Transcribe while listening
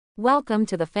Welcome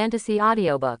to the fantasy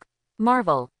audiobook.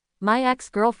 Marvel. My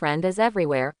ex-girlfriend is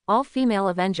everywhere, all female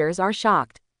Avengers are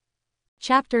shocked.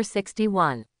 Chapter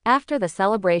 61. After the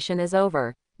celebration is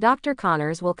over, Dr.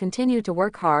 Connors will continue to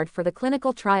work hard for the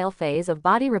clinical trial phase of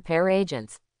body repair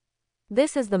agents.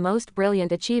 This is the most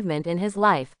brilliant achievement in his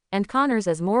life, and Connors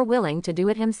is more willing to do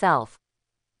it himself.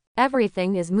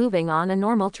 Everything is moving on a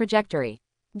normal trajectory.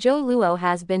 Joe Luo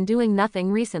has been doing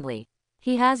nothing recently.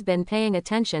 He has been paying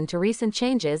attention to recent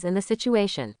changes in the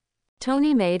situation.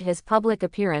 Tony made his public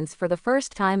appearance for the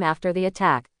first time after the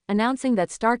attack, announcing that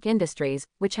Stark Industries,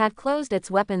 which had closed its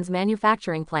weapons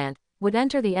manufacturing plant, would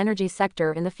enter the energy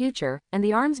sector in the future, and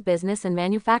the arms business and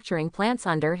manufacturing plants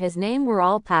under his name were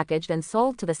all packaged and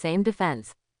sold to the same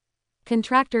defense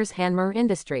contractors, Hanmer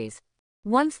Industries.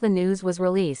 Once the news was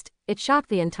released, it shocked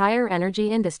the entire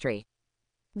energy industry.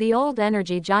 The old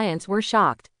energy giants were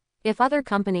shocked. If other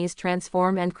companies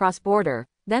transform and cross-border,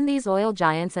 then these oil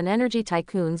giants and energy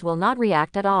tycoons will not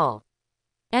react at all.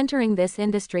 Entering this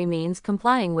industry means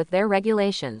complying with their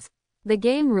regulations. The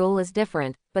game rule is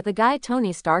different, but the guy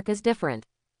Tony Stark is different.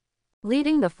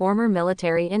 Leading the former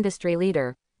military industry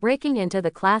leader, breaking into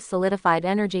the class-solidified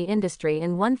energy industry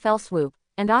in one fell swoop,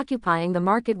 and occupying the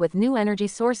market with new energy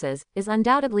sources, is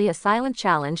undoubtedly a silent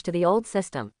challenge to the old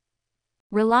system.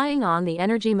 Relying on the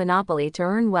energy monopoly to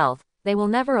earn wealth, they will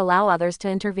never allow others to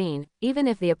intervene, even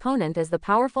if the opponent is the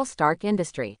powerful Stark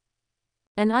Industry.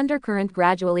 An undercurrent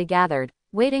gradually gathered,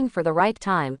 waiting for the right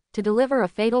time, to deliver a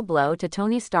fatal blow to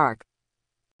Tony Stark.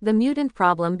 The mutant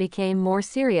problem became more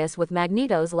serious with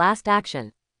Magneto's last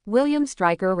action. William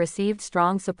Stryker received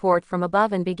strong support from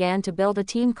above and began to build a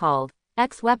team called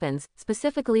X-Weapons,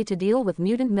 specifically to deal with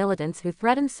mutant militants who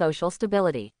threaten social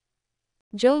stability.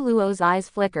 Joe Luo's eyes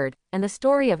flickered, and the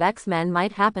story of X-Men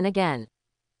might happen again.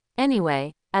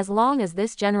 Anyway, as long as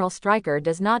this General Stryker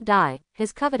does not die,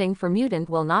 his coveting for mutant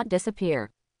will not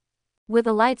disappear. With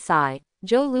a light sigh,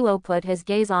 Joe Luo put his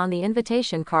gaze on the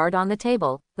invitation card on the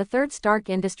table, the third Stark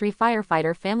Industry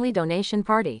Firefighter Family Donation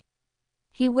Party.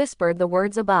 He whispered the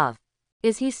words above.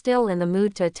 Is he still in the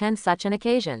mood to attend such an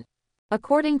occasion?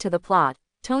 According to the plot,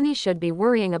 Tony should be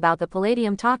worrying about the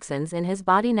palladium toxins in his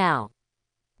body now.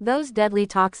 Those deadly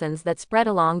toxins that spread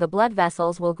along the blood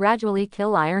vessels will gradually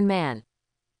kill Iron Man.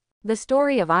 The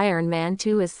story of Iron Man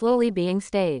 2 is slowly being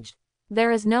staged.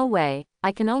 There is no way,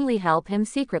 I can only help him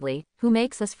secretly, who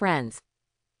makes us friends.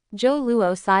 Joe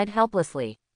Luo sighed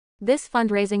helplessly. This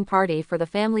fundraising party for the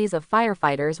families of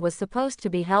firefighters was supposed to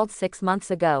be held 6 months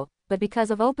ago, but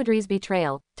because of Opadri's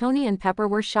betrayal, Tony and Pepper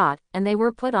were shot, and they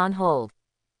were put on hold.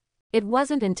 It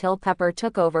wasn't until Pepper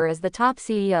took over as the top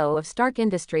CEO of Stark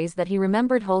Industries that he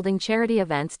remembered holding charity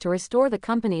events to restore the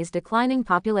company's declining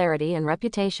popularity and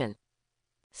reputation.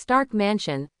 Stark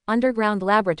Mansion, Underground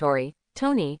Laboratory.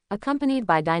 Tony, accompanied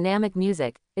by dynamic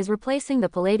music, is replacing the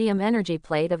palladium energy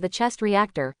plate of the chest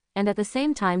reactor, and at the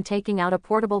same time taking out a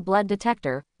portable blood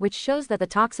detector, which shows that the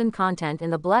toxin content in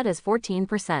the blood is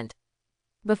 14%.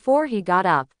 Before he got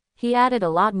up, he added a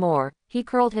lot more. He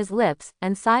curled his lips,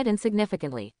 and sighed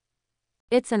insignificantly.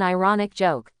 It's an ironic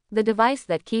joke. The device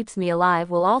that keeps me alive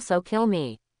will also kill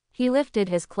me. He lifted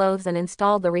his clothes and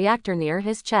installed the reactor near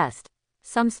his chest.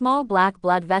 Some small black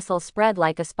blood vessels spread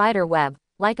like a spider web,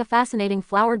 like a fascinating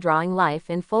flower drawing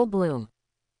life in full bloom.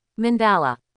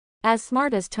 Mandala. As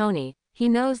smart as Tony, he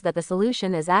knows that the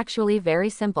solution is actually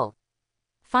very simple.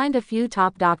 Find a few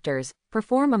top doctors,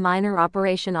 perform a minor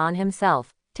operation on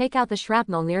himself, take out the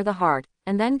shrapnel near the heart,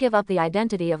 and then give up the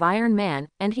identity of Iron Man,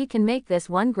 and he can make this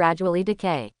one gradually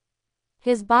decay.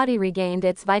 His body regained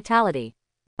its vitality.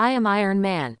 I am Iron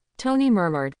Man, Tony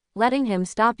murmured, letting him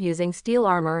stop using steel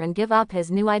armor and give up his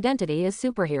new identity as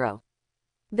superhero.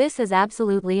 This is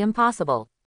absolutely impossible.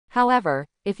 However,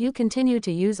 if you continue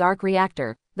to use arc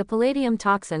reactor, the palladium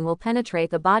toxin will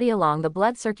penetrate the body along the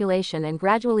blood circulation and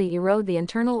gradually erode the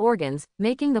internal organs,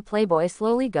 making the playboy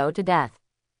slowly go to death.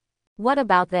 What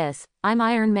about this? I'm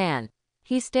Iron Man.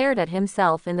 He stared at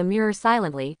himself in the mirror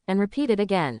silently, and repeated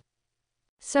again.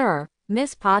 Sir,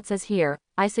 Miss Potts is here,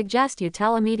 I suggest you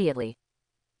tell immediately.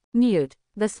 Mute.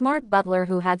 The smart butler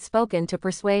who had spoken to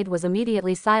persuade was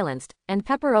immediately silenced, and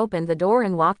Pepper opened the door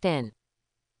and walked in.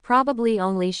 Probably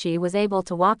only she was able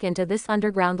to walk into this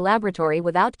underground laboratory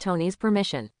without Tony's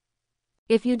permission.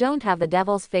 If you don't have the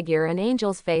devil's figure and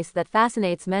angel's face that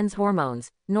fascinates men's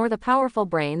hormones, nor the powerful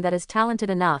brain that is talented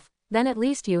enough, then at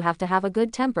least you have to have a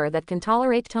good temper that can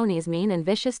tolerate Tony's mean and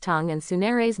vicious tongue and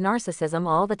Tsunere's narcissism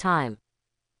all the time.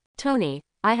 Tony,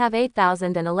 I have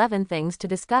 8,011 things to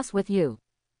discuss with you.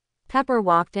 Pepper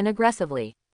walked in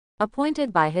aggressively.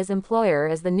 Appointed by his employer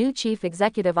as the new chief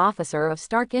executive officer of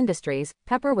Stark Industries,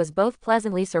 Pepper was both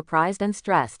pleasantly surprised and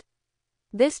stressed.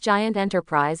 This giant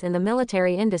enterprise in the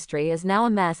military industry is now a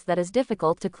mess that is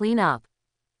difficult to clean up.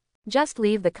 Just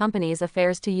leave the company's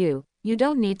affairs to you, you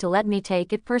don't need to let me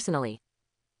take it personally.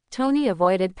 Tony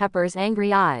avoided Pepper's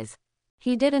angry eyes.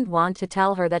 He didn't want to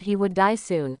tell her that he would die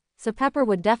soon, so Pepper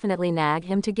would definitely nag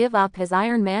him to give up his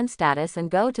Iron Man status and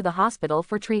go to the hospital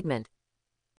for treatment.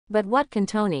 But what can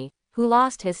Tony, who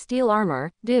lost his steel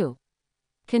armor, do?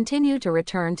 Continue to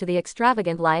return to the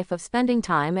extravagant life of spending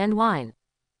time and wine?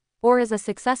 Or as a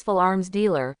successful arms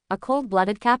dealer, a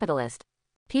cold-blooded capitalist?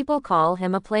 People call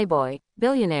him a playboy,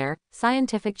 billionaire,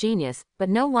 scientific genius, but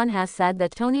no one has said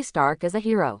that Tony Stark is a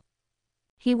hero.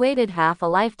 He waited half a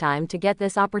lifetime to get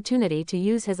this opportunity to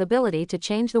use his ability to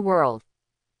change the world.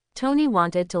 Tony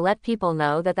wanted to let people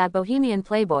know that bohemian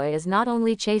playboy is not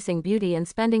only chasing beauty and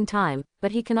spending time,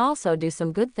 but he can also do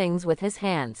some good things with his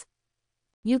hands.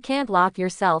 You can't lock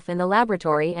yourself in the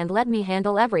laboratory and let me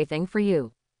handle everything for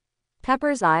you.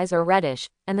 Pepper's eyes are reddish,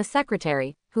 and the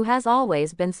secretary, who has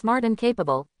always been smart and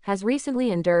capable, has recently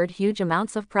endured huge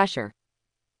amounts of pressure.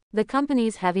 The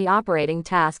company's heavy operating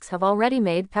tasks have already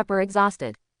made Pepper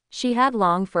exhausted. She had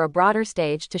longed for a broader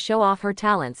stage to show off her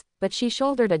talents, but she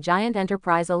shouldered a giant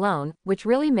enterprise alone, which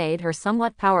really made her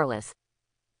somewhat powerless.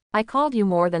 I called you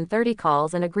more than 30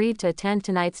 calls and agreed to attend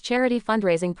tonight's charity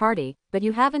fundraising party, but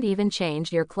you haven't even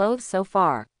changed your clothes so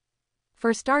far.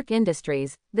 For Stark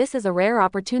Industries, this is a rare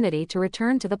opportunity to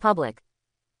return to the public.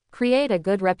 Create a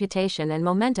good reputation and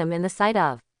momentum in the sight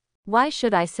of. Why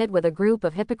should I sit with a group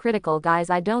of hypocritical guys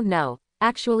I don't know?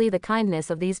 Actually, the kindness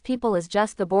of these people is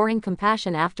just the boring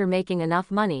compassion after making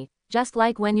enough money, just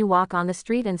like when you walk on the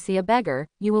street and see a beggar,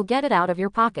 you will get it out of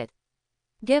your pocket.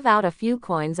 Give out a few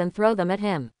coins and throw them at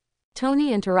him.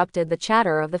 Tony interrupted the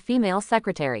chatter of the female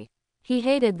secretary. He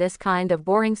hated this kind of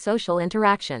boring social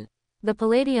interaction. The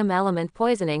palladium element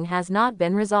poisoning has not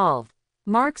been resolved.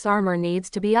 Mark's armor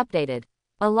needs to be updated.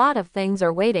 A lot of things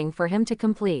are waiting for him to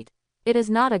complete. It is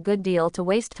not a good deal to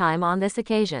waste time on this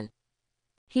occasion.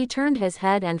 He turned his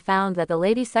head and found that the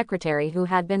lady secretary who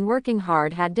had been working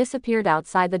hard had disappeared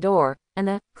outside the door, and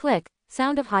the click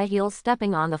sound of high heels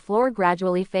stepping on the floor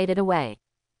gradually faded away.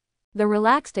 The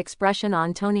relaxed expression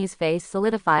on Tony's face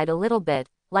solidified a little bit,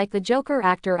 like the Joker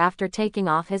actor after taking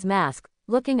off his mask,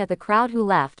 looking at the crowd who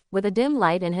left, with a dim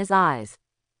light in his eyes.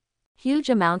 Huge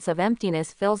amounts of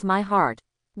emptiness fills my heart.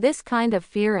 This kind of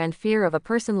fear of a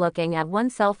person looking at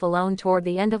oneself alone toward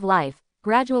the end of life,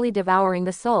 gradually devouring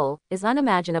the soul, is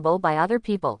unimaginable by other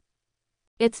people.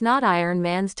 It's not Iron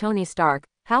Man's Tony Stark,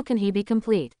 how can he be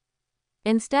complete?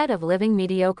 Instead of living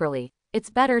mediocrely, it's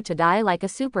better to die like a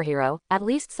superhero, at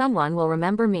least someone will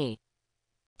remember me.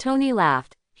 Tony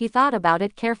laughed. He thought about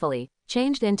it carefully,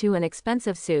 changed into an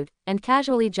expensive suit, and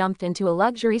casually jumped into a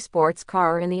luxury sports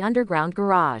car in the underground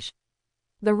garage.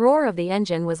 The roar of the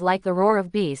engine was like the roar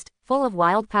of beast, full of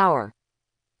wild power.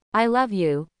 I love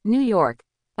you, New York.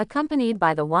 Accompanied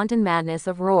by the wanton madness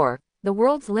of Roar, the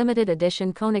world's limited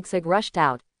edition Koenigsegg rushed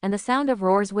out, and the sound of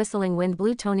Roar's whistling wind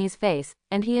blew Tony's face,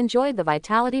 and he enjoyed the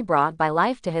vitality brought by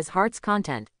life to his heart's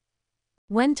content.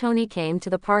 When Tony came to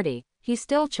the party, he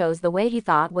still chose the way he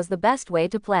thought was the best way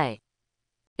to play.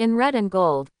 In red and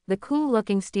gold, the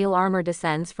cool-looking steel armor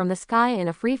descends from the sky in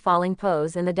a free-falling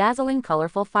pose in the dazzling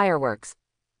colorful fireworks.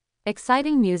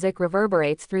 Exciting music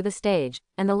reverberates through the stage,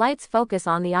 and the lights focus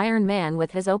on the Iron Man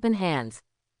with his open hands.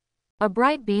 A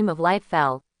bright beam of light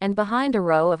fell, and behind a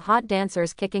row of hot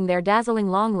dancers kicking their dazzling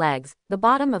long legs, the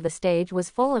bottom of the stage was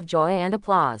full of joy and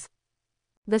applause.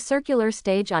 The circular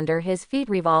stage under his feet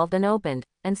revolved and opened,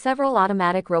 and several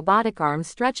automatic robotic arms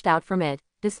stretched out from it,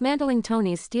 dismantling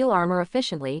Tony's steel armor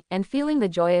efficiently, and feeling the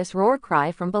joyous roar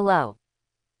cry from below.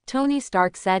 Tony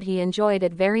Stark said he enjoyed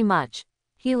it very much.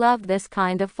 He loved this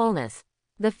kind of fullness.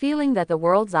 The feeling that the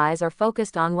world's eyes are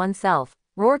focused on oneself.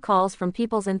 Roar calls from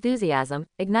people's enthusiasm,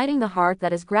 igniting the heart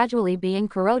that is gradually being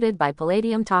corroded by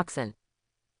palladium toxin.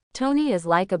 Tony is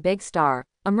like a big star,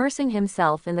 immersing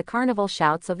himself in the carnival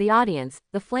shouts of the audience.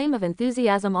 The flame of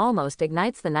enthusiasm almost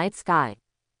ignites the night sky.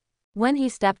 When he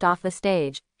stepped off the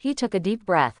stage, he took a deep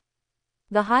breath.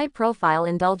 The high-profile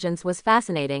indulgence was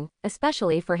fascinating,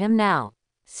 especially for him now.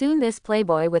 Soon this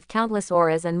playboy with countless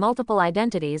auras and multiple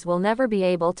identities will never be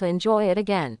able to enjoy it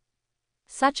again.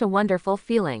 Such a wonderful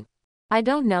feeling. I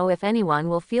don't know if anyone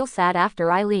will feel sad after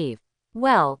I leave.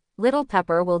 Well, little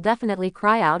Pepper will definitely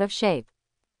cry out of shape.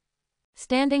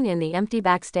 Standing in the empty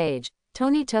backstage,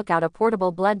 Tony took out a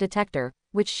portable blood detector,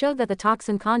 which showed that the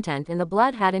toxin content in the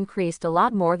blood had increased a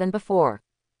lot more than before.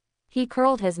 He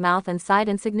curled his mouth and sighed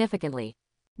insignificantly.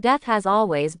 Death has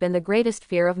always been the greatest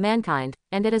fear of mankind,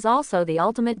 and it is also the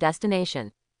ultimate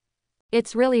destination.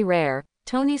 It's really rare.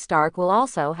 Tony Stark will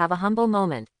also have a humble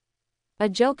moment. A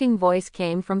joking voice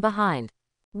came from behind.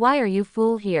 Why are you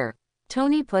fool here?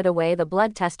 Tony put away the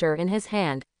blood tester in his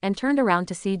hand, and turned around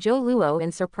to see Joe Luo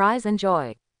in surprise and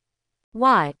joy.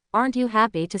 Why, aren't you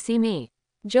happy to see me?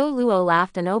 Joe Luo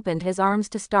laughed and opened his arms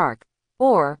to Stark.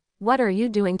 Or, what are you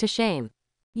doing to shame?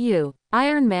 You.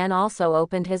 Iron Man also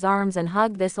opened his arms and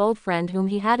hugged this old friend whom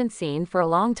he hadn't seen for a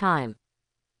long time.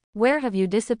 Where have you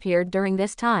disappeared during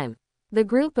this time? The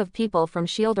group of people from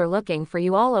S.H.I.E.L.D. are looking for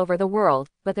you all over the world,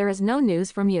 but there is no news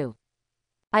from you.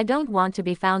 I don't want to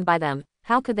be found by them.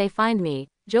 How could they find me?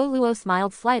 Joe Luo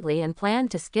smiled slightly and planned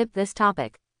to skip this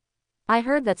topic. I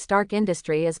heard that Stark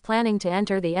Industry is planning to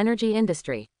enter the energy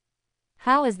industry.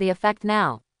 How is the effect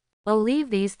now? I'll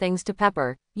leave these things to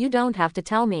Pepper, you don't have to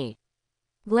tell me.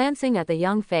 Glancing at the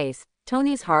young face,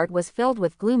 Tony's heart was filled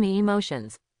with gloomy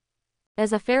emotions.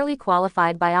 As a fairly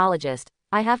qualified biologist,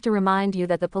 I have to remind you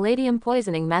that the palladium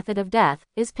poisoning method of death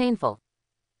is painful.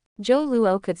 Joe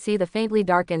Luo could see the faintly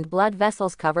darkened blood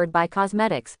vessels covered by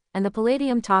cosmetics, and the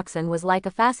palladium toxin was like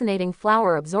a fascinating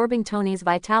flower absorbing Tony's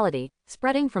vitality,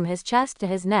 spreading from his chest to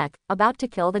his neck, about to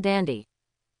kill the dandy.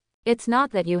 It's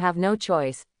not that you have no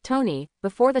choice, Tony.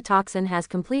 Before the toxin has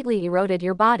completely eroded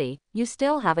your body, you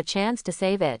still have a chance to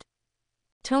save it.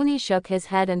 Tony shook his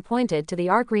head and pointed to the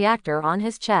arc reactor on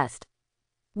his chest.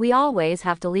 We always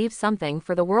have to leave something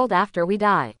for the world after we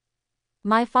die.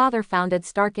 My father founded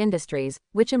Stark Industries,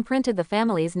 which imprinted the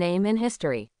family's name in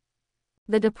history.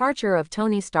 The departure of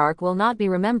Tony Stark will not be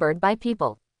remembered by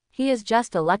people. He is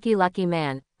just a lucky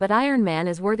man, but Iron Man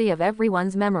is worthy of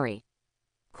everyone's memory.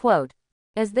 Quote.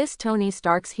 Is this Tony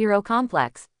Stark's hero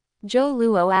complex? Joe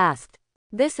Luo asked.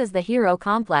 This is the hero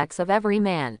complex of every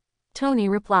man. Tony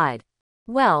replied.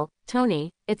 Well,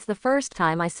 Tony, it's the first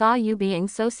time I saw you being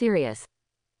so serious.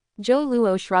 Joe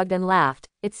Luo shrugged and laughed.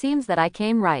 It seems that I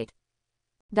came right.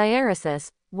 Diaresis,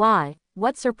 why,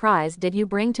 what surprise did you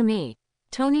bring to me?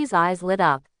 Tony's eyes lit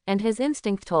up, and his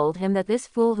instinct told him that this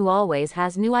fool who always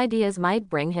has new ideas might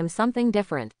bring him something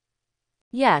different.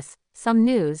 Yes, some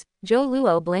news. Joe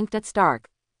Luo blinked at Stark.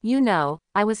 You know,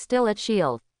 I was still at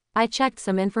S.H.I.E.L.D. I checked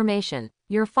some information.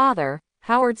 Your father,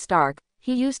 Howard Stark,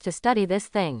 he used to study this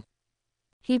thing.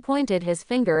 He pointed his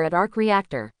finger at arc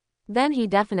reactor. Then he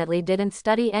definitely didn't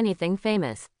study anything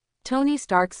famous. Tony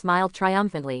Stark smiled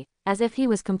triumphantly, as if he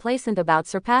was complacent about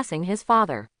surpassing his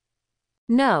father.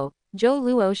 No, Joe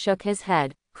Luo shook his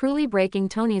head, cruelly breaking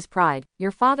Tony's pride.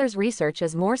 Your father's research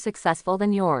is more successful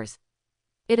than yours.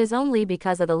 It is only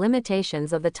because of the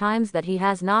limitations of the times that he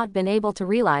has not been able to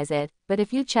realize it, but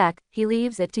if you check, he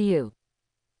leaves it to you.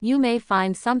 You may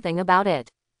find something about it.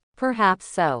 Perhaps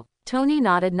so. Tony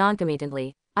nodded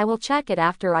noncommittally. I will check it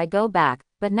after I go back,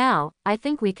 but now, I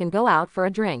think we can go out for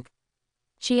a drink.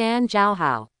 Qian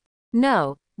Zhaohao.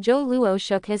 No, Joe Luo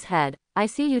shook his head. I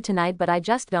see you tonight, but I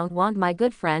just don't want my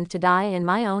good friend to die in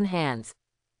my own hands.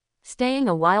 Staying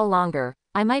a while longer,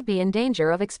 I might be in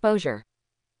danger of exposure.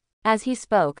 As he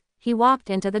spoke, he walked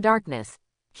into the darkness.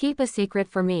 Keep a secret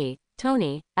for me,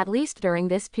 Tony, at least during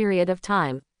this period of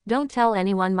time. Don't tell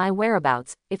anyone my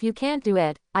whereabouts. If you can't do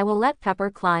it, I will let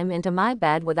Pepper climb into my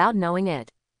bed without knowing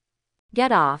it.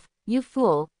 Get off, you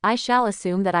fool. I shall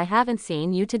assume that I haven't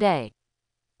seen you today.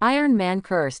 Iron Man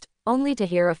cursed, only to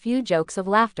hear a few jokes of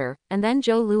laughter, and then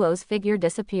Joe Luo's figure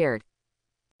disappeared.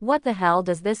 What the hell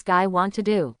does this guy want to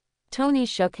do? Tony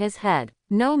shook his head.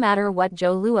 No matter what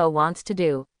Joe Luo wants to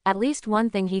do, at least one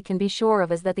thing he can be sure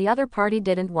of is that the other party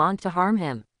didn't want to harm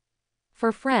him.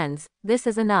 For friends, this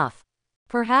is enough.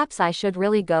 Perhaps I should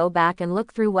really go back and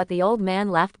look through what the old man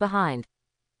left behind.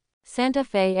 Santa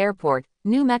Fe Airport,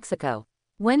 New Mexico.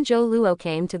 When Joe Luo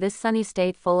came to this sunny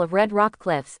state full of red rock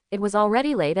cliffs, it was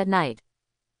already late at night.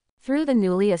 Through the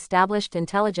newly established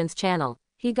intelligence channel,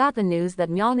 he got the news that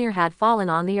Mjolnir had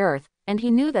fallen on the earth, and he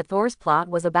knew that Thor's plot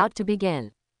was about to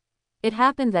begin. It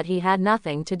happened that he had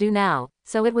nothing to do now,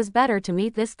 so it was better to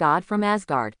meet this god from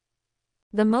Asgard.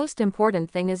 The most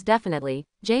important thing is definitely,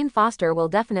 Jane Foster will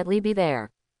definitely be there.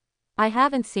 I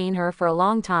haven't seen her for a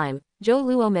long time. Joe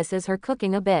Luo misses her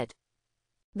cooking a bit.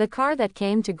 The car that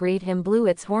came to greet him blew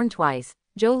its horn twice.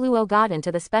 Joe Luo got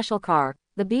into the special car,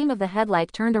 the beam of the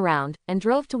headlight turned around, and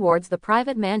drove towards the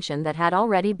private mansion that had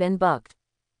already been booked.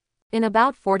 In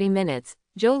about 40 minutes,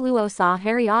 Joe Luo saw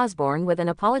Harry Osborn with an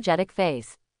apologetic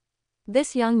face.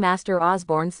 This young Master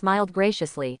Osborn smiled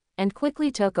graciously, and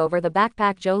quickly took over the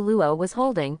backpack Joe Luo was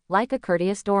holding, like a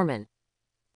courteous doorman.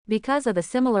 Because of the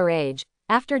similar age,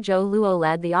 after Joe Luo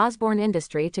led the Osborn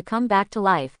industry to come back to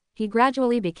life, he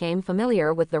gradually became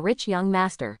familiar with the rich young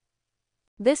master.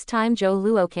 This time Joe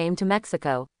Luo came to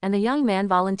Mexico, and the young man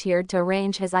volunteered to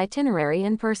arrange his itinerary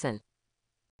in person.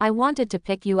 I wanted to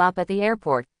pick you up at the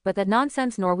airport, but that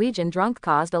nonsense Norwegian drunk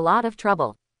caused a lot of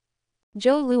trouble.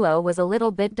 Joe Luo was a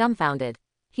little bit dumbfounded.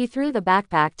 He threw the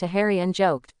backpack to Harry and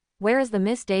joked, "Where is the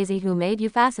Miss Daisy who made you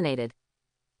fascinated?"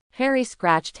 Harry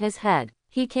scratched his head.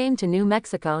 He came to New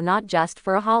Mexico not just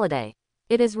for a holiday.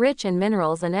 It is rich in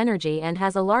minerals and energy and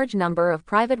has a large number of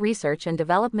private research and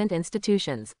development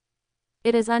institutions.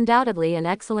 It is undoubtedly an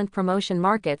excellent promotion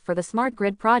market for the smart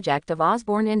grid project of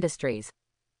Osborne Industries.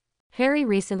 Harry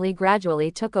recently gradually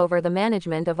took over the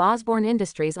management of Osborne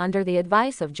Industries under the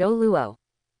advice of Joe Luo.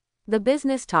 The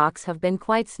business talks have been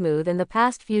quite smooth in the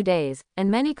past few days, and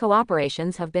many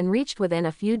cooperations have been reached within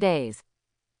a few days.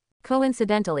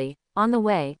 Coincidentally, on the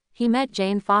way, he met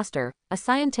Jane Foster, a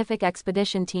scientific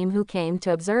expedition team who came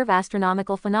to observe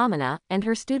astronomical phenomena, and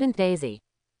her student Daisy.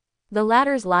 The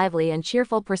latter's lively and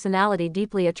cheerful personality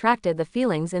deeply attracted the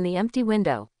feelings in the empty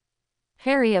window.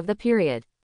 Harry of the period.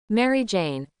 Mary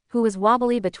Jane, who was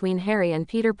wobbly between Harry and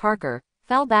Peter Parker,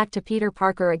 fell back to Peter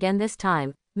Parker again this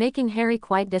time, making Harry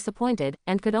quite disappointed,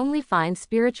 and could only find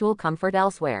spiritual comfort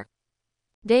elsewhere.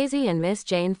 Daisy and Miss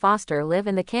Jane Foster live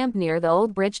in the camp near the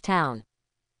old bridge town.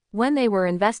 When they were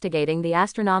investigating the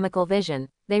astronomical vision,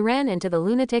 they ran into the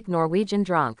lunatic Norwegian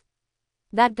drunk.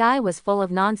 That guy was full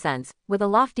of nonsense, with a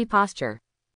lofty posture.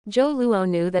 Joe Luo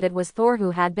knew that it was Thor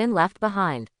who had been left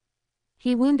behind.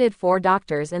 He wounded 4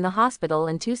 doctors in the hospital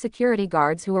and 2 security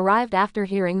guards who arrived after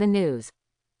hearing the news.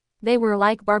 They were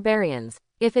like barbarians.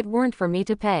 If it weren't for me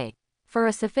to pay for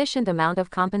a sufficient amount of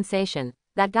compensation,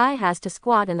 that guy has to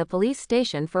squat in the police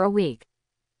station for a week.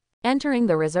 Entering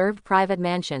the reserved private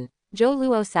mansion, Joe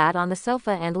Luo sat on the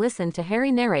sofa and listened to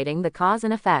Harry narrating the cause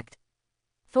and effect.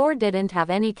 Thor didn't have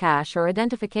any cash or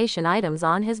identification items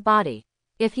on his body.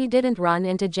 If he didn't run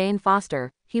into Jane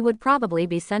Foster, he would probably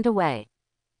be sent away.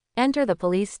 Enter the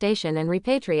police station and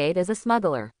repatriate as a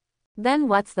smuggler. Then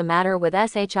what's the matter with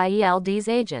SHIELD's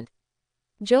agent?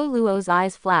 Joe Luo's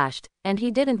eyes flashed, and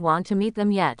he didn't want to meet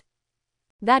them yet.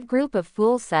 That group of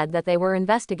fools said that they were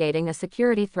investigating a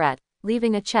security threat,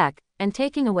 leaving a check, and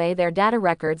taking away their data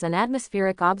records and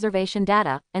atmospheric observation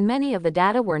data, and many of the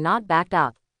data were not backed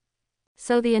up.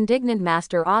 So the indignant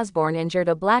Master Osborne injured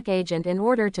a black agent in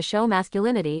order to show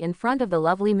masculinity in front of the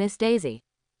lovely Miss Daisy.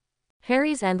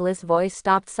 Harry's endless voice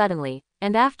stopped suddenly,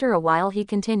 and after a while he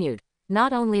continued,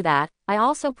 "Not only that, I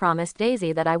also promised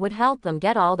Daisy that I would help them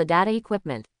get all the data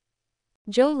equipment."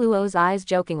 Joe Luo's eyes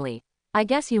jokingly, "I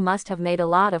guess you must have made a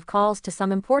lot of calls to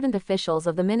some important officials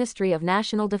of the Ministry of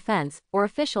National Defense, or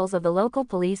officials of the local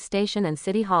police station and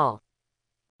city hall."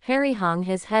 Harry hung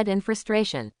his head in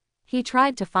frustration. He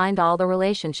tried to find all the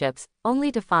relationships,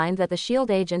 only to find that the SHIELD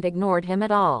agent ignored him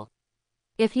at all.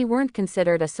 If he weren't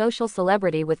considered a social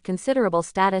celebrity with considerable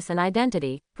status and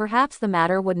identity, perhaps the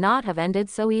matter would not have ended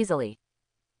so easily.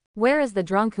 "Where is the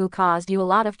drunk who caused you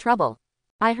a lot of trouble?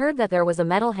 I heard that there was a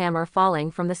metal hammer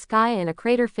falling from the sky in a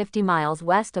crater 50 miles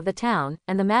west of the town,"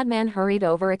 and the madman hurried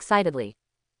over excitedly.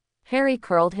 Harry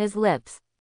curled his lips.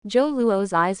 Joe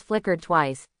Luo's eyes flickered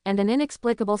twice, and an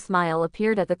inexplicable smile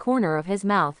appeared at the corner of his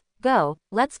mouth.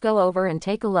 Let's go over and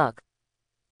take a look."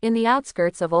 In the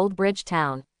outskirts of Old Bridge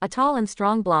Town, a tall and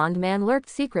strong blonde man lurked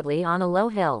secretly on a low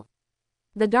hill.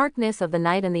 The darkness of the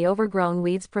night and the overgrown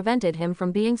weeds prevented him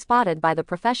from being spotted by the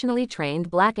professionally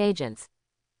trained black agents.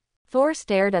 Thor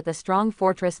stared at the strong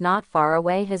fortress not far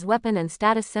away, his weapon and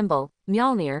status symbol,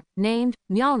 Mjolnir, named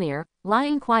Mjolnir,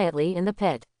 lying quietly in the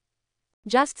pit.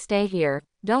 "Just stay here,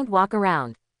 don't walk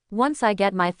around. Once I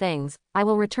get my things, I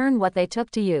will return what they took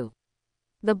to you,"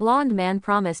 the blonde man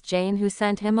promised Jane, who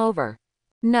sent him over.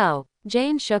 "No."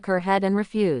 Jane shook her head and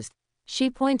refused. She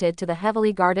pointed to the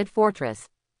heavily guarded fortress.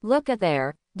 "Look at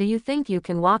there, do you think you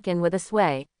can walk in with a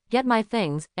sway, get my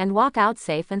things, and walk out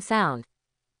safe and sound?"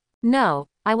 "No,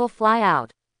 I will fly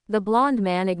out." The blonde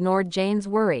man ignored Jane's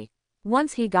worry.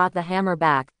 Once he got the hammer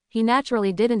back, he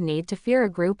naturally didn't need to fear a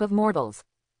group of mortals.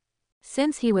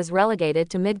 Since he was relegated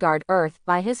to Midgard, Earth,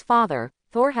 by his father,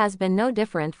 Thor has been no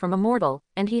different from a mortal,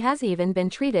 and he has even been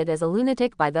treated as a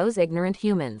lunatic by those ignorant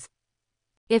humans.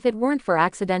 If it weren't for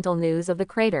accidental news of the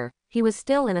crater, he was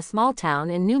still in a small town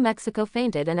in New Mexico,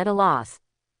 fainted and at a loss.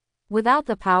 Without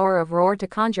the power of roar to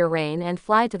conjure rain and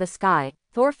fly to the sky,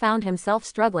 Thor found himself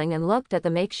struggling and looked at the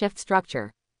makeshift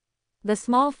structure. The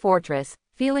small fortress,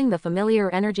 feeling the familiar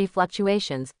energy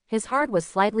fluctuations, his heart was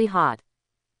slightly hot.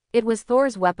 It was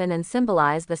Thor's weapon and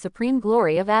symbolized the supreme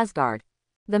glory of Asgard.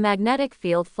 "The magnetic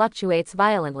field fluctuates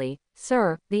violently,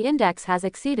 sir, the index has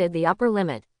exceeded the upper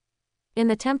limit." In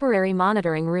the temporary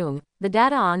monitoring room, the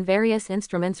data on various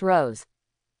instruments rose.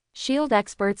 SHIELD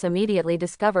experts immediately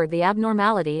discovered the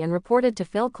abnormality and reported to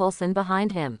Phil Coulson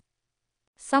behind him.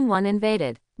 "Someone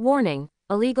invaded. Warning,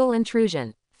 illegal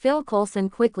intrusion." Phil Coulson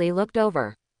quickly looked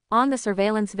over. On the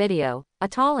surveillance video, a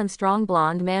tall and strong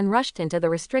blonde man rushed into the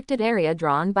restricted area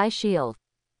drawn by S.H.I.E.L.D.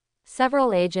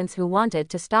 Several agents who wanted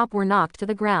to stop were knocked to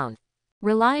the ground.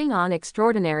 Relying on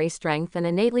extraordinary strength and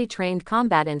innately trained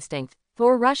combat instinct,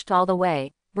 Thor rushed all the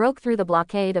way, broke through the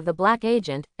blockade of the black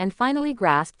agent, and finally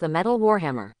grasped the metal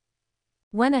warhammer.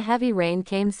 When a heavy rain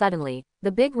came suddenly,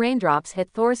 the big raindrops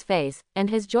hit Thor's face, and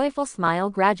his joyful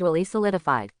smile gradually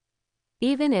solidified.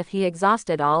 Even if he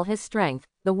exhausted all his strength,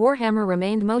 the warhammer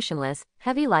remained motionless,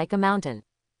 heavy like a mountain.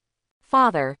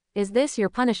 "Father, is this your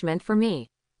punishment for me?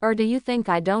 Or do you think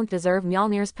I don't deserve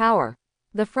Mjolnir's power?"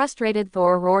 The frustrated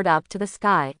Thor roared up to the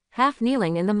sky, half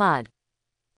kneeling in the mud.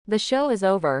 "The show is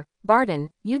over,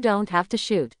 Barton, you don't have to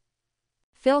shoot."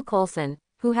 Phil Coulson,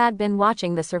 who had been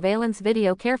watching the surveillance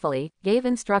video carefully, gave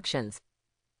instructions.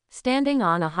 Standing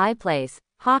on a high place,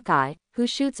 Hawkeye, who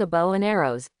shoots a bow and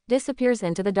arrows, disappears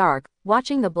into the dark,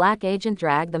 watching the black agent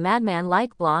drag the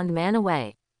madman-like blonde man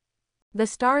away. The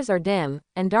stars are dim,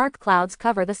 and dark clouds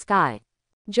cover the sky.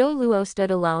 Joe Luo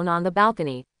stood alone on the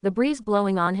balcony, the breeze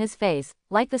blowing on his face,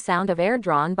 like the sound of air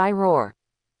drawn by roar.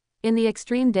 In the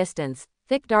extreme distance,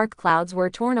 thick dark clouds were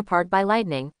torn apart by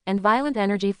lightning, and violent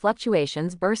energy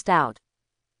fluctuations burst out.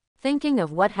 Thinking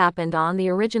of what happened on the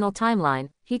original timeline,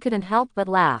 he couldn't help but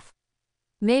laugh.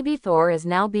 Maybe Thor is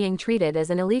now being treated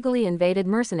as an illegally invaded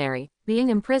mercenary, being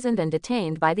imprisoned and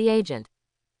detained by the agent.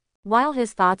 While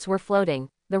his thoughts were floating,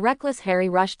 the reckless Harry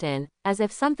rushed in, as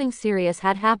if something serious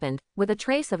had happened, with a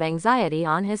trace of anxiety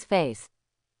on his face.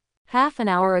 Half an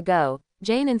hour ago,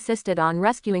 Jane insisted on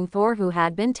rescuing Thor, who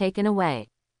had been taken away.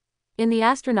 In the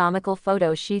astronomical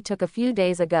photo she took a few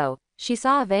days ago, she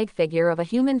saw a vague figure of a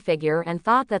human figure and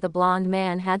thought that the blonde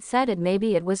man had said it.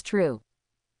 Maybe it was true.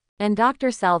 And Dr.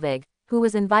 Selvig, who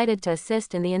was invited to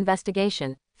assist in the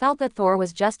investigation, felt that Thor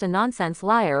was just a nonsense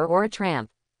liar or a tramp.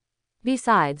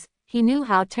 Besides, he knew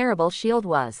how terrible S.H.I.E.L.D.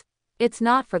 was. It's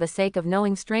not for the sake of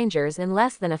knowing strangers in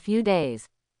less than a few days.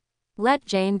 Let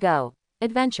Jane go.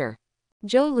 Adventure.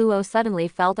 Joe Luo suddenly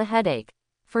felt a headache.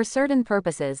 For certain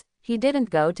purposes, he didn't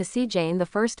go to see Jane the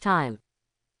first time.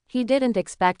 He didn't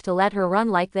expect to let her run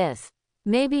like this.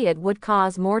 Maybe it would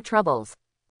cause more troubles.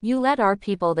 "You let our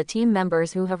people, the team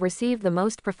members who have received the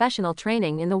most professional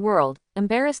training in the world,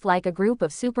 embarrassed like a group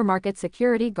of supermarket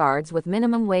security guards with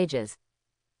minimum wages.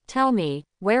 Tell me,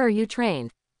 where are you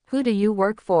trained? Who do you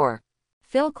work for?"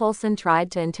 Phil Coulson tried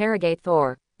to interrogate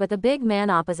Thor, but the big man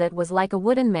opposite was like a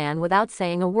wooden man without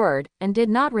saying a word, and did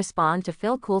not respond to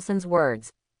Phil Coulson's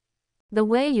words. "The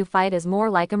way you fight is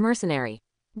more like a mercenary.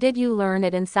 Did you learn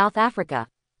it in South Africa?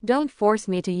 Don't force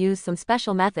me to use some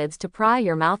special methods to pry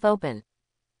your mouth open.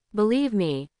 Believe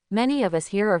me, many of us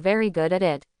here are very good at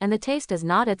it, and the taste is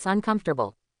not it's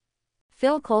uncomfortable."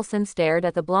 Phil Coulson stared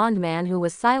at the blonde man who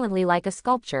was silently like a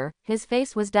sculpture, his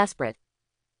face was desperate.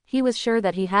 He was sure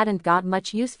that he hadn't got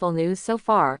much useful news so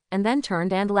far, and then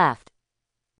turned and left.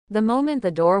 The moment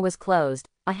the door was closed,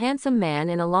 a handsome man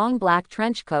in a long black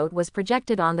trench coat was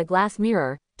projected on the glass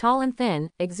mirror, tall and thin,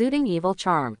 exuding evil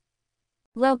charm.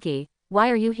 "Loki, why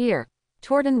are you here?"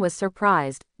 Torden was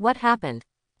surprised. "What happened?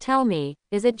 Tell me,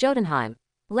 is it Jotunheim?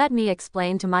 Let me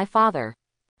explain to my father."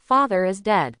 "Father is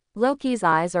dead." Loki's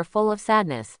eyes are full of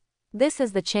sadness. "This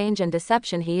is the change and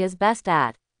deception he is best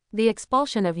at. The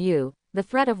expulsion of you, the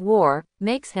threat of war,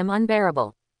 makes him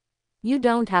unbearable. You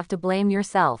don't have to blame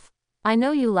yourself. I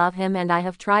know you love him and I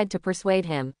have tried to persuade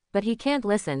him, but he can't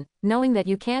listen, knowing that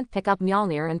you can't pick up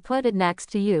Mjolnir and put it next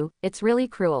to you, it's really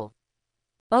cruel."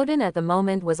 Odin at the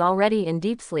moment was already in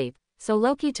deep sleep, so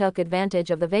Loki took advantage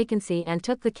of the vacancy and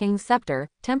took the king's scepter,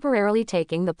 temporarily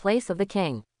taking the place of the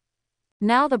king.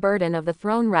 "Now the burden of the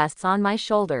throne rests on my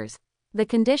shoulders. The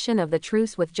condition of the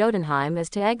truce with Jotunheim is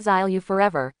to exile you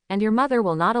forever, and your mother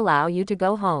will not allow you to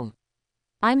go home.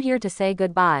 I'm here to say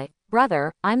goodbye,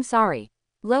 brother, I'm sorry."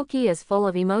 Loki is full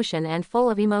of emotion and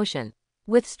full of emotion.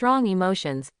 With strong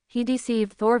emotions, he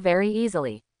deceived Thor very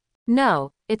easily.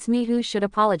 "No, it's me who should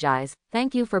apologize,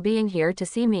 thank you for being here to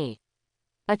see me."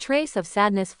 A trace of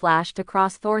sadness flashed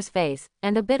across Thor's face,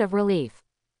 and a bit of relief.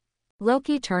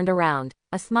 Loki turned around.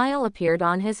 A smile appeared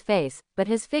on his face, but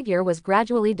his figure was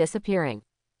gradually disappearing.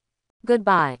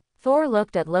 "Goodbye." Thor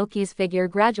looked at Loki's figure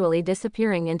gradually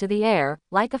disappearing into the air,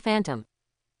 like a phantom.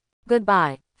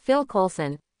 "Goodbye." Phil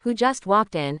Coulson, who just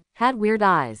walked in, had weird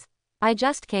eyes. "I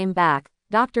just came back,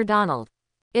 Dr. Donald.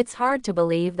 It's hard to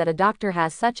believe that a doctor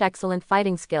has such excellent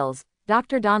fighting skills.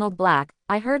 Dr. Donald Black,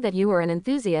 I heard that you were an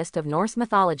enthusiast of Norse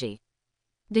mythology.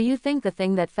 Do you think the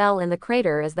thing that fell in the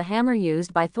crater is the hammer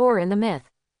used by Thor in the myth?"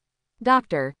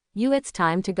 "Doctor, it's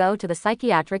time to go to the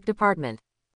psychiatric department."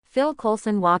 Phil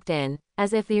Coulson walked in,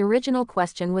 as if the original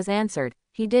question was answered.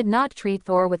 he did not treat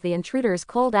Thor with the intruder's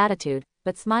cold attitude,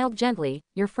 but smiled gently.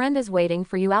 Your friend is waiting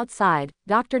for you outside,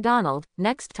 Dr. Donald.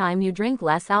 Next time you drink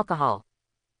less alcohol.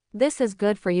 This is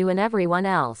good for you and everyone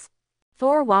else.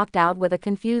 Thor walked out with a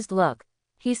confused look.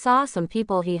 He saw some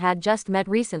people he had just met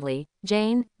recently: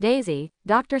 Jane, Daisy,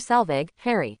 Dr. Selvig,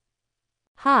 Harry.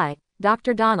 Hi,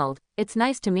 Dr. Donald, it's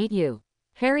nice to meet you.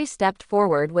 Harry stepped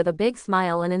forward with a big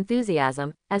smile and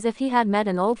enthusiasm, as if he had met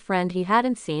an old friend he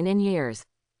hadn't seen in years.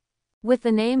 With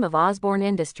the name of Osborne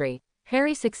Industry,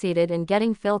 Harry succeeded in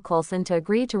getting Phil Coulson to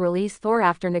agree to release Thor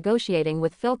after negotiating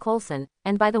with Phil Coulson,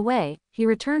 and by the way, he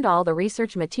returned all the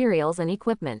research materials and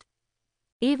equipment.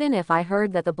 Even if I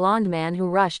heard that the blonde man who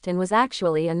rushed in was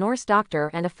actually a Norse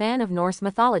doctor and a fan of Norse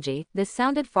mythology, this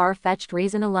sounded far-fetched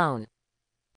reason alone.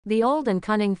 The old and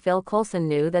cunning Phil Coulson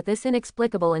knew that this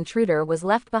inexplicable intruder was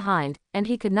left behind, and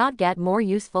he could not get more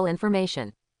useful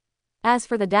information. As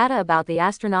for the data about the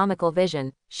astronomical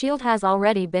vision, S.H.I.E.L.D. has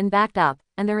already been backed up,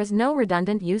 and there is no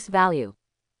redundant use value.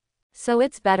 So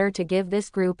it's better to give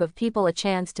this group of people a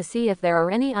chance to see if there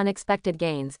are any unexpected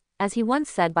gains, as he once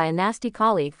said by a nasty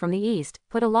colleague from the East,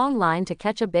 put a long line to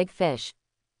catch a big fish.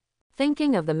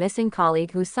 Thinking of the missing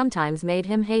colleague who sometimes made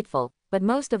him hateful, but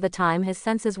most of the time his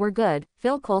senses were good,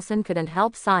 Phil Coulson couldn't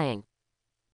help sighing.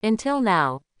 Until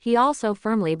now, he also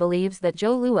firmly believes that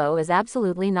Joe Luo is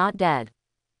absolutely not dead.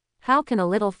 How can a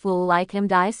little fool like him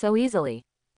die so easily?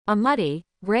 A muddy,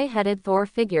 gray-headed Thor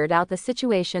figured out the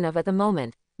situation of at the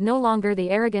moment, no longer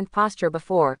the arrogant posture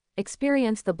before,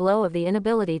 experienced the blow of the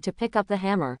inability to pick up the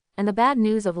hammer, and the bad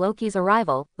news of Loki's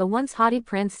arrival. The once haughty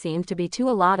prince seemed to be too.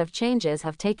 A lot of changes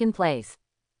have taken place.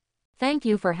 Thank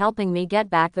you for helping me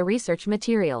get back the research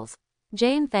materials.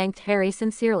 Jane thanked Harry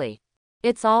sincerely.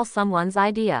 It's all someone's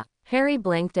idea. Harry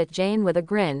blinked at Jane with a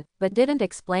grin, but didn't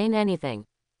explain anything.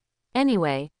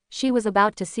 Anyway, she was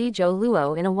about to see Joe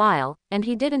Luo in a while, and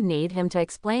he didn't need him to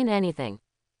explain anything.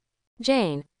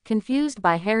 Jane, confused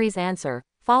by Harry's answer,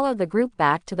 followed the group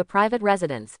back to the private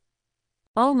residence.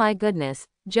 Oh my goodness,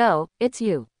 Joe, it's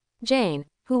you. Jane,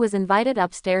 who was invited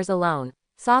upstairs alone,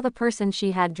 saw the person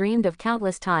she had dreamed of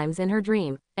countless times in her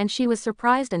dream, and she was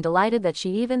surprised and delighted that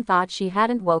she even thought she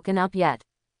hadn't woken up yet.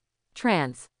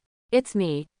 Trance. It's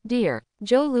me, dear.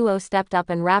 Joe Luo stepped up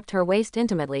and wrapped her waist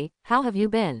intimately. How have you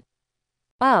been?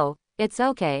 Oh, it's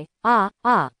okay.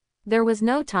 There was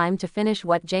no time to finish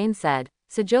what Jane said,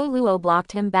 so Joe Luo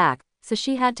blocked him back, so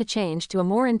she had to change to a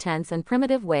more intense and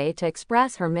primitive way to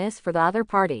express her miss for the other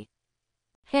party.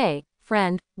 Hey,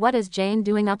 friend, what is Jane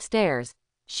doing upstairs?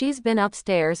 She's been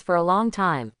upstairs for a long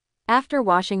time. After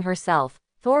washing herself,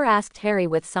 Thor asked Harry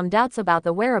with some doubts about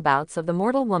the whereabouts of the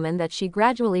mortal woman that she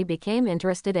gradually became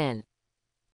interested in.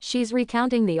 She's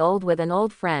recounting the old with an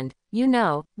old friend. You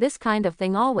know, this kind of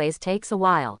thing always takes a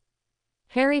while.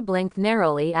 Harry blinked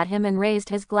narrowly at him and raised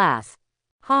his glass.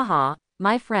 Haha,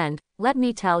 my friend, let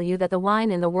me tell you that the wine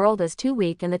in the world is too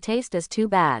weak and the taste is too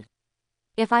bad.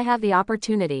 If I have the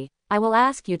opportunity, I will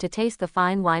ask you to taste the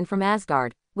fine wine from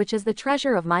Asgard, which is the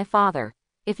treasure of my father.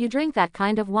 If you drink that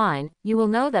kind of wine, you will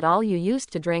know that all you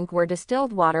used to drink were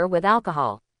distilled water with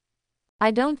alcohol.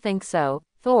 I don't think so,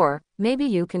 Thor. Maybe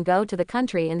you can go to the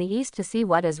country in the east to see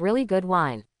what is really good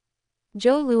wine.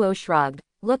 Joe Luo shrugged,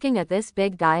 looking at this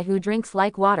big guy who drinks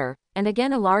like water, and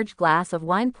again a large glass of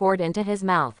wine poured into his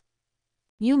mouth.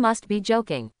 You must be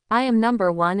joking. I am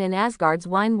number one in Asgard's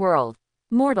wine world.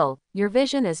 Mortal, your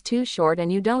vision is too short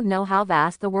and you don't know how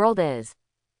vast the world is.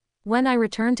 When I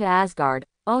return to Asgard,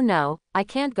 oh no, I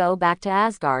can't go back to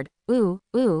Asgard.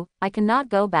 I cannot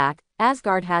go back.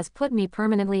 Asgard has put me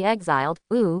permanently exiled.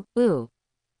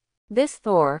 This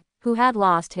Thor, who had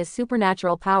lost his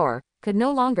supernatural power, could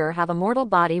no longer have a mortal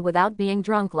body without being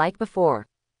drunk like before.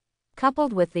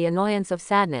 Coupled with the annoyance of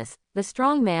sadness, the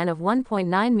strong man of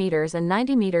 1.9 meters and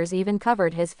 90 meters even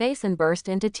covered his face and burst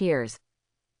into tears.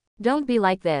 Don't be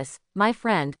like this, my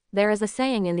friend. There is a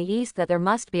saying in the East that there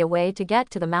must be a way to get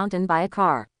to the mountain by a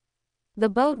car. The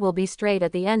boat will be straight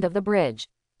at the end of the bridge.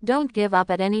 Don't give up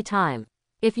at any time.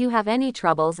 If you have any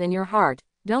troubles in your heart,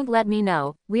 don't let me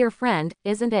know. We're friend,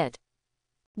 isn't it?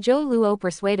 Joe Luo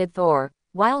persuaded Thor,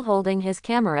 while holding his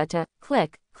camera to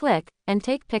click, and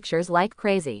take pictures like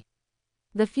crazy.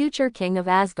 The future king of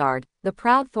Asgard, the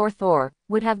proud Thor,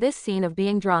 would have this scene of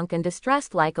being drunk and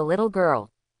distressed like a little girl.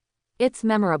 It's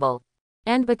memorable.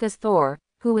 And because Thor,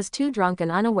 who was too drunk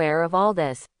and unaware of all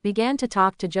this, began to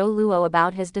talk to Joe Luo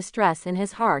about his distress in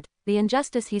his heart, the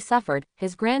injustice he suffered,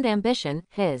 his grand ambition,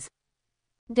 his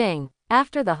ding.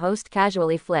 After the host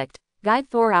casually flicked, guide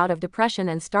Thor out of depression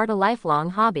and start a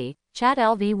lifelong hobby, chat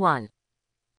LV1.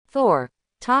 Thor,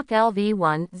 talk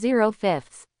LV1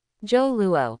 0/5. Joe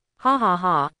Luo,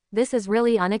 ha, this is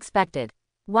really unexpected.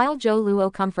 While Joe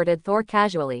Luo comforted Thor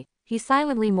casually, he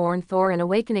silently mourned Thor and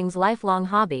Awakening's lifelong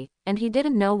hobby, and he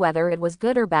didn't know whether it was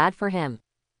good or bad for him.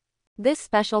 This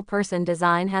special person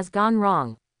design has gone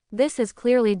wrong. This is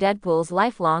clearly Deadpool's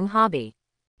lifelong hobby.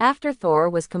 After Thor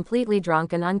was completely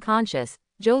drunk and unconscious,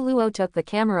 Joe Luo took the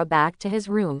camera back to his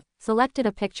room, selected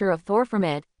a picture of Thor from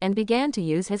it, and began to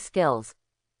use his skills.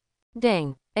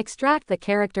 Ding. Extract the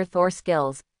character Thor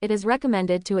skills. It is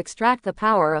recommended to extract the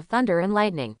power of thunder and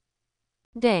lightning.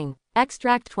 Ding.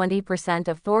 Extract 20%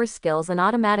 of Thor's skills and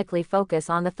automatically focus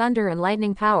on the thunder and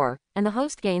lightning power, and the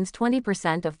host gains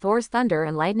 20% of Thor's thunder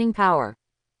and lightning power.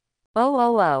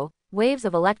 Oh. Waves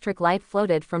of electric light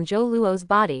floated from Joe Luo's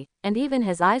body, and even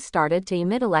his eyes started to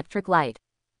emit electric light.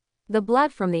 The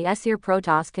blood from the Aesir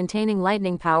Protoss containing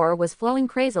lightning power was flowing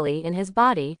crazily in his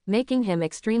body, making him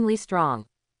extremely strong.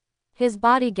 His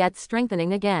body gets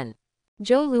strengthening again.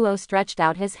 Joe Luo stretched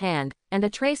out his hand, and a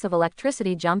trace of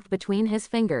electricity jumped between his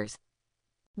fingers.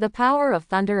 The power of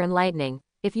thunder and lightning,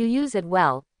 if you use it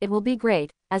well, it will be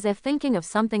great. As if thinking of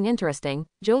something interesting,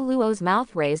 Joe Luo's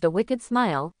mouth raised a wicked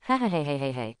smile,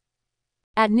 hehehehehe.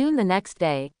 At noon the next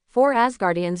day, 4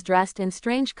 Asgardians dressed in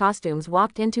strange costumes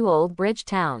walked into Old Bridge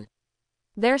Town.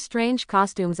 Their strange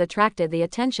costumes attracted the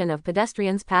attention of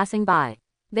pedestrians passing by.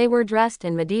 They were dressed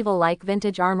in medieval-like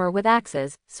vintage armor with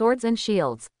axes, swords and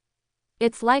shields.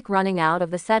 It's like running out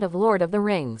of the set of Lord of the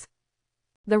Rings.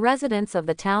 The residents of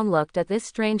the town looked at this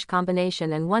strange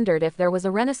combination and wondered if there was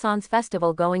a Renaissance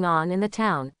festival going on in the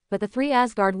town, but the 3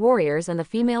 Asgard warriors and the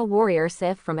female warrior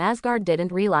Sif from Asgard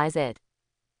didn't realize it.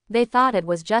 They thought it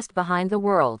was just behind the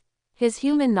world. His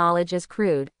human knowledge is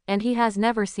crude, and he has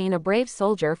never seen a brave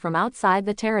soldier from outside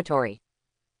the territory.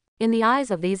 In the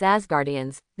eyes of these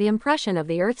Asgardians, the impression of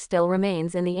the earth still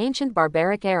remains in the ancient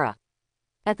barbaric era.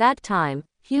 At that time,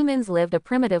 humans lived a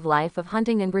primitive life of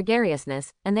hunting and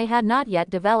gregariousness, and they had not yet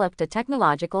developed a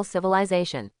technological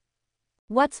civilization.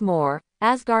 What's more,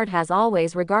 Asgard has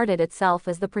always regarded itself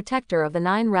as the protector of the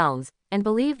 9 realms, and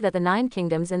believed that the 9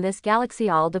 kingdoms in this galaxy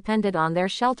all depended on their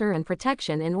shelter and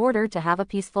protection in order to have a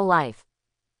peaceful life.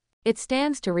 It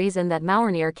stands to reason that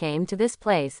Mjolnir came to this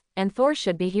place, and Thor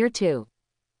should be here too.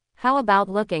 How about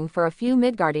looking for a few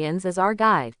Midgardians as our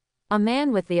guide? A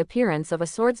man with the appearance of a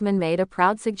swordsman made a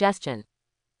proud suggestion.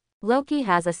 Loki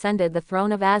has ascended the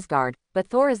throne of Asgard, but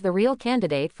Thor is the real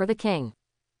candidate for the king.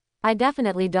 I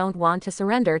definitely don't want to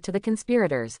surrender to the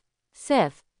conspirators.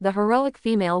 Sif, the heroic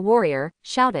female warrior,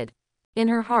 shouted. In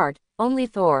her heart, only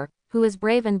Thor, who is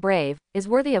brave, is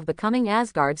worthy of becoming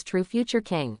Asgard's true future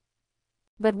king.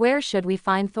 But where should we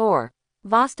find Thor?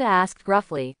 Vasta asked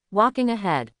gruffly, walking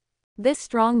ahead. This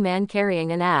strong man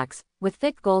carrying an axe, with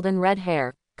thick golden red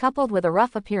hair, coupled with a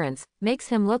rough appearance, makes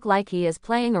him look like he is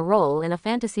playing a role in a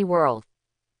fantasy world.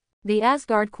 The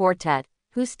Asgard quartet,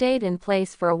 who stayed in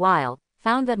place for a while,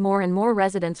 found that more and more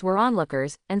residents were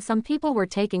onlookers, and some people were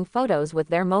taking photos with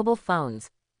their mobile phones.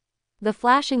 The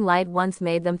flashing light once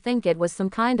made them think it was some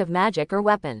kind of magic or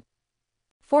weapon.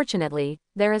 Fortunately,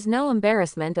 there is no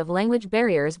embarrassment of language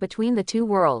barriers between the 2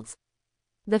 worlds.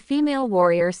 The female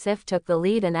warrior Sif took the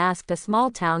lead and asked a small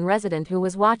town resident who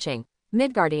was watching,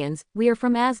 Midgardians, we are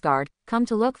from Asgard, come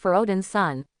to look for Odin's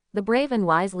son, the brave and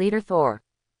wise leader Thor.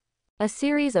 A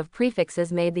series of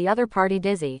prefixes made the other party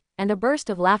dizzy, and a burst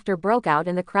of laughter broke out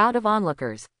in the crowd of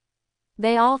onlookers.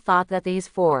 They all thought that these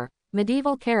 4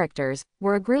 medieval characters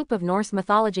were a group of Norse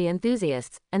mythology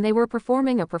enthusiasts, and they were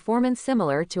performing a performance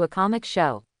similar to a comic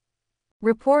show.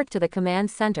 Report to the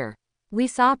command center. We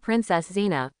saw Princess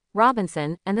Xena,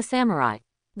 Robinson, and the samurai.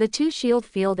 The 2 shield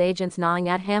field agents gnawing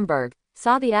at Hamburg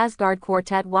saw the Asgard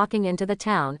quartet walking into the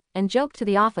town, and joked to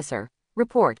the officer,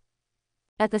 report.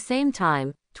 At the same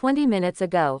time, 20 minutes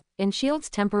ago, in S.H.I.E.L.D.'s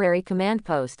temporary command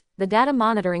post, the data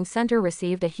monitoring center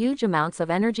received a huge amounts of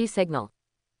energy signal.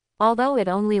 Although it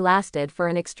only lasted for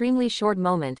an extremely short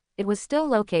moment, it was still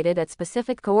located at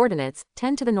specific coordinates,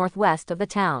 10 to the northwest of the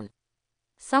town.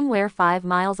 Somewhere 5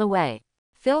 miles away.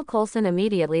 Phil Coulson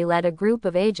immediately led a group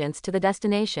of agents to the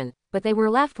destination, but they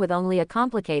were left with only a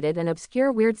complicated and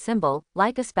obscure weird symbol,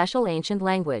 like a special ancient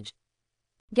language.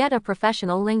 Get a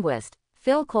professional linguist.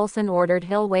 Phil Coulson ordered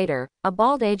Hill Waiter, a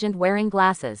bald agent wearing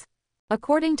glasses.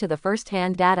 According to the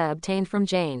first-hand data obtained from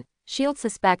Jane, S.H.I.E.L.D.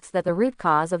 suspects that the root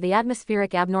cause of the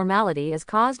atmospheric abnormality is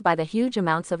caused by the huge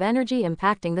amounts of energy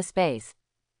impacting the space.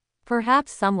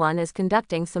 Perhaps someone is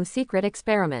conducting some secret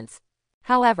experiments.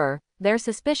 However, their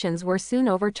suspicions were soon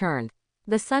overturned.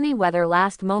 The sunny weather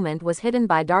last moment was hidden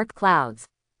by dark clouds.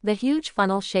 The huge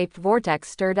funnel-shaped vortex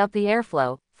stirred up the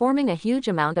airflow, forming a huge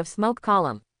amount of smoke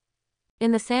column.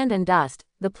 In the sand and dust,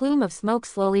 the plume of smoke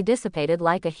slowly dissipated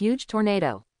like a huge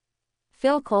tornado.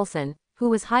 Phil Coulson, who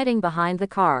was hiding behind the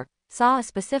car, saw a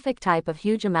specific type of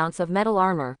huge amounts of metal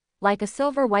armor, like a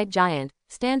silver-white giant,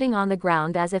 standing on the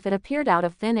ground as if it appeared out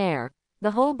of thin air.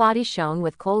 The whole body shone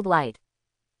with cold light.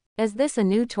 Is this a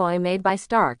new toy made by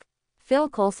Stark? Phil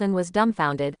Coulson was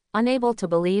dumbfounded, unable to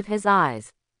believe his eyes.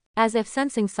 As if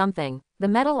sensing something, the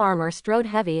metal armor strode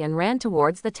heavy and ran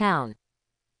towards the town.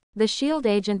 The shield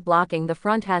agent blocking the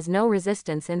front has no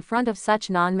resistance in front of such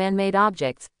non-man-made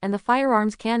objects, and the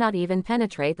firearms cannot even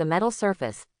penetrate the metal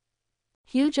surface.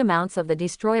 Huge amounts of the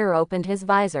destroyer opened his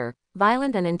visor,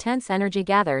 violent and intense energy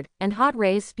gathered, and hot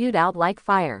rays spewed out like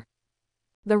fire.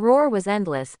 The roar was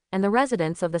endless, and the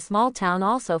residents of the small town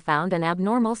also found an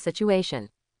abnormal situation.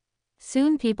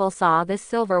 Soon people saw this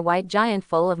silver-white giant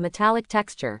full of metallic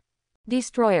texture.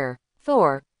 Destroyer.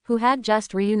 Thor, who had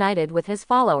just reunited with his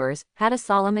followers, had a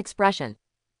solemn expression.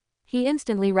 He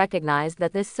instantly recognized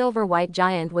that this silver-white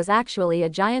giant was actually a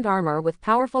giant armor with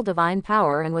powerful divine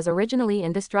power and was originally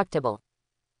indestructible.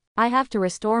 I have to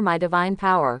restore my divine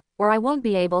power, or I won't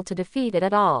be able to defeat it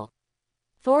at all.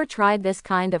 Thor tried this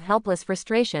kind of helpless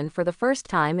frustration for the first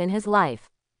time in his life.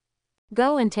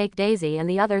 Go and take Daisy and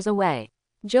the others away.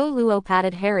 Joe Luo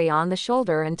patted Harry on the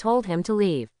shoulder and told him to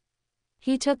leave.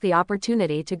 He took the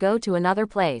opportunity to go to another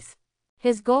place.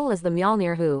 His goal is the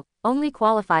Mjolnir who only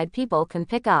qualified people can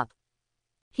pick up.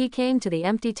 He came to the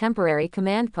empty temporary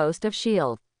command post of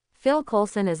S.H.I.E.L.D. Phil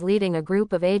Coulson is leading a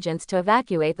group of agents to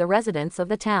evacuate the residents of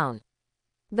the town.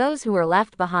 Those who are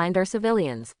left behind are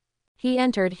civilians. He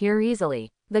entered here easily.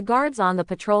 The guards on the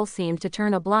patrol seemed to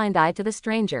turn a blind eye to the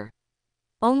stranger.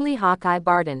 Only Hawkeye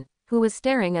Barden, who was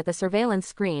staring at the surveillance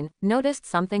screen, noticed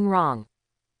something wrong.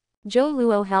 Joe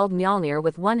Luo held Mjolnir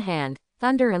with one hand,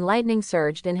 thunder and lightning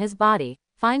surged in his body,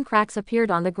 fine cracks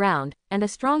appeared on the ground, and a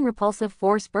strong repulsive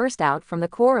force burst out from the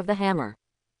core of the hammer.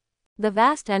 The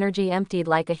vast energy emptied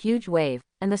like a huge wave,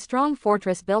 and the strong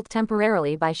fortress built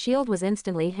temporarily by S.H.I.E.L.D. was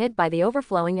instantly hit by the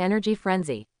overflowing energy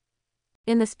frenzy.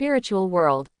 In the spiritual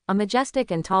world, a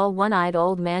majestic and tall one-eyed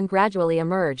old man gradually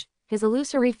emerged, his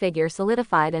illusory figure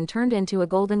solidified and turned into a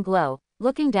golden glow,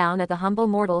 looking down at the humble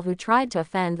mortal who tried to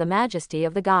offend the majesty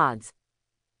of the gods.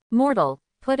 Mortal,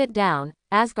 put it down,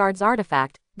 Asgard's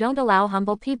artifact, don't allow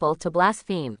humble people to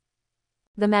blaspheme.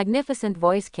 The magnificent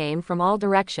voice came from all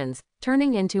directions,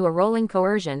 turning into a rolling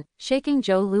coercion, shaking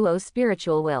Joe Luo's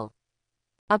spiritual will.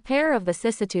 A pair of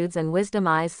vicissitudes and wisdom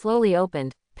eyes slowly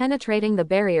opened, penetrating the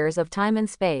barriers of time and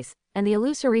space, and the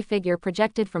illusory figure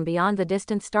projected from beyond the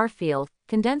distant star field,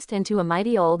 condensed into a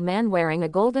mighty old man wearing a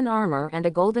golden armor and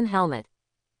a golden helmet.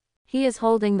 He is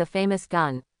holding the famous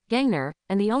gun, Gungnir,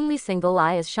 and the only single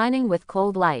eye is shining with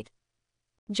cold light.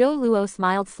 Joe Luo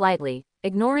smiled slightly,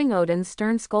 ignoring Odin's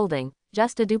stern scolding,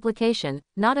 just a duplication,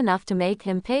 not enough to make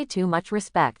him pay too much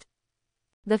respect.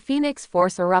 The Phoenix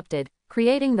Force erupted,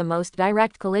 creating the most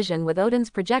direct collision with Odin's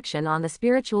projection on the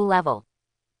spiritual level.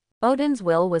 Odin's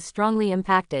will was strongly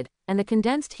impacted, and the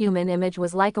condensed human image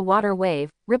was like a water wave,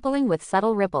 rippling with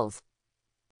subtle ripples.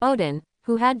 Odin,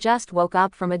 who had just woke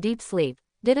up from a deep sleep,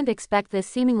 didn't expect this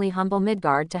seemingly humble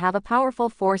Midgard to have a powerful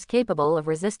force capable of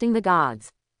resisting the gods.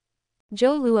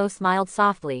 Joe Luo smiled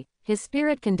softly, his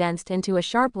spirit condensed into a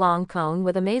sharp long cone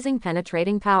with amazing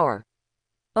penetrating power.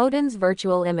 Odin's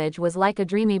virtual image was like a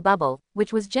dreamy bubble,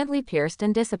 which was gently pierced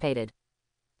and dissipated.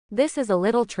 This is a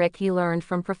little trick he learned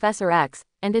from Professor X,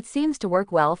 and it seems to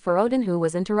work well for Odin, who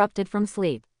was interrupted from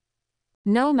sleep.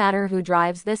 No matter who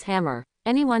drives this hammer,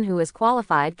 anyone who is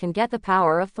qualified can get the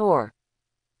power of Thor.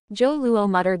 Joe Luo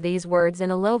muttered these words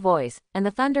in a low voice, and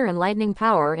the thunder and lightning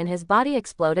power in his body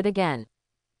exploded again.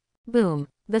 Boom!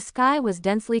 The sky was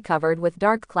densely covered with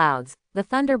dark clouds, the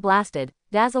thunder blasted,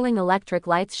 dazzling electric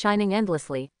lights shining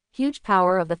endlessly. Huge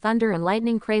power of the thunder and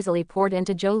lightning crazily poured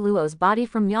into Joe Luo's body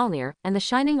from Mjolnir, and the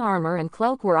shining armor and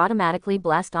cloak were automatically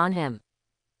blessed on him.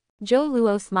 Joe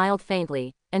Luo smiled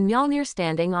faintly, and Mjolnir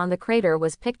standing on the crater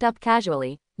was picked up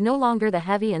casually, no longer the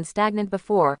heavy and stagnant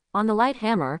before. On the light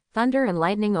hammer, thunder and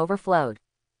lightning overflowed.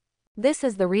 This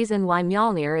is the reason why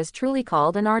Mjolnir is truly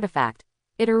called an artifact.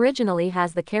 It originally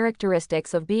has the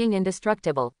characteristics of being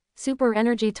indestructible, super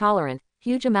energy tolerant,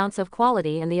 huge amounts of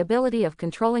quality and the ability of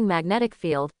controlling magnetic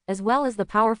field, as well as the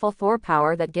powerful Thor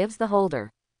power that gives the holder.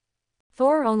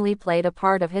 Thor only played a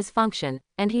part of his function,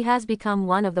 and he has become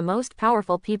one of the most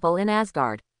powerful people in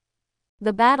Asgard.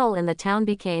 The battle in the town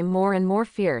became more and more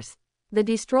fierce. The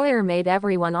destroyer made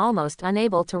everyone almost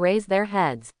unable to raise their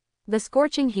heads. The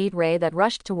scorching heat ray that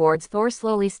rushed towards Thor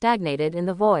slowly stagnated in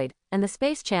the void, and the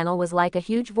space channel was like a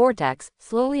huge vortex,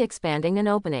 slowly expanding and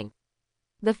opening.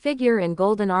 The figure in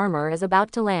golden armor is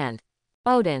about to land.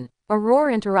 Odin. A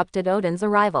roar interrupted Odin's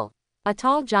arrival. A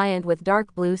tall giant with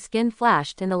dark blue skin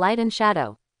flashed in the light and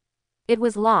shadow. It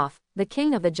was Loth, the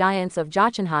king of the giants of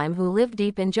Jotunheim who lived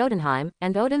deep in Jotunheim,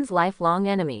 and Odin's lifelong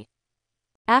enemy.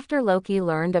 After Loki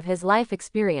learned of his life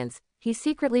experience, he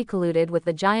secretly colluded with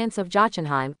the giants of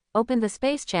Jotunheim, opened the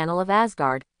space channel of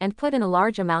Asgard, and put in a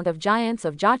large amount of giants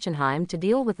of Jotunheim to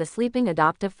deal with the sleeping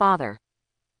adoptive father.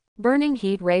 Burning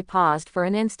heat ray paused for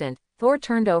an instant. Thor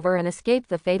turned over and escaped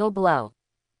the fatal blow.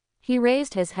 He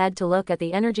raised his head to look at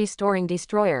the energy-storing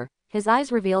destroyer, his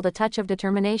eyes revealed a touch of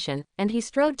determination, and he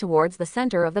strode towards the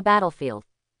center of the battlefield.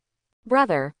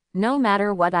 Brother, no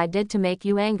matter what I did to make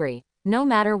you angry, no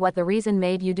matter what the reason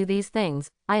made you do these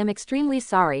things, I am extremely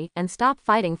sorry, and stop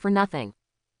fighting for nothing.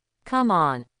 Come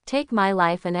on, take my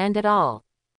life and end it all.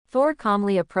 Thor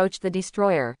calmly approached the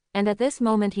destroyer, and at this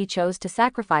moment he chose to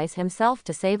sacrifice himself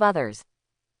to save others.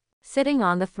 Sitting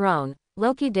on the throne,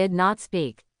 Loki did not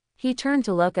speak. He turned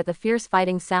to look at the fierce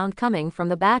fighting sound coming from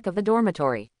the back of the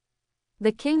dormitory.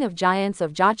 The king of giants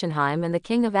of Jotunheim and the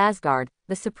king of Asgard,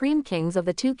 the supreme kings of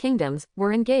the two kingdoms,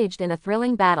 were engaged in a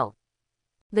thrilling battle.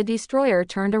 The destroyer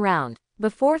turned around.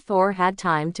 Before Thor had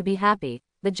time to be happy,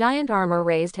 the giant armor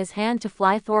raised his hand to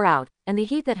fly Thor out, and the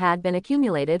heat that had been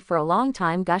accumulated for a long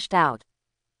time gushed out.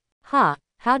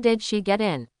 How did she get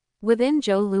in? Within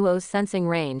Joe Luo's sensing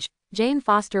range, Jane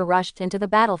Foster rushed into the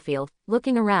battlefield,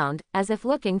 looking around, as if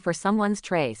looking for someone's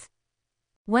trace.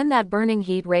 When that burning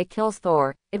heat ray kills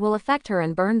Thor, it will affect her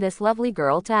and burn this lovely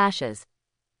girl to ashes.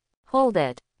 Hold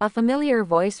it. A familiar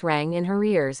voice rang in her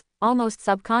ears, almost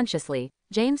subconsciously.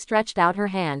 Jane stretched out her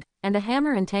hand, and a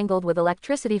hammer entangled with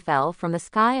electricity fell from the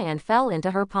sky and fell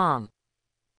into her palm.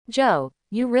 Joe,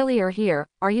 you really are here,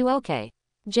 are you okay?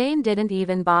 Jane didn't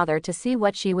even bother to see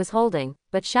what she was holding,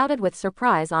 but shouted with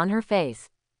surprise on her face.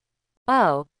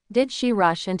 Oh, did she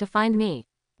rush in to find me?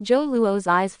 Joe Luo's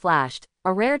eyes flashed,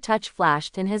 a rare touch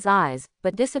flashed in his eyes,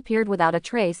 but disappeared without a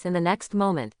trace in the next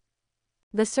moment.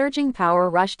 The surging power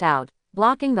rushed out,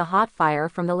 blocking the hot fire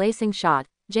from the lacing shot.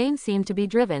 Jane seemed to be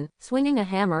driven, swinging a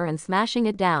hammer and smashing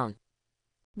it down.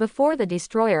 Before the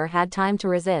destroyer had time to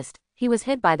resist, he was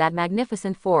hit by that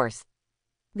magnificent force.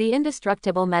 The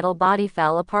indestructible metal body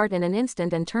fell apart in an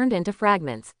instant and turned into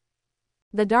fragments.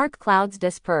 The dark clouds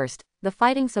dispersed, the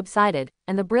fighting subsided,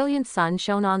 and the brilliant sun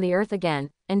shone on the earth again,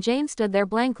 and Jane stood there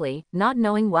blankly, not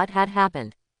knowing what had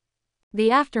happened.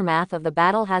 The aftermath of the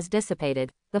battle has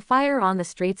dissipated, the fire on the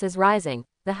streets is rising,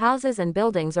 the houses and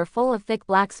buildings are full of thick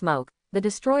black smoke, the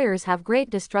destroyers have great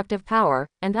destructive power,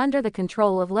 and under the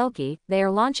control of Loki, they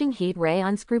are launching heat ray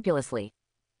unscrupulously.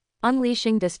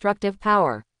 Unleashing destructive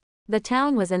power. The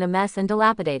town was in a mess and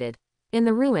dilapidated. In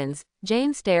the ruins,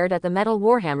 Jane stared at the metal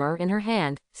warhammer in her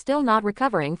hand, still not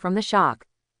recovering from the shock.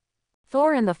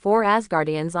 Thor and the 4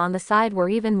 Asgardians on the side were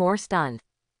even more stunned.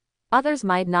 Others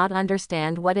might not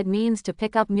understand what it means to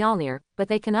pick up Mjolnir, but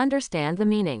they can understand the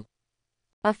meaning.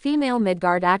 A female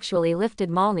Midgard actually lifted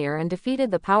Mjolnir and defeated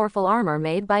the powerful armor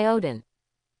made by Odin.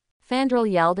 Fandral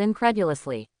yelled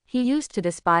incredulously. He used to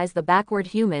despise the backward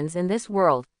humans in this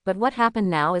world, but what happened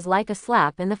now is like a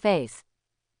slap in the face.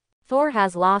 Thor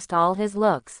has lost all his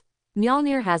looks.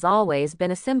 Mjolnir has always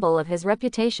been a symbol of his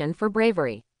reputation for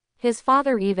bravery. His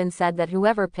father even said that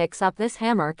whoever picks up this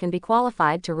hammer can be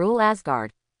qualified to rule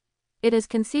Asgard. It is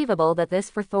conceivable that this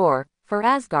for Thor, for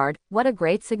Asgard, what a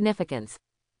great significance.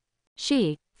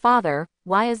 Father,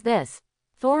 why is this?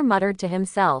 Thor muttered to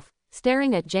himself,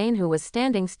 staring at Jane who was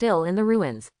standing still in the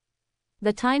ruins.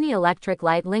 The tiny electric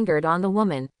light lingered on the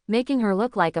woman, making her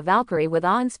look like a Valkyrie with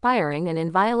awe-inspiring and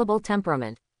inviolable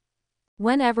temperament.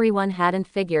 When everyone hadn't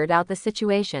figured out the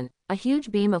situation, a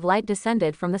huge beam of light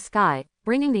descended from the sky,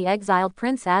 bringing the exiled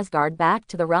Prince Asgard back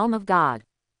to the realm of God.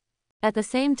 At the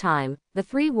same time, the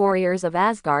 3 warriors of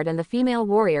Asgard and the female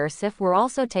warrior Sif were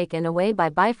also taken away by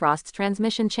Bifrost's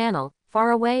transmission channel, far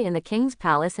away in the king's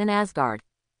palace in Asgard.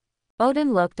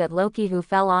 Odin looked at Loki who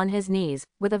fell on his knees,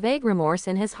 with a vague remorse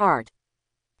in his heart.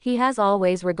 He has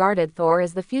always regarded Thor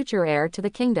as the future heir to the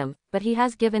kingdom, but he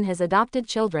has given his adopted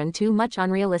children too much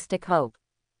unrealistic hope.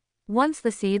 Once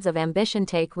the seeds of ambition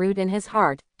take root in his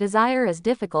heart, desire is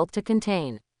difficult to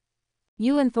contain.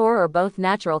 You and Thor are both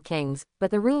natural kings,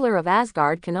 but the ruler of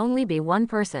Asgard can only be one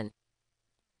person.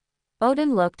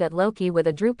 Odin looked at Loki with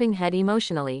a drooping head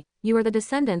emotionally. You are the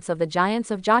descendants of the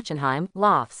giants of Jotunheim,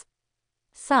 Lof's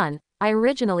son. I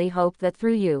originally hoped that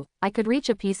through you, I could reach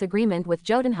a peace agreement with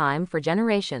Jotunheim for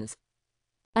generations.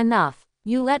 Enough.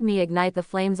 You let me ignite the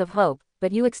flames of hope,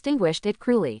 but you extinguished it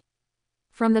cruelly.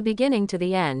 From the beginning to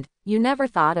the end, you never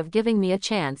thought of giving me a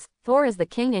chance. Thor is the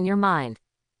king in your mind.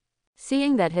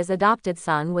 Seeing that his adopted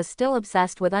son was still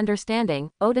obsessed with understanding,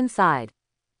 Odin sighed.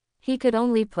 He could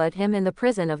only put him in the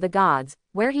prison of the gods,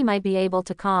 where he might be able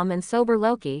to calm and sober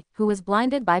Loki, who was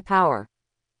blinded by power.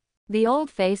 The old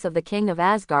face of the king of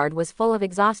Asgard was full of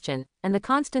exhaustion, and the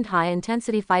constant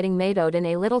high-intensity fighting made Odin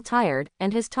a little tired,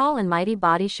 and his tall and mighty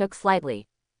body shook slightly.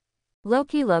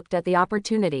 Loki looked at the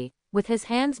opportunity. With his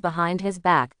hands behind his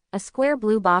back, a square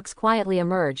blue box quietly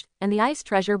emerged, and the ice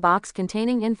treasure box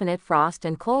containing infinite frost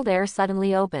and cold air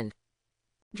suddenly opened.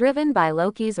 Driven by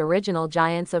Loki's original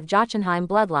Giants of Jotunheim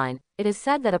bloodline, it is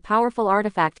said that a powerful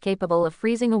artifact capable of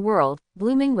freezing a world,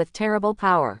 blooming with terrible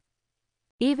power.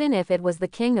 Even if it was the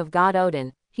king of God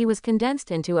Odin, he was condensed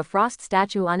into a frost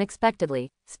statue unexpectedly,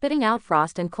 spitting out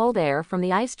frost and cold air from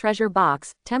the ice treasure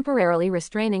box, temporarily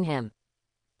restraining him.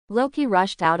 Loki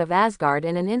rushed out of Asgard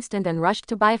in an instant and rushed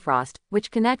to Bifrost,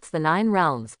 which connects the 9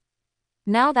 realms.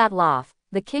 Now that Lof,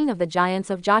 the king of the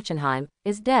Giants of Jotunheim,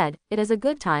 is dead, it is a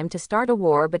good time to start a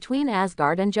war between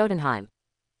Asgard and Jotunheim.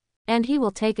 And he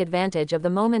will take advantage of the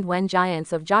moment when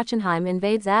Giants of Jotunheim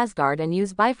invades Asgard and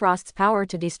use Bifrost's power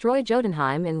to destroy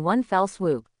Jotunheim in one fell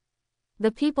swoop.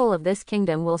 The people of this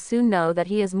kingdom will soon know that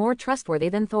he is more trustworthy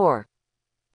than Thor.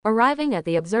 Arriving at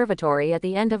the observatory at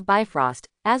the end of Bifrost,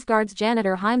 Asgard's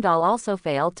janitor Heimdall also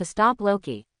failed to stop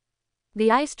Loki.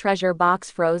 The ice treasure box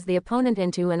froze the opponent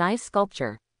into an ice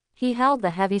sculpture. He held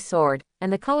the heavy sword,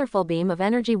 and the colorful beam of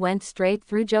energy went straight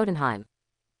through Jotunheim.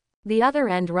 The other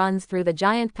end runs through the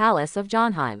giant palace of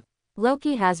Jotunheim.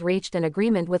 Loki has reached an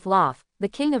agreement with Lof, the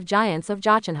king of Giants of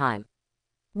Jotunheim.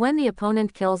 When the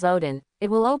opponent kills Odin,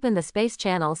 it will open the space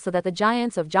channel so that the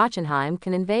Giants of Jotunheim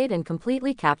can invade and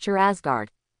completely capture Asgard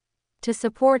to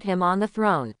support him on the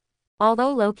throne.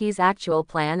 Although Loki's actual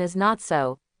plan is not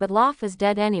so, but Lof is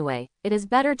dead anyway, it is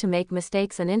better to make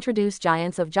mistakes and introduce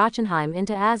Giants of Jotunheim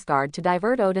into Asgard to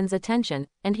divert Odin's attention,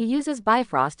 and he uses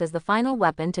Bifrost as the final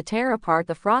weapon to tear apart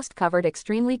the frost-covered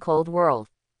extremely cold world.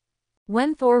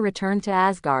 When Thor returned to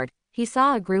Asgard, he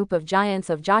saw a group of Giants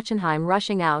of Jotunheim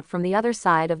rushing out from the other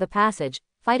side of the passage,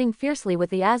 fighting fiercely with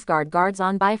the Asgard guards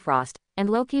on Bifrost, and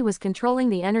Loki was controlling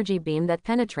the energy beam that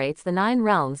penetrates the 9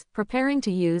 realms, preparing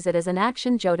to use it as an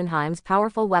action Jotunheim's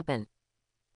powerful weapon.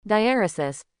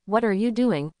 Dionysus, what are you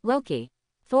doing, Loki?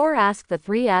 Thor asked the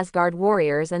 3 Asgard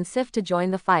warriors and Sif to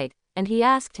join the fight, and he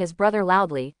asked his brother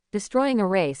loudly, destroying a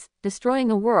race,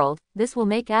 destroying a world, this will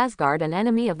make Asgard an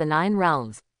enemy of the 9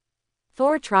 realms.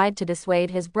 Thor tried to dissuade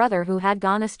his brother who had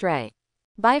gone astray.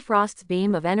 Bifrost's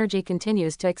beam of energy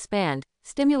continues to expand,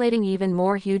 stimulating even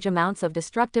more huge amounts of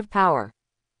destructive power.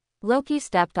 Loki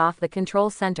stepped off the control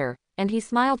center, and he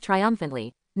smiled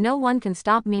triumphantly, no one can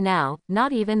stop me now,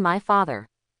 not even my father.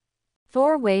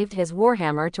 Thor waved his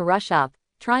warhammer to rush up,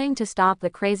 trying to stop the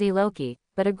crazy Loki,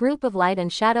 but a group of light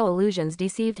and shadow illusions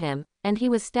deceived him, and he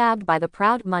was stabbed by the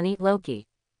proud money Loki.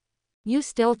 You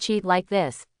still cheat like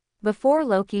this? Before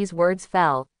Loki's words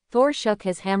fell, Thor shook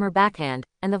his hammer backhand,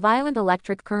 and the violent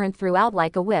electric current threw out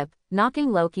like a whip,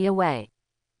 knocking Loki away.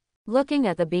 Looking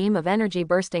at the beam of energy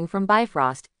bursting from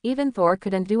Bifrost, even Thor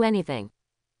couldn't do anything.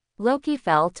 Loki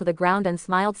fell to the ground and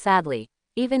smiled sadly.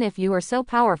 Even if you are so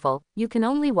powerful, you can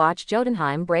only watch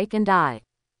Jotunheim break and die.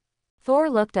 Thor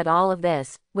looked at all of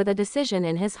this, with a decision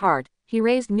in his heart. He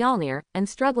raised Mjolnir, and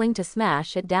struggling to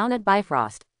smash it down at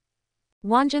Bifrost.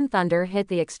 Wangen thunder hit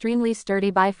the extremely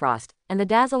sturdy Bifrost, and the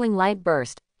dazzling light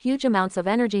burst. Huge amounts of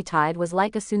energy tide was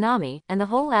like a tsunami, and the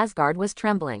whole Asgard was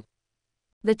trembling.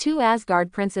 The 2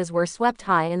 Asgard princes were swept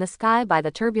high in the sky by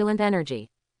the turbulent energy.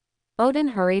 Odin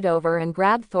hurried over and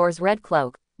grabbed Thor's red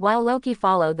cloak, while Loki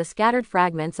followed the scattered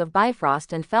fragments of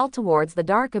Bifrost and fell towards the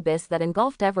dark abyss that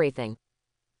engulfed everything.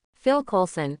 Phil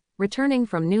Coulson, returning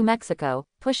from New Mexico,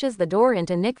 pushes the door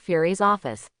into Nick Fury's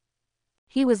office.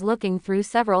 He was looking through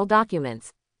several documents.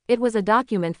 It was a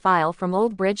document file from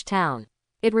Old Bridge Town.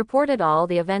 It reported all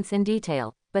the events in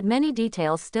detail, but many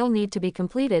details still need to be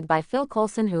completed by Phil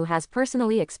Coulson, who has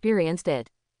personally experienced it.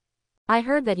 I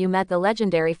heard that you met the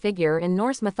legendary figure in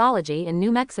Norse mythology in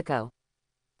New Mexico.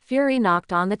 Fury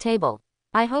knocked on the table.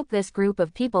 I hope this group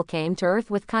of people came to Earth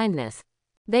with kindness.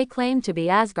 They claimed to be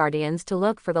Asgardians to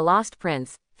look for the lost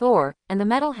prince, Thor, and the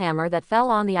metal hammer that fell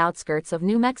on the outskirts of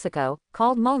New Mexico,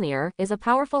 called Mjolnir, is a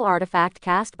powerful artifact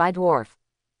cast by dwarf.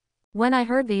 When I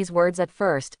heard these words at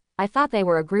first, I thought they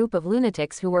were a group of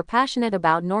lunatics who were passionate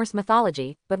about Norse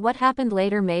mythology, but what happened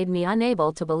later made me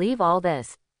unable to believe all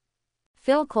this.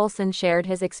 Phil Coulson shared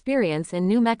his experience in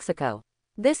New Mexico.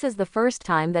 This is the first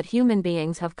time that human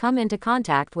beings have come into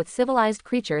contact with civilized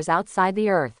creatures outside the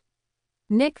Earth.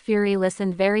 Nick Fury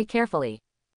listened very carefully.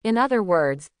 In other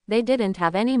words, they didn't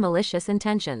have any malicious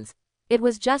intentions. It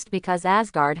was just because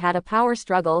Asgard had a power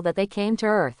struggle that they came to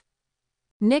Earth.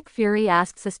 Nick Fury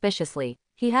asked suspiciously.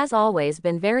 He has always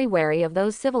been very wary of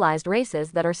those civilized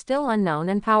races that are still unknown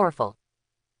and powerful.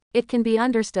 It can be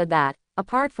understood that,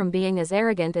 apart from being as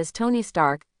arrogant as Tony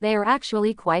Stark, they are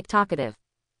actually quite talkative.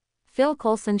 Phil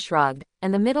Coulson shrugged,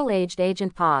 and the middle-aged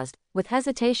agent paused, with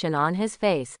hesitation on his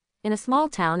face. In a small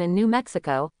town in New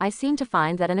Mexico, I seem to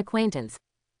find that an acquaintance.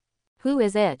 Who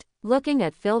is it? Looking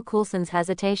at Phil Coulson's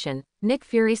hesitation, Nick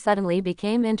Fury suddenly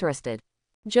became interested.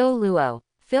 Joe Luo.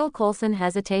 Phil Coulson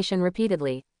hesitation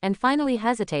repeatedly, and finally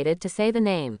hesitated to say the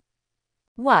name.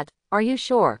 What? Are you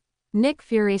sure? Nick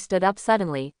Fury stood up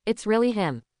suddenly. It's really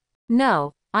him.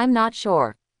 No, I'm not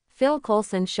sure. Phil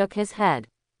Coulson shook his head.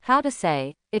 How to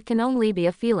say, it can only be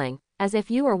a feeling, as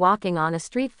if you were walking on a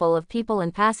street full of people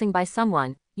and passing by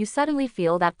someone, you suddenly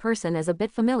feel that person is a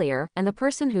bit familiar, and the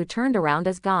person who turned around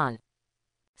is gone.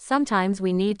 Sometimes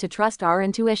we need to trust our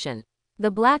intuition.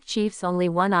 The Black Chief's only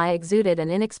one eye exuded an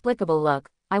inexplicable look.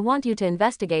 I want you to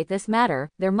investigate this matter,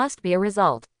 there must be a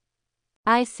result.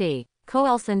 I see.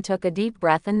 Coulson took a deep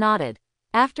breath and nodded.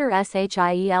 After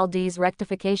SHIELD's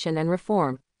rectification and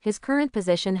reform, his current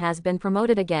position has been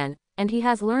promoted again, and he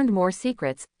has learned more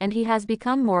secrets, and he has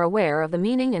become more aware of the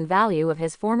meaning and value of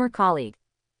his former colleague.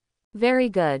 Very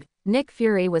good. Nick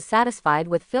Fury was satisfied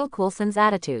with Phil Coulson's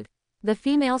attitude. The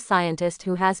female scientist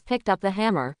who has picked up the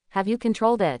hammer, have you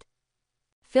controlled it?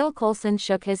 Phil Coulson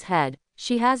shook his head.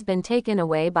 She has been taken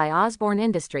away by Osborne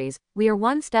Industries, we are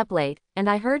one step late, and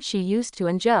I heard she used to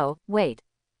and Joe, wait.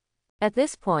 At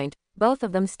this point, both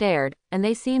of them stared, and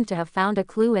they seemed to have found a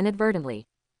clue inadvertently.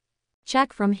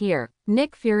 Check from here.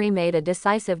 Nick Fury made a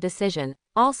decisive decision.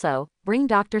 Also, bring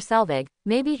Dr. Selvig,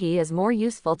 maybe he is more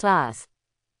useful to us.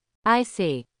 I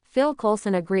see. Phil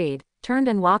Coulson agreed, turned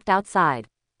and walked outside.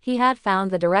 He had found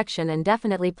the direction and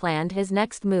definitely planned his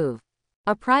next move.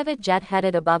 A private jet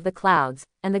headed above the clouds,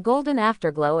 and the golden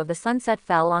afterglow of the sunset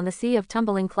fell on the sea of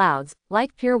tumbling clouds,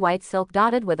 like pure white silk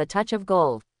dotted with a touch of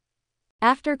gold.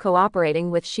 After cooperating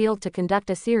with S.H.I.E.L.D. to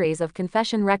conduct a series of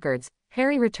confession records,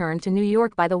 Harry returned to New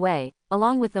York by the way.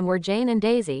 Along with them were Jane and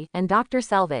Daisy, and Dr.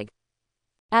 Selvig.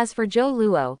 As for Joe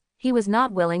Luo, he was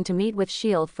not willing to meet with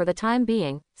S.H.I.E.L.D. for the time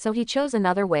being, so he chose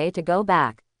another way to go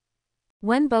back.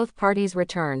 When both parties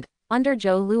returned, under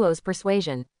Joe Luo's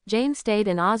persuasion, Jane stayed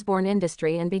in Osborne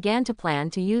Industry and began to plan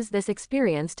to use this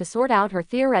experience to sort out her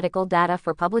theoretical data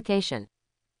for publication.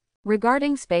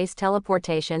 Regarding space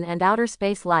teleportation and outer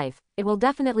space life, it will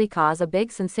definitely cause a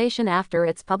big sensation after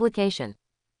its publication.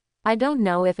 I don't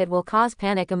know if it will cause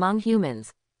panic among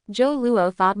humans. Joe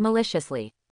Luo thought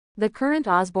maliciously. The current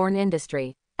Osborne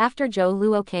Industry, after Joe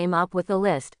Luo came up with the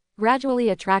list, gradually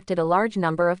attracted a large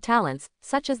number of talents,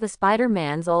 such as the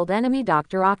Spider-Man's old enemy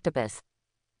Dr. Octopus.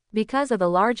 Because of the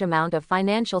large amount of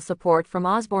financial support from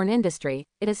Osborne Industry,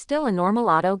 it is still a normal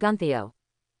Otto Gunthio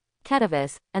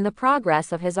Ketavis, and the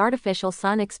progress of his artificial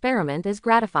sun experiment is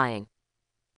gratifying.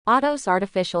 Otto's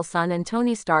artificial sun and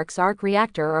Tony Stark's arc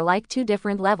reactor are like two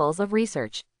different levels of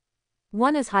research.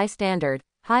 One is high standard,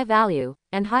 high value,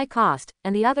 and high cost,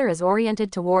 and the other is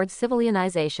oriented towards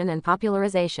civilization and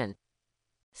popularization.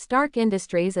 Stark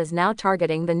Industries is now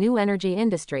targeting the new energy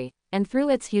industry, and through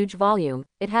its huge volume,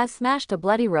 it has smashed a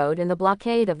bloody road in the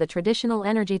blockade of the traditional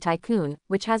energy tycoon,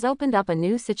 which has opened up a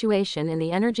new situation in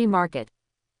the energy market.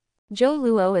 Joe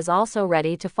Luo is also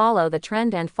ready to follow the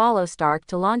trend and follow Stark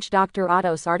to launch Dr.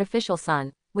 Otto's artificial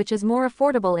sun, which is more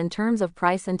affordable in terms of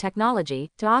price and technology,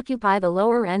 to occupy the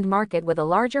lower-end market with a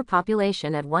larger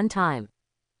population at one time.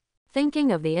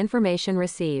 Thinking of the information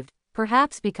received,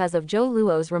 perhaps because of Joe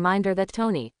Luo's reminder that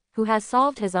Tony, who has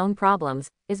solved his own problems,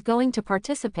 is going to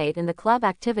participate in the club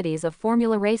activities of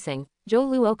Formula Racing, Joe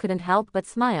Luo couldn't help but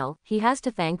smile. He has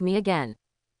to thank me again.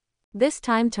 This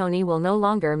time Tony will no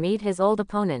longer meet his old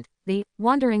opponent, the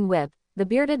Wandering Whip, the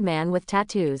bearded man with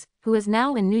tattoos, who is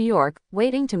now in New York,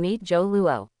 waiting to meet Joe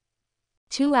Luo.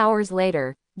 2 hours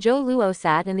later, Joe Luo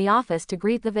sat in the office to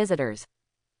greet the visitors.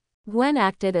 Gwen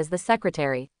acted as the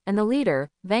secretary, and the leader,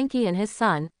 Venki and his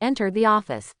son, entered the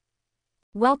office.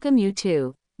 Welcome you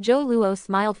two. Joe Luo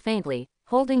smiled faintly,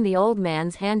 holding the old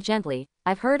man's hand gently.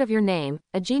 I've heard of your name,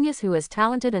 a genius who is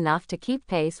talented enough to keep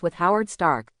pace with Howard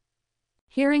Stark.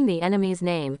 Hearing the enemy's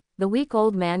name, the weak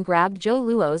old man grabbed Joe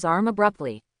Luo's arm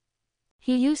abruptly.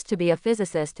 He used to be a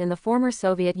physicist in the former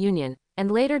Soviet Union,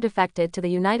 and later defected to the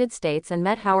United States and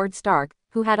met Howard Stark,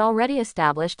 who had already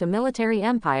established a military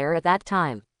empire at that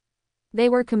time. They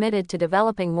were committed to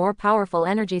developing more powerful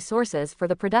energy sources for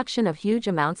the production of huge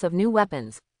amounts of new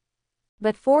weapons.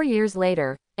 But 4 years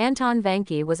later, Anton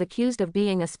Venki was accused of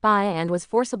being a spy and was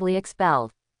forcibly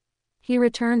expelled. He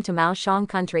returned to Mao Shang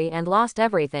country and lost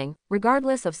everything,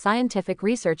 regardless of scientific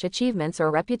research achievements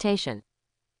or reputation.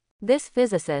 This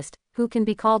physicist, who can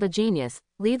be called a genius,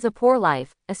 leads a poor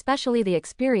life, especially the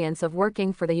experience of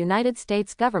working for the United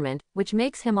States government, which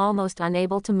makes him almost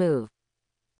unable to move.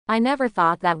 I never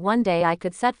thought that one day I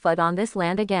could set foot on this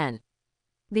land again.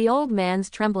 The old man's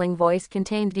trembling voice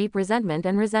contained deep resentment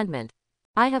and resentment.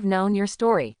 I have known your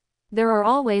story. There are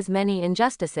always many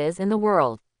injustices in the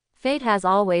world. Fate has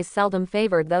always seldom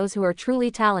favored those who are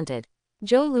truly talented.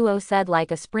 Zhou Luo said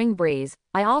like a spring breeze,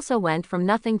 I also went from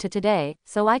nothing to today,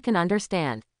 so I can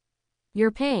understand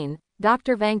your pain,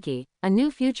 Dr. Vanke. A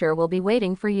new future will be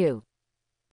waiting for you.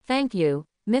 Thank you,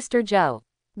 Mr. Zhou.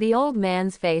 The old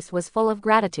man's face was full of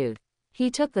gratitude.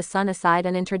 He took the son aside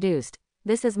and introduced,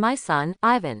 this is my son,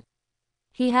 Ivan.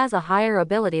 He has a higher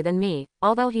ability than me,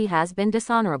 although he has been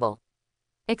dishonorable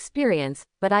experience,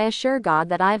 but I assure God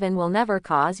that Ivan will never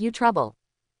cause you trouble.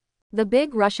 The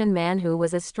big Russian man, who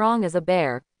was as strong as a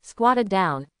bear, squatted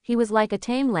down. He was like a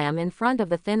tame lamb in front of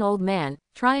the thin old man,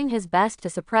 trying his best to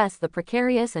suppress the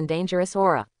precarious and dangerous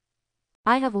aura.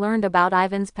 I have learned about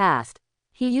Ivan's past.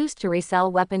 He used to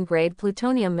resell weapon-grade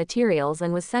plutonium materials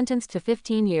and was sentenced to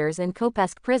 15 years in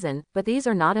Kopesk prison, but these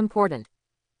are not important.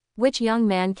 Which young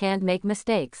man can't make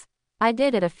mistakes? I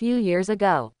did it a few years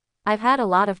ago. I've had a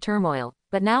lot of turmoil,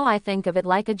 but now I think of it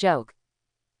like a joke.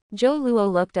 Zhou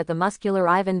Luo looked at the muscular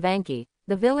Ivan Vanke,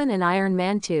 the villain in Iron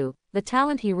Man 2, the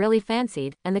talent he really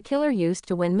fancied, and the killer used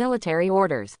to win military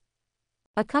orders.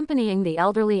 Accompanying the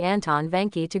elderly Anton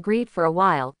Vanke to greet for a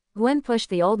while, Gwen pushed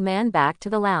the old man back to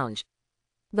the lounge.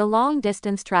 The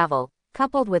long-distance travel,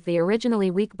 coupled with the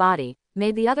originally weak body,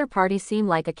 made the other party seem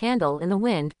like a candle in the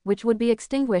wind, which would be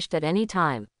extinguished at any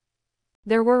time.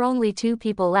 There were only 2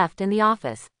 people left in the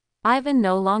office. Ivan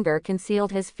no longer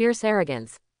concealed his fierce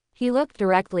arrogance. He looked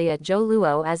directly at Zhou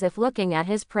Luo as if looking at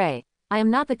his prey. I am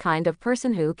not the kind of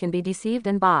person who can be deceived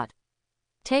and bought.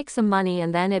 Take some money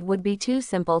and then it would be too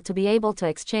simple to be able to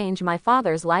exchange my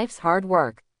father's life's hard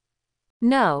work.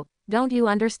 No, don't you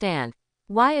understand?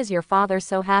 Why is your father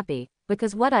so happy?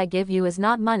 Because what I give you is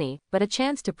not money, but a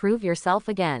chance to prove yourself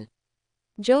again.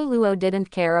 Zhou Luo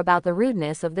didn't care about the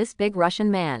rudeness of this big Russian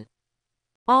man.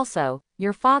 Also,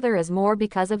 your father is more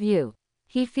because of you.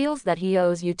 He feels that he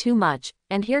owes you too much,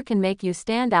 and here can make you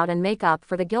stand out and make up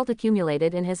for the guilt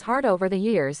accumulated in his heart over the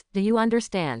years, do you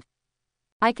understand?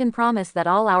 I can promise that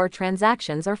all our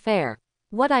transactions are fair.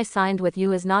 What I signed with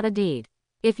you is not a deed.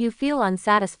 If you feel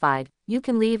unsatisfied, you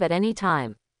can leave at any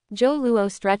time. Zhou Luo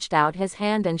stretched out his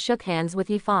hand and shook hands with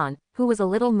Yifan, who was a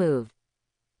little moved.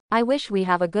 I wish we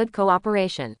have a good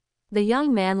cooperation. The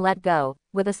young man let go,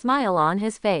 with a smile on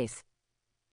his face.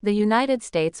 The United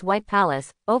States White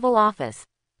Palace, Oval Office.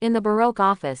 In the Baroque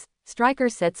office, Stryker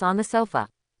sits on the sofa.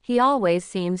 He always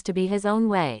seems to be his own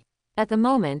way. At the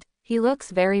moment, he looks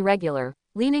very regular,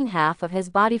 leaning half of his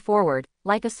body forward,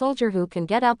 like a soldier who can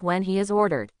get up when he is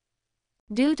ordered.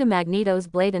 Due to Magneto's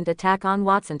blatant attack on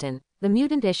Watsonton, the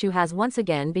mutant issue has once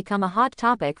again become a hot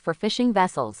topic for fishing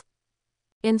vessels.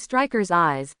 In Stryker's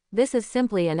eyes, this is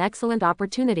simply an excellent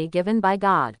opportunity given by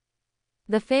God.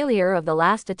 The failure of the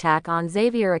last attack on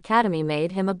Xavier Academy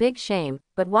made him a big shame,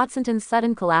 but Watsonton's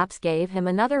sudden collapse gave him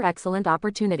another excellent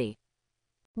opportunity.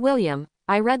 William,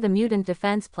 I read the mutant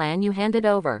defense plan you handed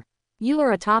over. You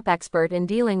are a top expert in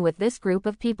dealing with this group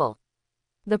of people.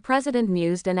 The president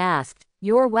mused and asked,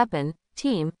 your weapon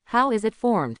team, how is it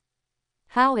formed?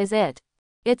 How is it?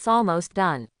 It's almost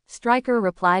done. Stryker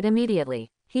replied immediately.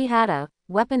 He had a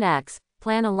Weapon X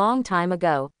plan a long time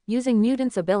ago, using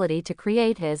mutants' ability to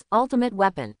create his ultimate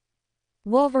weapon.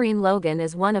 Wolverine Logan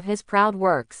is one of his proud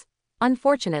works.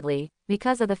 Unfortunately,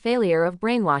 because of the failure of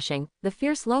brainwashing, the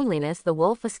fierce loneliness the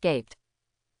wolf escaped.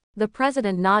 The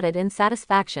president nodded in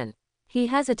satisfaction. He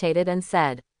hesitated and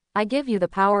said, I give you the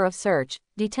power of search,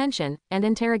 detention, and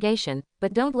interrogation,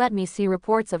 but don't let me see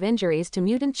reports of injuries to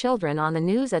mutant children on the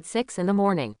news at 6 in the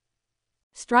morning.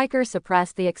 Stryker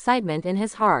suppressed the excitement in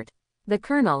his heart. The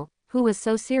colonel, who was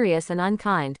so serious and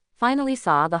unkind, finally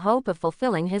saw the hope of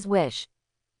fulfilling his wish.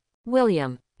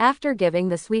 William, after giving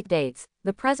the sweet dates,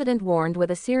 the president warned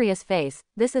with a serious face,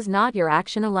 this is not your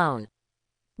action alone.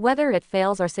 Whether it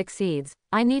fails or succeeds,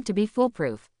 I need to be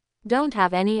foolproof. Don't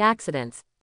have any accidents.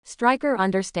 Stryker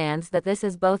understands that this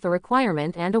is both a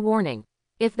requirement and a warning.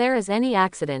 If there is any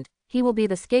accident, he will be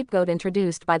the scapegoat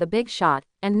introduced by the big shot,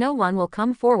 and no one will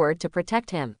come forward to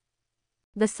protect him.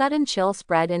 The sudden chill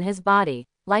spread in his body,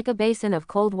 like a basin of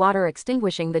cold water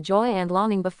extinguishing the joy and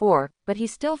longing before, but he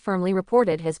still firmly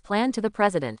reported his plan to the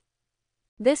president.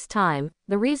 This time,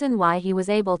 the reason why he was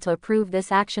able to approve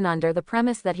this action under the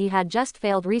premise that he had just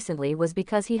failed recently was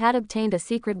because he had obtained a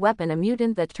secret weapon, a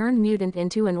mutant that turned mutant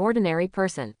into an ordinary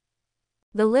person.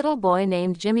 The little boy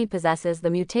named Jimmy possesses the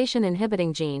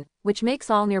mutation-inhibiting gene, which makes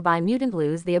all nearby mutant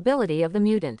lose the ability of the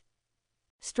mutant.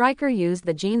 Stryker used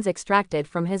the genes extracted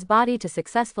from his body to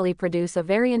successfully produce a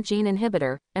variant gene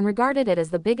inhibitor, and regarded it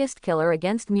as the biggest killer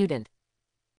against mutant.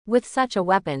 With such a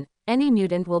weapon, any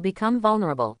mutant will become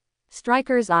vulnerable.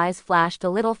 Stryker's eyes flashed a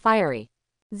little fiery.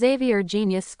 Xavier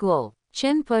Genius School.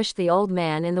 Chin pushed the old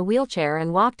man in the wheelchair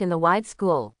and walked in the wide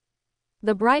school.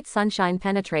 The bright sunshine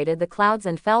penetrated the clouds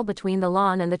and fell between the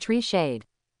lawn and the tree shade.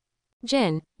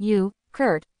 Jin, you,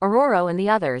 Kurt, Aurora and the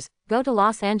others, go to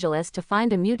Los Angeles to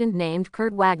find a mutant named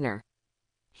Kurt Wagner.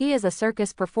 He is a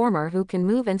circus performer who can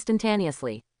move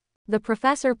instantaneously. The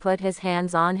professor put his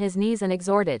hands on his knees and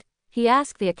exhorted. He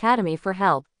asked the academy for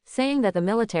help, saying that the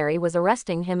military was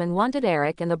arresting him and wanted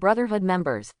Eric and the Brotherhood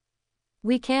members.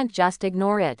 We can't just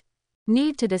ignore it.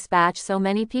 Need to dispatch so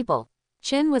many people.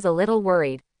 Chin was a little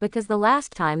worried, because the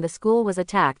last time the school was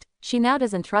attacked, she now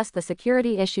doesn't trust the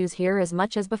security issues here as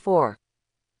much as before.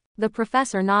 The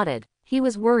professor nodded. He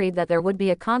was worried that there would be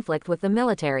a conflict with the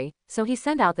military, so he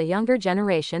sent out the younger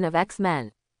generation of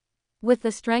X-Men. With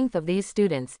the strength of these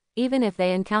students, even if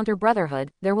they encounter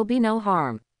Brotherhood, there will be no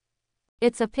harm.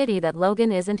 It's a pity that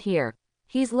Logan isn't here.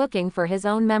 He's looking for his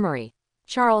own memory.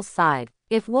 Charles sighed.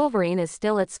 If Wolverine is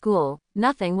still at school,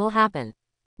 nothing will happen.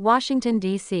 Washington,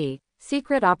 D.C.,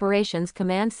 Secret Operations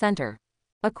Command Center.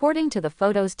 According to the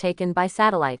photos taken by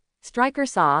satellite, Stryker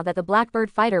saw that the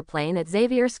Blackbird fighter plane at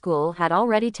Xavier School had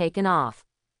already taken off.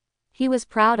 He was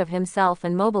proud of himself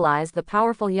and mobilized the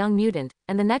powerful young mutant,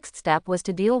 and the next step was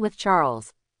to deal with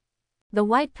Charles. The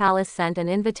White Palace sent an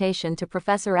invitation to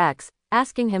Professor X,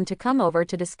 asking him to come over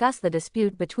to discuss the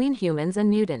dispute between humans and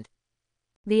mutant.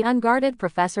 The unguarded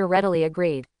professor readily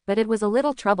agreed, but it was a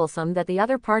little troublesome that the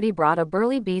other party brought a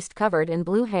burly beast covered in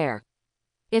blue hair.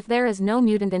 If there is no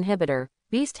mutant inhibitor,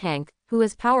 Beast Hank, who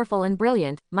is powerful and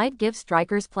brilliant, might give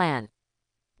Stryker's plan.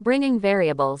 Bringing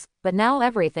variables, but now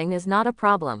everything is not a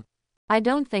problem. I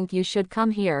don't think you should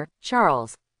come here,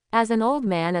 Charles. As an old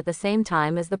man at the same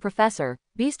time as the professor,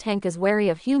 Beast Hank is wary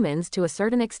of humans to a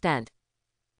certain extent.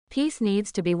 Peace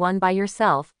needs to be won by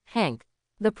yourself, Hank.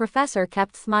 The professor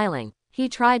kept smiling. He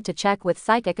tried to check with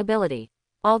psychic ability.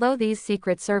 Although these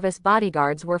Secret Service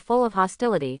bodyguards were full of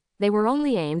hostility, they were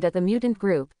only aimed at the mutant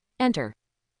group. Enter.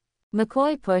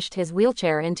 McCoy pushed his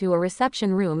wheelchair into a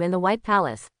reception room in the White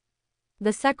Palace.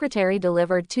 The secretary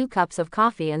delivered 2 cups of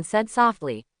coffee and said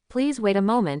softly, "Please wait a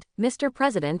moment, Mr.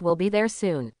 President will be there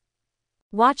soon."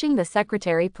 Watching the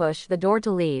secretary push the door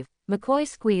to leave, McCoy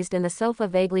squeezed in the sofa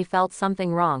vaguely felt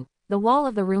something wrong. The wall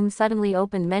of the room suddenly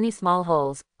opened many small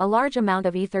holes, a large amount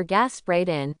of ether gas sprayed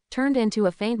in, turned into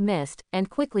a faint mist, and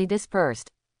quickly dispersed.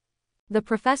 The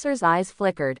professor's eyes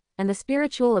flickered, and the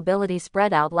spiritual ability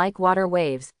spread out like water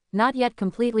waves, not yet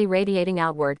completely radiating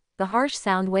outward. The harsh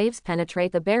sound waves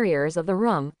penetrate the barriers of the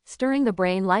room, stirring the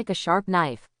brain like a sharp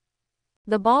knife.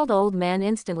 The bald old man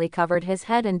instantly covered his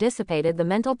head and dissipated the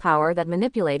mental power that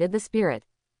manipulated the spirit.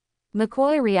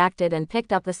 McCoy reacted and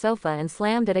picked up the sofa and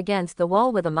slammed it against the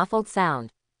wall with a muffled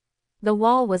sound. The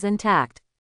wall was intact.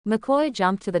 McCoy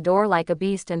jumped to the door like a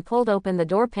beast and pulled open the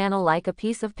door panel like a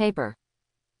piece of paper.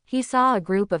 He saw a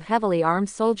group of heavily armed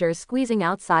soldiers squeezing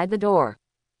outside the door.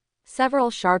 Several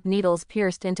sharp needles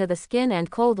pierced into the skin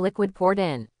and cold liquid poured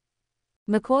in.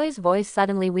 McCoy's voice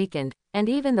suddenly weakened, and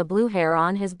even the blue hair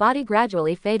on his body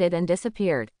gradually faded and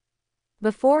disappeared.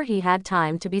 Before he had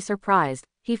time to be surprised,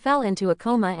 he fell into a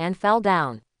coma and fell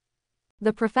down.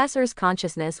 The professor's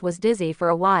consciousness was dizzy for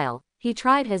a while. He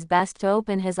tried his best to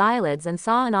open his eyelids and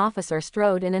saw an officer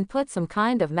strode in and put some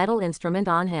kind of metal instrument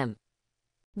on him.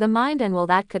 The mind and will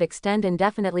that could extend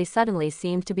indefinitely suddenly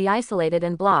seemed to be isolated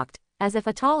and blocked, as if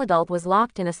a tall adult was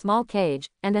locked in a small cage,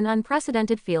 and an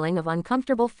unprecedented feeling of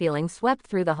uncomfortable feeling swept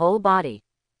through the whole body.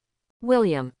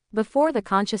 William. Before the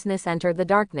consciousness entered the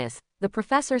darkness, the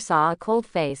professor saw a cold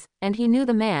face, and he knew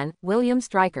the man, William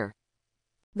Stryker.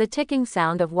 The ticking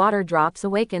sound of water drops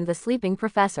awakened the sleeping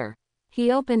professor. He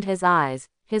opened his eyes,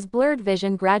 his blurred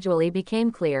vision gradually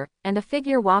became clear, and a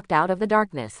figure walked out of the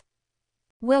darkness.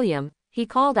 William, he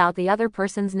called out the other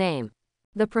person's name.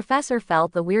 The professor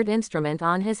felt the weird instrument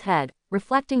on his head,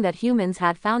 reflecting that humans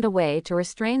had found a way to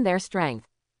restrain their strength.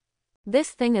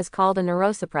 This thing is called a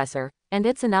neurosuppressor, and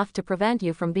it's enough to prevent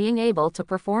you from being able to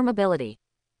perform ability.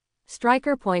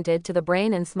 Stryker pointed to the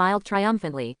brain and smiled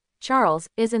triumphantly. Charles,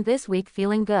 isn't this week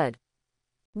feeling good?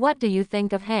 What do you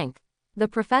think of Hank? The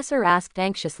professor asked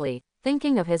anxiously,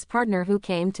 thinking of his partner who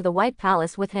came to the White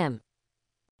Palace with him.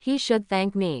 He should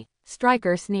thank me.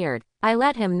 Stryker sneered. I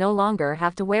let him no longer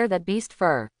have to wear that beast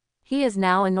fur. He is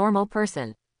now a normal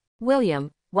person.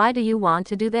 William, why do you want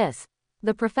to do this?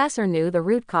 The professor knew the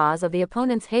root cause of the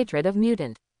opponent's hatred of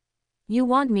mutant. You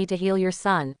want me to heal your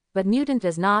son, but mutant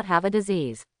does not have a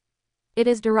disease. It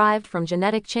is derived from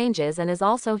genetic changes and is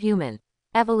also human.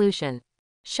 Evolution.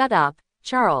 Shut up,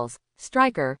 Charles.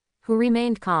 Stryker, who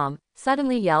remained calm,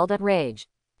 suddenly yelled at rage.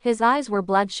 His eyes were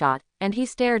bloodshot, and he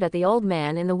stared at the old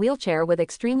man in the wheelchair with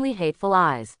extremely hateful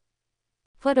eyes.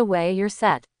 Put away your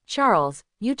set. Charles,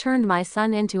 you turned my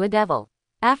son into a devil.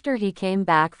 After he came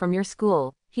back from your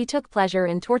school, he took pleasure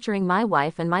in torturing my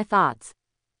wife and my thoughts.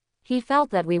 He felt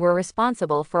that we were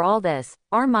responsible for all this.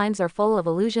 Our minds are full of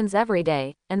illusions every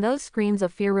day, and those screams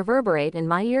of fear reverberate in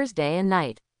my ears day and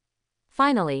night.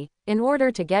 Finally, in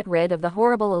order to get rid of the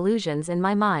horrible illusions in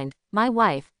my mind, my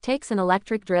wife takes an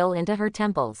electric drill into her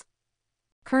temples.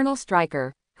 Colonel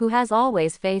Stryker, who has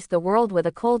always faced the world with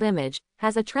a cold image,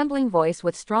 has a trembling voice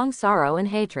with strong sorrow and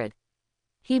hatred.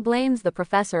 He blames the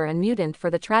professor and mutant for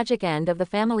the tragic end of the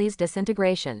family's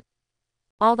disintegration.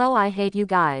 Although I hate you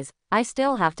guys, I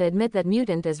still have to admit that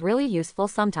mutant is really useful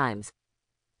sometimes.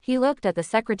 He looked at the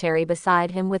secretary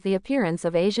beside him with the appearance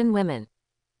of Asian women.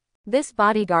 This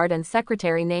bodyguard and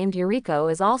secretary named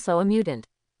Yuriko is also a mutant.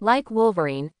 Like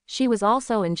Wolverine, she was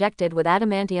also injected with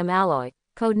adamantium alloy,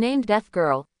 codenamed Death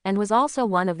Girl, and was also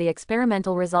one of the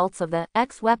experimental results of the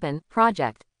X-Weapon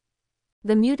project.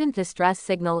 The mutant distress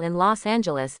signal in Los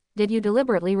Angeles, did you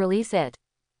deliberately release it?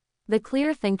 The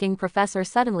clear-thinking professor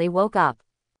suddenly woke up.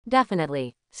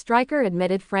 Definitely, Stryker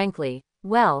admitted frankly.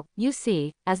 Well, you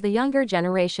see, as the younger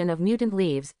generation of mutant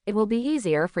leaves, it will be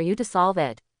easier for you to solve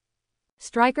it.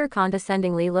 Stryker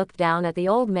condescendingly looked down at the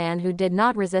old man who did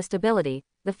not resist ability.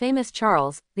 The famous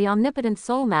Charles, the omnipotent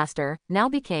soul master, now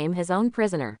became his own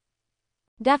prisoner.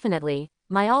 Definitely,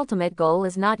 my ultimate goal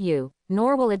is not you,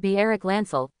 nor will it be Eric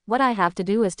Lancel. What I have to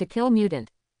do is to kill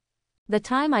mutant. The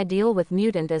time I deal with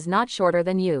mutant is not shorter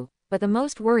than you, but the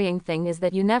most worrying thing is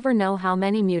that you never know how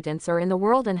many mutants are in the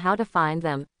world and how to find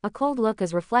them. A cold look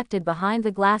is reflected behind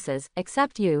the glasses,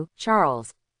 except you,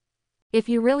 Charles. If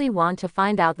you really want to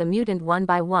find out the mutant one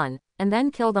by one, and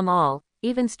then kill them all,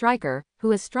 even Stryker,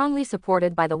 who is strongly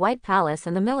supported by the White Palace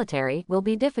and the military, will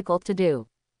be difficult to do.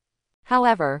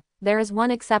 However, there is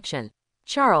one exception.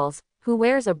 Charles, who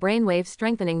wears a brainwave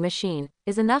strengthening machine,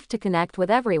 is enough to connect with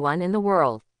everyone in the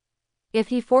world. If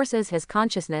he forces his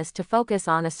consciousness to focus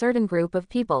on a certain group of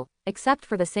people, except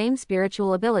for the same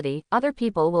spiritual ability, other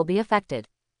people will be affected.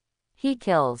 He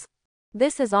kills.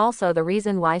 This is also the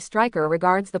reason why Stryker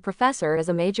regards the professor as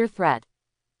a major threat.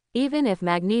 Even if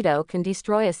Magneto can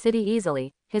destroy a city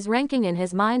easily, his ranking in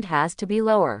his mind has to be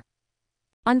lower.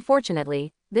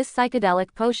 Unfortunately, this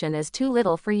psychedelic potion is too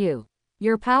little for you.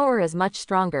 Your power is much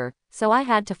stronger, so I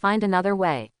had to find another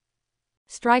way.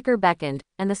 Stryker beckoned,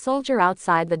 and the soldier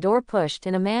outside the door pushed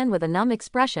in a man with a numb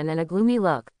expression and a gloomy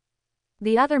look.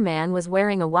 The other man was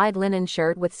wearing a wide linen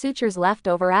shirt with sutures left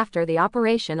over after the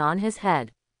operation on his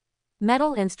head.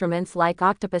 Metal instruments like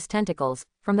octopus tentacles,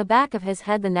 from the back of his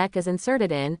head the neck is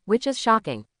inserted in, which is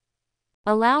shocking.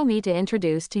 Allow me to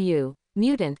introduce to you,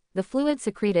 mutant. The fluid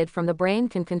secreted from the brain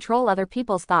can control other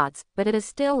people's thoughts, but it is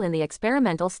still in the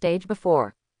experimental stage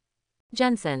before.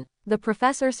 Jensen, the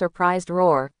professor surprised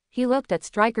roar. He looked at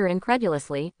Stryker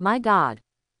incredulously. My God.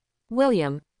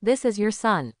 William, this is your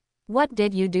son. What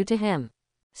did you do to him?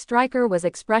 Stryker was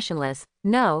expressionless.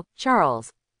 No, Charles.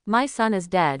 My son is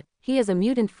dead. He is a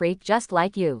mutant freak just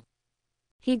like you.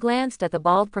 He glanced at the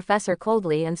bald professor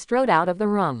coldly and strode out of the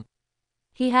room.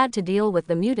 He had to deal with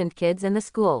the mutant kids in the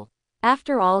school.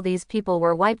 After all these people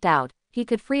were wiped out, he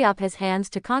could free up his hands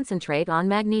to concentrate on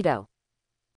Magneto.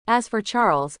 As for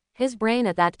Charles, his brain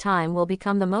at that time will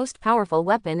become the most powerful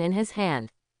weapon in his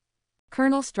hand.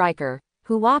 Colonel Stryker,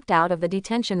 who walked out of the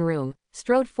detention room,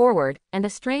 strode forward, and a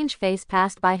strange face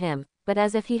passed by him, but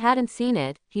as if he hadn't seen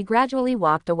it, he gradually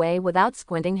walked away without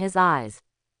squinting his eyes.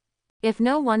 If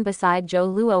no one beside Joe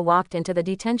Luo walked into the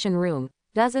detention room,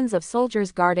 dozens of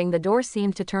soldiers guarding the door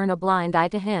seemed to turn a blind eye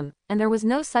to him, and there was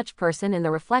no such person in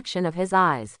the reflection of his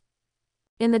eyes.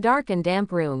 In the dark and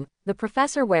damp room, the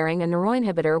professor wearing a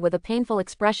neuroinhibitor with a painful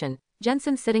expression,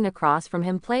 Jensen sitting across from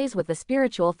him plays with the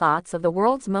spiritual thoughts of the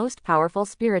world's most powerful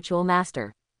spiritual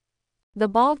master. The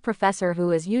bald professor,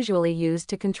 who is usually used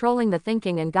to controlling the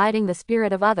thinking and guiding the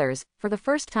spirit of others, for the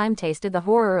first time tasted the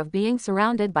horror of being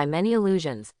surrounded by many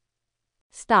illusions.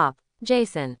 Stop,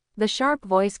 Jason. The sharp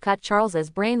voice cut Charles's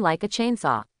brain like a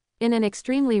chainsaw. In an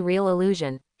extremely real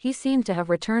illusion, he seemed to have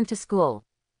returned to school.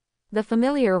 The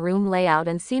familiar room layout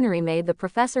and scenery made the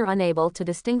professor unable to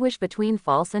distinguish between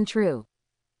false and true.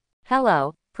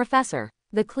 Hello, Professor.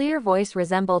 The clear voice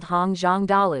resembled Hong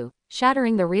Zhangdalu,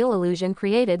 shattering the real illusion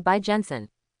created by Jensen.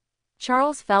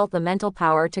 Charles felt the mental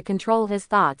power to control his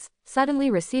thoughts,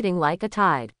 suddenly receding like a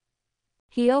tide.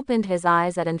 He opened his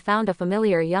eyes and found a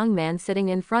familiar young man sitting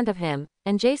in front of him,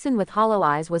 and Jason with hollow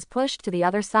eyes was pushed to the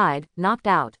other side, knocked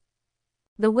out.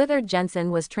 The withered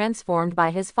Jensen was transformed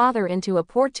by his father into a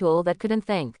poor tool that couldn't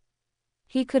think.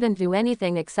 He couldn't do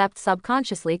anything except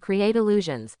subconsciously create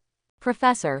illusions.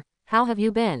 Professor, how have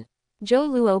you been? Joe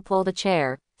Luo pulled a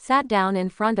chair, sat down in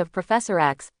front of Professor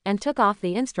X, and took off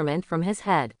the instrument from his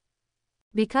head.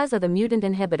 Because of the mutant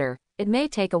inhibitor, it may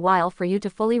take a while for you to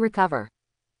fully recover.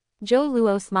 Joe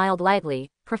Luo smiled lightly.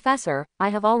 Professor, I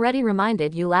have already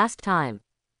reminded you last time.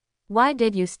 Why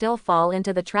did you still fall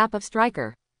into the trap of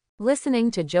Stryker? Listening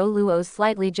to Joe Luo's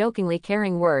slightly jokingly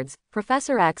caring words,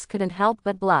 Professor X couldn't help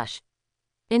but blush.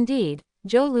 Indeed,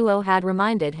 Joe Luo had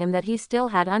reminded him that he still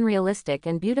had unrealistic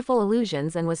and beautiful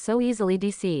illusions and was so easily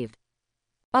deceived.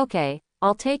 Okay,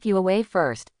 I'll take you away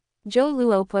first. Joe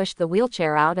Luo pushed the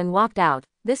wheelchair out and walked out.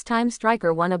 This time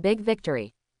Stryker won a big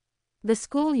victory. The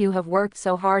school you have worked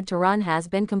so hard to run has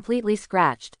been completely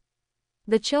scratched.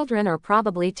 The children are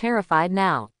probably terrified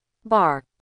now. Bar.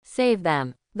 Save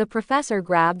them. The professor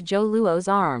grabbed Joe Luo's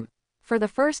arm. For the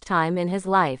first time in his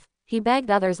life, he begged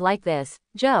others like this.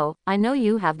 Joe, I know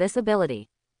you have this ability.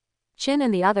 Chin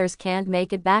and the others can't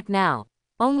make it back now.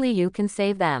 Only you can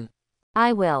save them.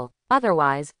 I will.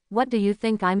 Otherwise, what do you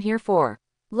think I'm here for?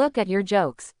 Look at your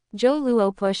jokes. Joe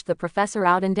Luo pushed the professor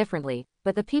out indifferently,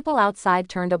 but the people outside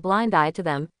turned a blind eye to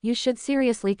them. You should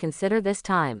seriously consider this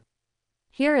time.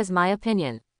 Here is my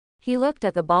opinion. He looked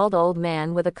at the bald old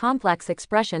man with a complex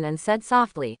expression and said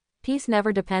softly, peace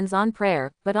never depends on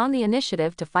prayer, but on the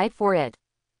initiative to fight for it.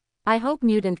 I hope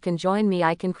mutant can join me.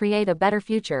 I can create a better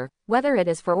future, whether it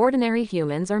is for ordinary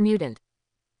humans or mutant.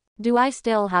 Do I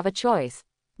still have a choice?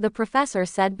 The professor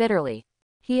said bitterly.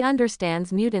 He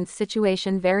understands mutants'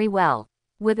 situation very well.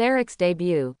 With Eric's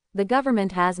debut, the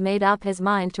government has made up his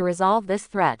mind to resolve this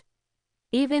threat.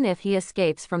 Even if he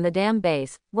escapes from the damn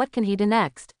base, what can he do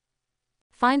next?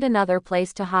 Find another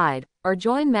place to hide, or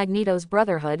join Magneto's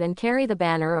Brotherhood and carry the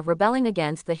banner of rebelling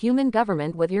against the human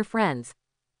government with your friends.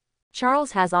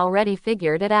 Charles has already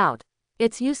figured it out.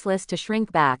 It's useless to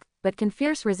shrink back, but can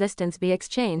fierce resistance be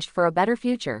exchanged for a better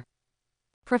future?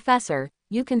 Professor,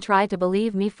 you can try to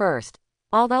believe me first.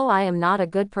 Although I am not a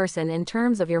good person in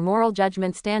terms of your moral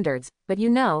judgment standards, but you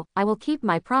know, I will keep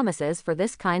my promises for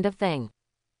this kind of thing.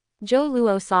 Joe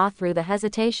Luo saw through the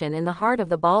hesitation in the heart of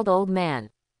the bald old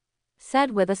man.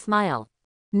 Said with a smile.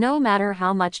 No matter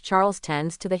how much Charles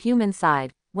tends to the human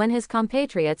side, when his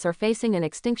compatriots are facing an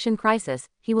extinction crisis,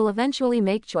 he will eventually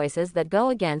make choices that go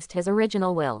against his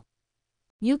original will.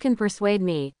 You can persuade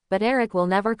me, but Eric will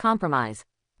never compromise.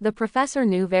 The professor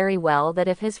knew very well that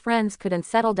if his friends couldn't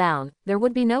settle down, there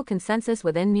would be no consensus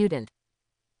within mutant.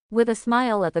 With a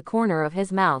smile at the corner of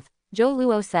his mouth, Joe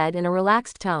Luo said in a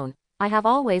relaxed tone, I have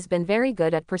always been very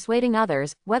good at persuading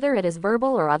others, whether it is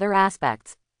verbal or other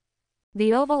aspects.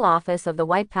 The Oval Office of the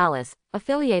White Palace,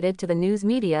 affiliated to the news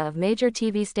media of major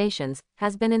TV stations,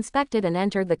 has been inspected and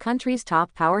entered the country's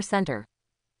top power center.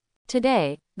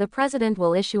 Today, the president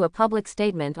will issue a public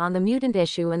statement on the mutant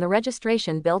issue and the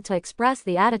registration bill to express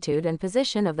the attitude and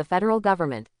position of the federal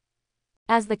government.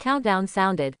 As the countdown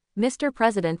sounded, Mr.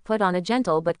 President put on a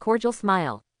gentle but cordial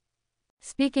smile.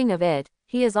 Speaking of it,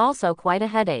 he is also quite a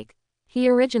headache. He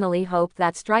originally hoped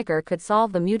that Stryker could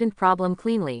solve the mutant problem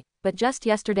cleanly, but just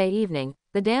yesterday evening,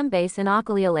 the dam base in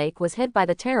Akalia Lake was hit by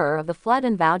the terror of the flood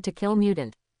and vowed to kill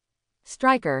mutant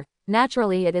Stryker.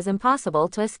 Naturally it is impossible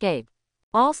to escape.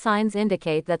 All signs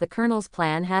indicate that the Colonel's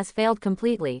plan has failed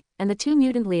completely, and the two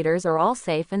mutant leaders are all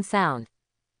safe and sound.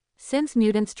 Since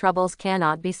mutants' troubles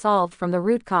cannot be solved from the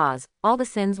root cause, all the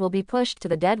sins will be pushed to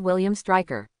the dead William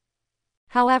Stryker.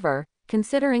 However,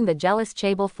 considering the jealous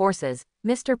Chable forces,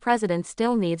 Mr. President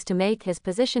still needs to make his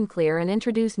position clear and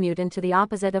introduce mutant to the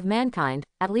opposite of mankind,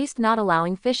 at least not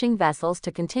allowing fishing vessels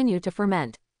to continue to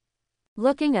ferment.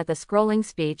 Looking at the scrolling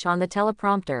speech on the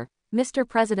teleprompter, Mr.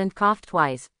 President coughed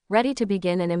twice, ready to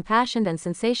begin an impassioned and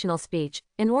sensational speech,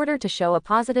 in order to show a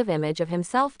positive image of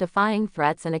himself defying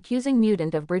threats and accusing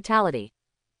mutant of brutality.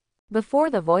 Before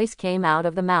the voice came out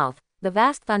of the mouth, the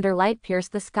vast thunder light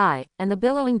pierced the sky, and the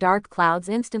billowing dark clouds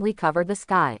instantly covered the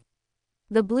sky.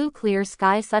 The blue clear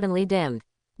sky suddenly dimmed.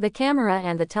 The camera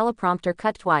and the teleprompter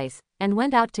cut twice, and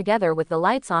went out together with the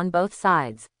lights on both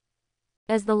sides.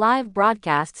 As the live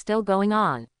broadcast still going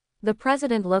on, the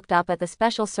president looked up at the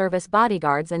special service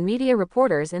bodyguards and media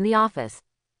reporters in the office.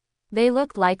 They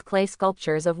looked like clay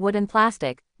sculptures of wood and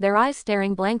plastic, their eyes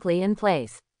staring blankly in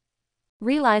place.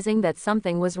 Realizing that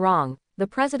something was wrong, the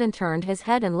president turned his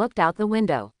head and looked out the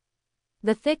window.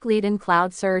 The thick leaden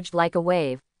cloud surged like a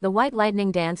wave, the white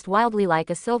lightning danced wildly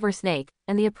like a silver snake,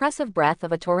 and the oppressive breath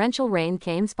of a torrential rain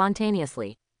came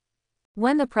spontaneously.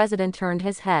 When the president turned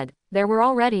his head, there were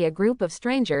already a group of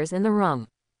strangers in the room.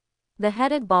 The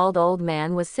headed bald old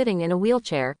man was sitting in a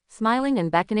wheelchair, smiling and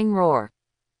beckoning roar.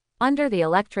 Under the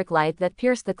electric light that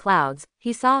pierced the clouds,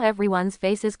 he saw everyone's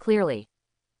faces clearly.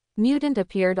 Mutant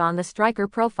appeared on the striker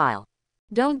profile.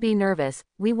 Don't be nervous,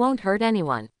 we won't hurt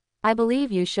anyone. I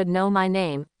believe you should know my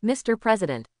name, Mr.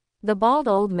 President. The bald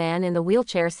old man in the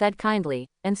wheelchair said kindly,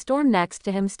 and Storm next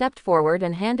to him stepped forward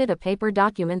and handed a paper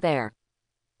document there.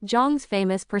 Zhong's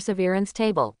famous perseverance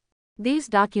table. These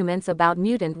documents about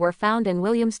mutant were found in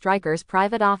William Stryker's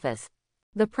private office.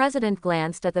 The president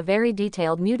glanced at the very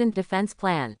detailed mutant defense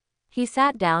plan. He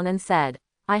sat down and said,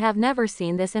 I have never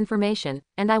seen this information,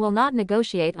 and I will not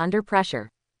negotiate under pressure.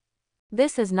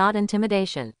 This is not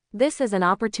intimidation. This is an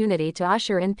opportunity to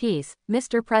usher in peace,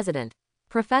 Mr. President.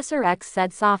 Professor X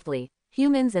said softly,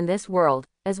 humans in this world,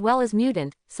 as well as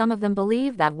mutant, some of them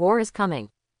believe that war is coming.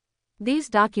 These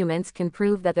documents can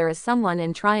prove that there is someone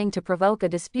in trying to provoke a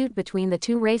dispute between the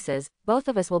two races, both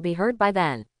of us will be hurt by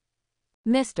then.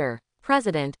 Mr.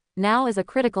 President, now is a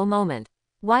critical moment.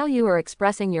 While you are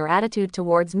expressing your attitude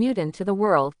towards mutant to the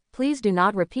world, please do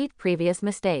not repeat previous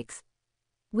mistakes.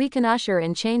 We can usher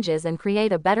in changes and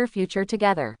create a better future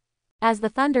together. As the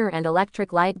thunder and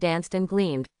electric light danced and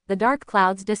gleamed, the dark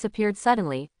clouds disappeared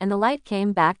suddenly, and the light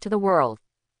came back to the world.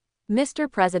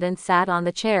 Mr. President sat on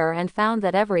the chair and found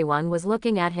that everyone was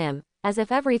looking at him, as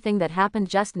if everything that happened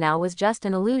just now was just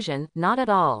an illusion, not at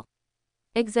all.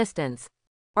 Existence.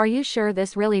 Are you sure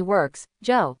this really works,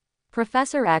 Joe?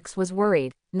 Professor X was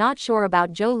worried, not sure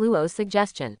about Joe Luo's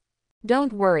suggestion.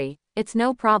 Don't worry, it's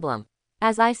no problem.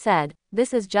 As I said,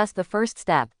 this is just the first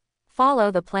step.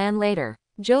 Follow the plan later.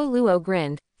 Joe Luo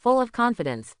grinned, full of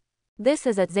confidence. This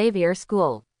is at Xavier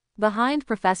School. Behind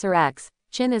Professor X,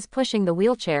 Chin is pushing the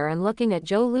wheelchair and looking at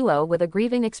Joe Luo with a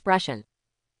grieving expression.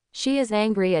 She is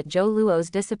angry at Joe Luo's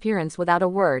disappearance without a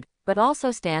word, but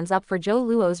also stands up for Joe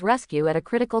Luo's rescue at a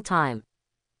critical time.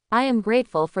 I am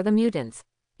grateful for the mutants.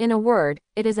 In a word,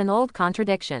 it is an old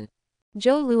contradiction.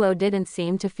 Joe Luo didn't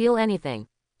seem to feel anything.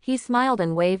 He smiled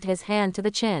and waved his hand to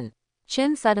the Chin.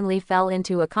 Chin suddenly fell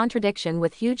into a contradiction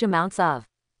with huge amounts of.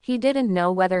 He didn't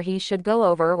know whether he should go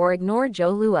over or ignore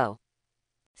Joe Luo.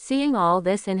 Seeing all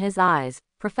this in his eyes,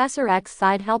 Professor X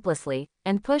sighed helplessly,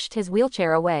 and pushed his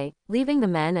wheelchair away, leaving the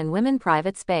men and women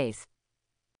private space.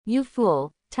 You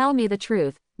fool, tell me the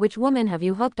truth, which woman have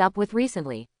you hooked up with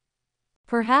recently?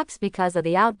 Perhaps because of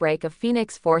the outbreak of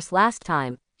Phoenix Force last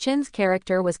time, Chin's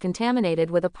character was contaminated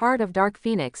with a part of Dark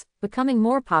Phoenix, becoming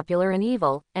more popular and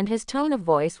evil, and his tone of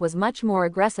voice was much more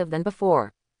aggressive than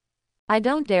before. I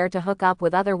don't dare to hook up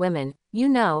with other women, you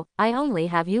know, I only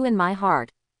have you in my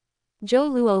heart. Joe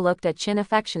Luo looked at Chin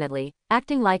affectionately,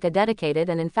 acting like a dedicated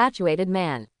and infatuated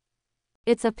man.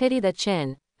 It's a pity that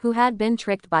Chin, who had been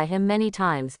tricked by him many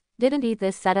times, didn't eat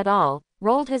this set at all,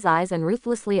 rolled his eyes and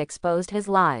ruthlessly exposed his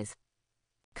lies.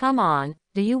 Come on,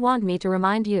 do you want me to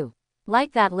remind you?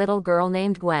 Like that little girl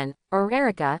named Gwen, or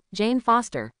Erica, Jane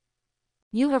Foster.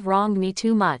 You have wronged me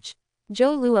too much.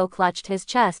 Joe Luo clutched his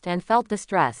chest and felt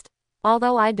distressed.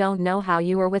 Although I don't know how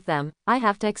you were with them, I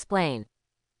have to explain.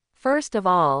 First of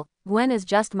all, Gwen is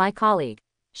just my colleague.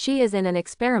 She is in an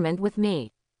experiment with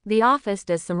me. The office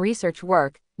does some research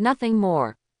work, nothing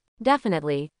more.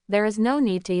 Definitely, there is no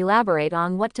need to elaborate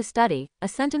on what to study, a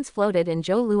sentence floated in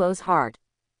Joe Luo's heart.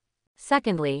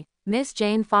 Secondly, Miss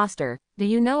Jane Foster, do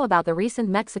you know about the recent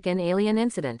Mexican alien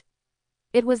incident?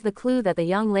 It was the clue that the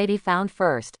young lady found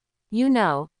first. You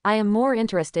know, I am more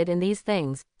interested in these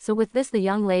things, so with this the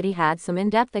young lady had some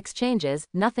in-depth exchanges,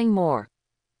 nothing more.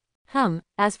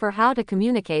 As for how to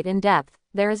communicate in depth,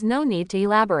 there is no need to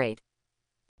elaborate.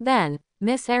 Then,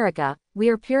 Miss Erica, we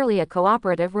are purely a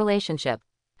cooperative relationship.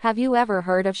 Have you ever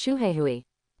heard of Shuheihui?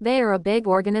 They are a big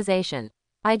organization.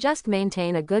 I just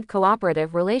maintain a good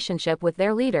cooperative relationship with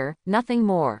their leader, nothing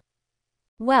more.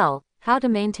 Well, how to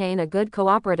maintain a good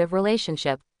cooperative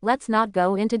relationship, let's not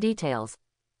go into details.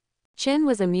 Chin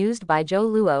was amused by Joe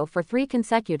Luo for 3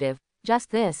 consecutive,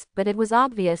 just this, but it was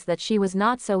obvious that she was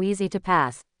not so easy to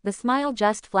pass. The smile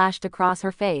just flashed across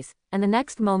her face, and the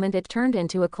next moment it turned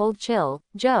into a cold chill.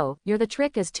 Joe, the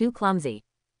trick is too clumsy.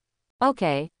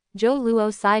 Okay, Joe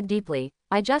Luo sighed deeply,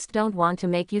 I just don't want to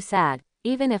make you sad.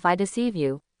 Even if I deceive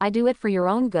you, I do it for your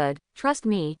own good, trust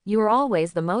me, you are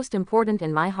always the most important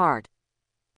in my heart.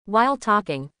 While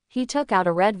talking, he took out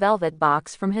a red velvet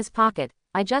box from his pocket.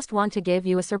 I just want to give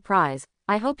you a surprise.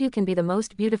 I hope you can be the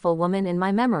most beautiful woman in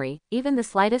my memory, even the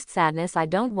slightest sadness I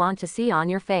don't want to see on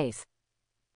your face.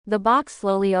 The box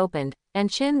slowly opened, and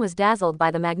Chin was dazzled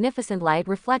by the magnificent light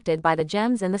reflected by the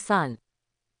gems in the sun.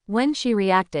 When she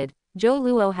reacted, Joe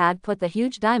Luo had put the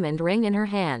huge diamond ring in her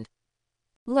hand.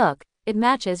 Look, It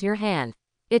matches your hand.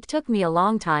 It took me a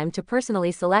long time to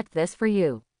personally select this for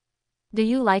you. Do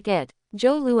you like it?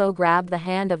 Zhou Luo grabbed the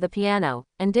hand of the piano,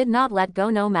 and did not let go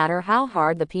no matter how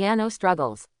hard the piano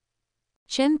struggles.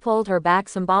 Qin pulled her back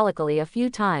symbolically a few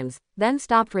times, then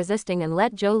stopped resisting and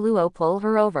let Zhou Luo pull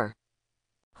her over.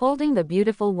 Holding the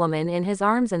beautiful woman in his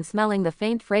arms and smelling the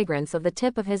faint fragrance of the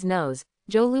tip of his nose,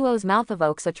 Zhou Luo's mouth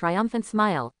evokes a triumphant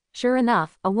smile. Sure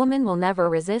enough, a woman will never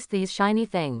resist these shiny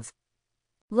things.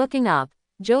 Looking up,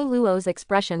 Zhou Luo's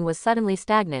expression was suddenly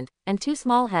stagnant, and two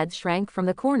small heads shrank from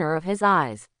the corner of his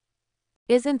eyes.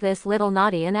 Isn't this little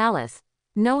naughty and Alice?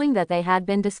 Knowing that they had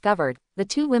been discovered, the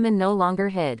two women no longer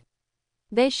hid.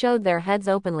 They showed their heads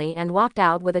openly and walked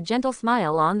out with a gentle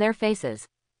smile on their faces.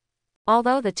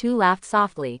 Although the two laughed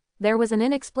softly, there was an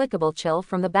inexplicable chill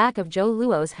from the back of Zhou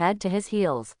Luo's head to his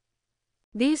heels.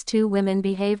 These two women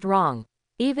behaved wrong.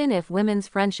 Even if women's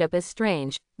friendship is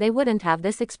strange, they wouldn't have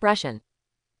this expression.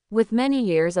 With many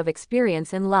years of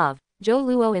experience in love, Zhou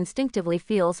Luo instinctively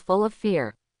feels full of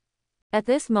fear. At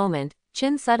this moment,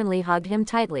 Qin suddenly hugged him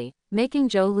tightly, making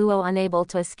Zhou Luo unable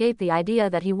to escape the idea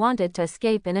that he wanted to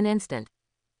escape in an instant.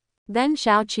 Then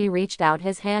Xiao Qi reached out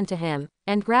his hand to him,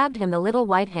 and grabbed him. The little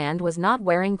white hand was not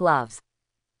wearing gloves.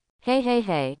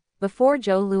 Hey. Before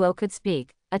Zhou Luo could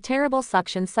speak, a terrible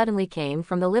suction suddenly came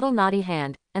from the little naughty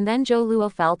hand, and then Zhou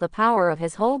Luo felt the power of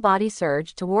his whole body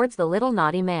surge towards the little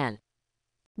naughty man.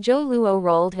 Zhou Luo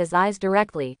rolled his eyes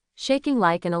directly, shaking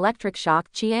like an electric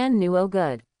shock. Qian Nuo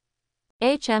good.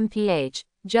 HMPH,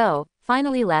 Zhou,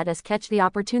 finally let us catch the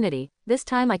opportunity, this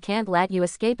time I can't let you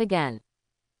escape again.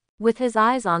 With his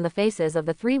eyes on the faces of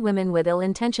the three women with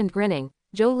ill-intentioned grinning,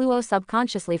 Zhou Luo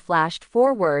subconsciously flashed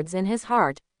 4 words in his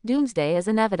heart: doomsday is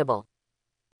inevitable.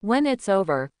 When it's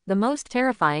over, the most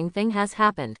terrifying thing has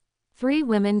happened. 3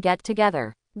 women get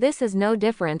together. This is no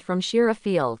different from Shira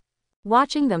Field.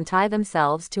 Watching them tie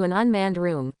themselves to an unmanned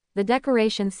room, the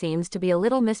decoration seems to be a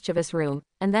little mischievous room,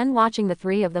 and then watching the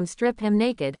 3 of them strip him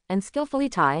naked, and skillfully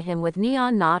tie him with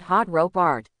neon knot hot rope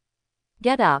art.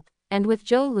 Get up, and with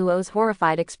Zhou Luo's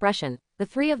horrified expression, the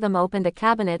 3 of them opened a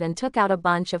cabinet and took out a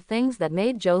bunch of things that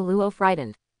made Zhou Luo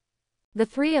frightened. The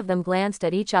 3 of them glanced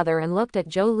at each other and looked at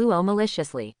Zhou Luo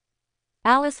maliciously.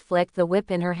 Alice flicked the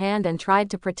whip in her hand and tried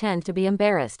to pretend to be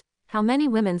embarrassed. How many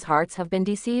women's hearts have been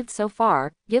deceived so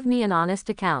far? Give me an honest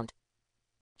account.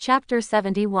 Chapter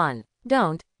 71.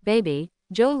 Don't, baby.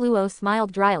 Zhou Luo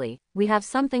smiled dryly. We have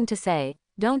something to say.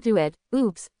 Don't do it.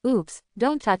 Oops,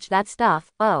 don't touch that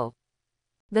stuff. Oh.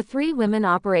 The 3 women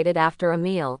operated after a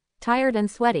meal, tired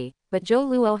and sweaty, but Zhou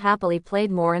Luo happily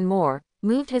played more and more,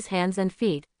 moved his hands and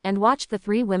feet, and watched the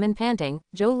 3 women panting.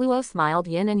 Zhou Luo smiled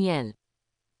yin and yin.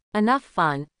 Enough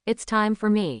fun, it's time for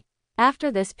me. After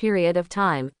this period of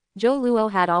time, Zhou Luo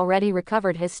had already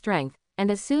recovered his strength, and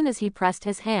as soon as he pressed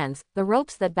his hands, the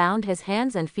ropes that bound his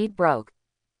hands and feet broke.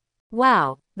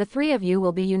 Wow, the 3 of you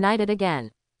will be united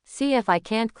again. See if I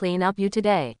can't clean up you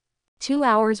today. 2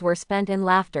 hours were spent in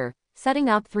laughter, setting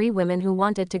up 3 women who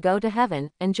wanted to go to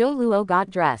heaven, and Zhou Luo got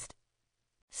dressed.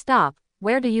 Stop,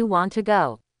 where do you want to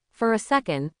go? For a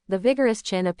second, the vigorous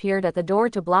Qin appeared at the door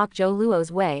to block Zhou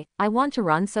Luo's way. I want to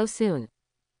run so soon.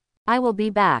 I will be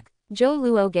back. Zhou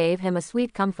Luo gave him a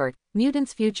sweet comfort.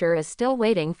 Mutant's future is still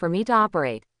waiting for me to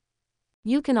operate.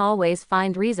 You can always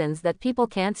find reasons that people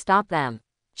can't stop them.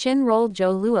 Qin rolled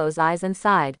Zhou Luo's eyes and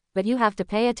sighed, but you have to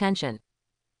pay attention.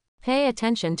 Pay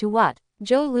attention to what?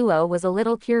 Zhou Luo was a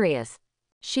little curious.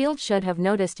 Shield should have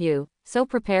noticed you, so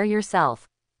prepare yourself.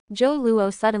 Zhou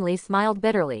Luo suddenly smiled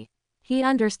bitterly. He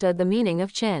understood the meaning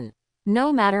of Qin.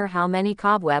 No matter how many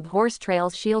cobweb horse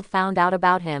trails Shield found out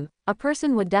about him, a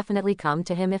person would definitely come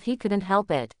to him if he couldn't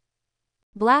help it.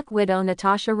 Black Widow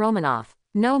Natasha Romanoff.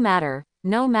 No matter,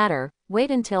 wait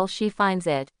until she finds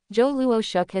it. Zhou Luo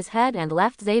shook his head and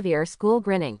left Xavier School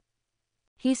grinning.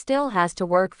 He still has to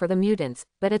work for the mutants,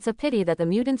 but it's a pity that the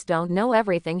mutants don't know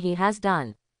everything he has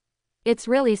done. It's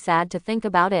really sad to think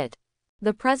about it.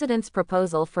 The president's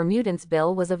proposal for mutants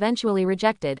bill was eventually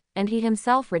rejected, and he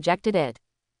himself rejected it.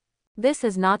 This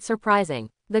is not surprising.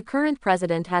 The current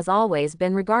president has always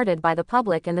been regarded by the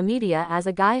public and the media as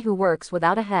a guy who works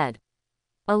without a head.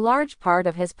 A large part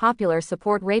of his popular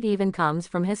support rate even comes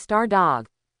from his star dog.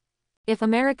 If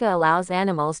America allows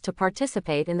animals to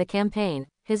participate in the campaign,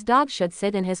 his dog should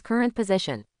sit in his current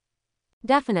position.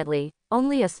 Definitely,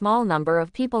 only a small number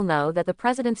of people know that the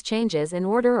president's changes in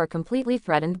order are completely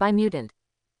threatened by mutant.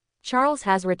 Charles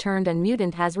has returned and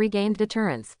mutant has regained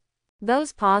deterrence.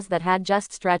 Those paws that had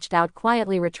just stretched out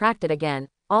quietly retracted again,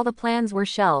 all the plans were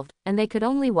shelved, and they could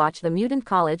only watch the mutant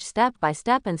college step by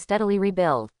step and steadily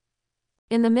rebuild.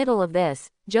 In the middle of this,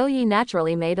 Zhou Yi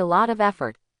naturally made a lot of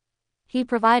effort. He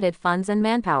provided funds and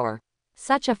manpower.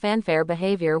 Such a fanfare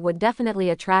behavior would definitely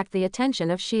attract the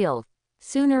attention of S.H.I.E.L.D.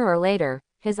 Sooner or later,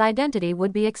 his identity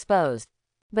would be exposed.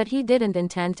 But he didn't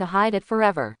intend to hide it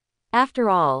forever. After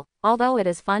all, although it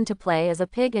is fun to play as a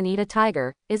pig and eat a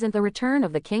tiger, isn't the return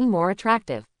of the king more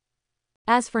attractive?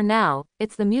 As for now,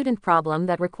 it's the mutant problem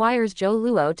that requires Joe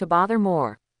Luo to bother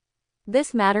more.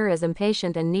 This matter is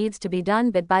impatient and needs to be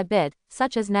done bit by bit,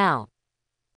 such as now.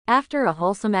 After a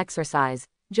wholesome exercise,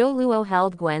 Joe Luo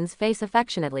held Gwen's face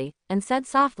affectionately, and said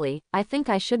softly, "I think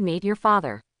I should meet your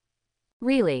father."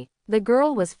 Really, the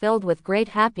girl was filled with great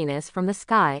happiness from the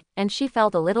sky, and she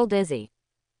felt a little dizzy.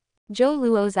 Joe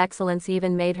Luo's excellence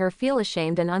even made her feel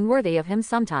ashamed and unworthy of him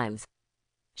sometimes.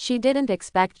 She didn't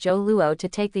expect Joe Luo to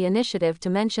take the initiative to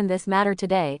mention this matter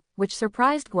today, which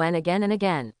surprised Gwen again and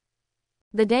again.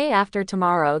 The day after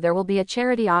tomorrow there will be a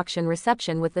charity auction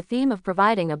reception with the theme of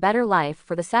providing a better life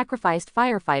for the sacrificed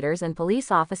firefighters and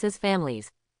police officers'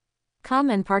 families. Come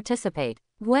and participate.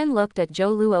 Gwen looked at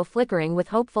Joe Luo flickering with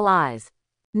hopeful eyes.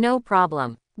 No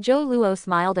problem. Joe Luo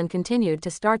smiled and continued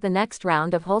to start the next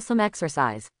round of wholesome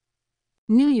exercise.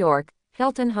 New York,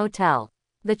 Hilton Hotel.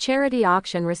 The charity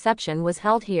auction reception was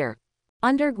held here.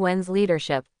 Under Gwen's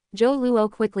leadership, Joe Luo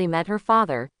quickly met her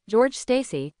father, George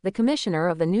Stacy, the commissioner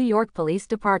of the New York Police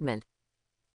Department.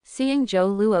 Seeing Joe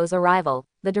Luo's arrival,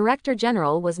 the Director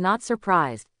General was not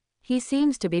surprised. He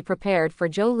seems to be prepared for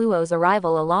Joe Luo's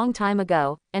arrival a long time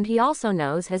ago, and he also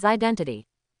knows his identity.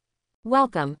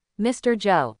 "Welcome, Mr.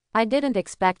 Joe. I didn't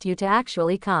expect you to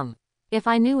actually come. If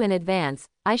I knew in advance,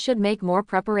 I should make more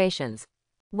preparations."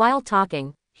 While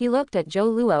talking, he looked at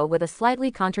Joe Luo with a slightly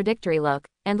contradictory look,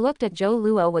 and looked at Joe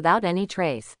Luo without any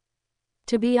trace.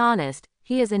 To be honest,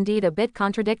 he is indeed a bit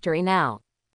contradictory now.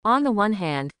 On the one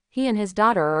hand, he and his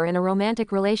daughter are in a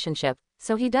romantic relationship,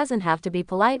 so he doesn't have to be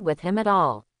polite with him at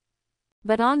all.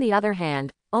 But on the other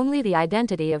hand, only the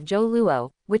identity of Joe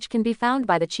Luo, which can be found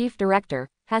by the chief director,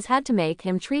 has had to make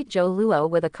him treat Joe Luo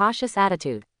with a cautious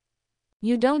attitude.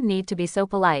 "You don't need to be so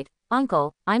polite,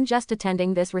 Uncle, I'm just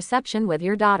attending this reception with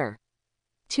your daughter.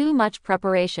 Too much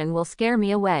preparation will scare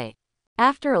me away."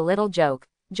 After a little joke,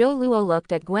 Joe Luo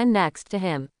looked at Gwen next to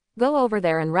him. "Go over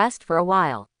there and rest for a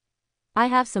while. I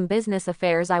have some business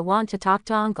affairs I want to talk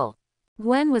to Uncle."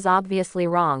 Gwen was obviously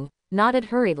wrong, nodded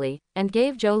hurriedly, and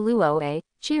gave Joe Luo a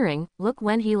cheering look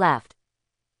when he left.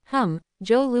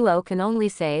 Joe Luo can only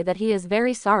say that he is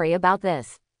very sorry about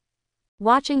this.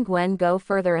 Watching Gwen go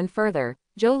further and further,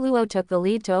 Joe Luo took the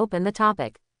lead to open the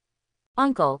topic.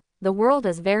 "Uncle, the world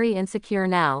is very insecure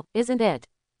now, isn't it?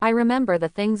 I remember the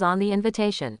things on the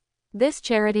invitation. This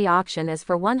charity auction is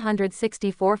for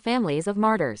 164 families of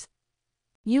martyrs."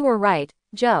 "You were right,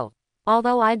 Joe."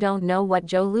 Although I don't know what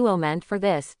Joe Luo meant for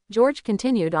this, George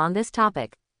continued on this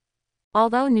topic.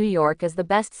 "Although New York is the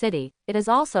best city, it is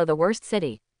also the worst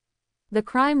city. The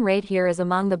crime rate here is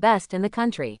among the best in the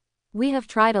country. We have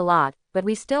tried a lot, but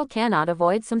we still cannot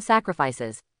avoid some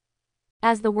sacrifices.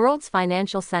 As the world's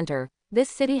financial center, this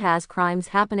city has crimes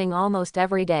happening almost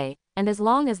every day, and as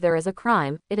long as there is a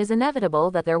crime, it is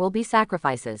inevitable that there will be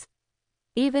sacrifices.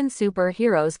 Even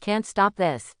superheroes can't stop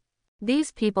this.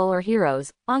 These people are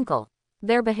heroes, Uncle.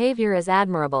 Their behavior is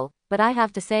admirable, but I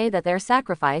have to say that their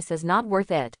sacrifice is not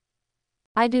worth it."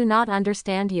 "I do not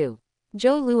understand you."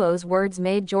 Joe Luo's words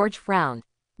made George frown.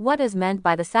 "What is meant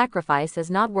by the sacrifice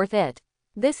is not worth it?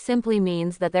 This simply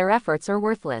means that their efforts are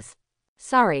worthless."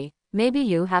 "Sorry, maybe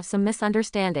you have some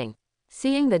misunderstanding."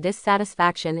 Seeing the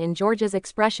dissatisfaction in George's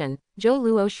expression, Joe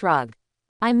Luo shrugged.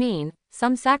 "I mean,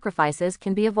 some sacrifices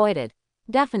can be avoided.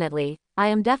 Definitely, I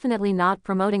am definitely not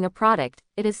promoting a product,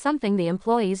 it is something the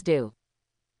employees do.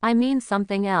 I mean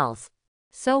something else."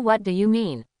 "So what do you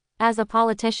mean?" As a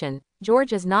politician,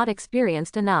 George is not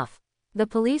experienced enough. The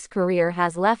police career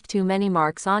has left too many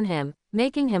marks on him,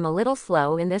 making him a little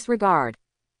slow in this regard.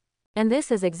 And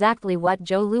this is exactly what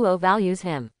Joe Luo values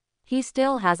him. He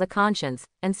still has a conscience,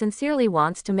 and sincerely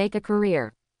wants to make a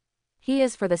career. He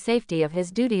is for the safety of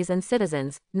his duties and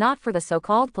citizens, not for the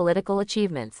so-called political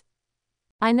achievements.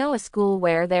 I know a school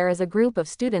where there is a group of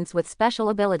students with special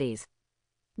abilities.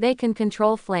 They can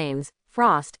control flames,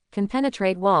 frost, can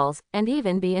penetrate walls, and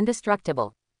even be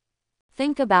indestructible.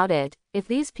 Think about it, if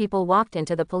these people walked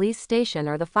into the police station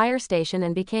or the fire station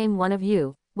and became one of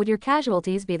you, would your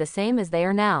casualties be the same as they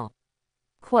are now?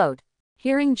 Quote.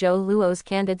 Hearing Joe Luo's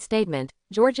candid statement,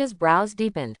 George's brows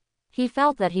deepened. He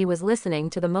felt that he was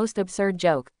listening to the most absurd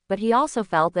joke, but he also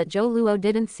felt that Joe Luo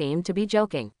didn't seem to be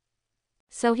joking.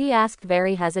 So he asked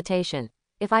very hesitation,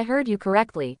 "If I heard you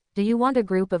correctly, do you want a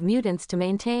group of mutants to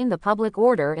maintain the public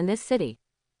order in this city?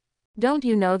 Don't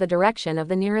you know the direction of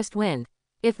the nearest wind?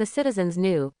 If the citizens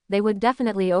knew, they would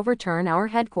definitely overturn our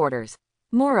headquarters."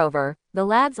 Moreover, the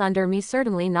lads under me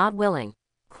certainly not willing.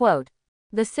 Quote,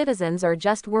 the citizens are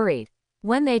just worried.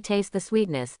 When they taste the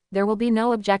sweetness, there will be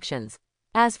no objections.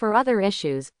 As for other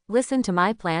issues, listen to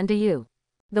my plan to you.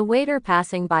 The waiter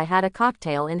passing by had a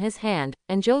cocktail in his hand,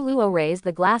 and Joe Luo raised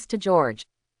the glass to George.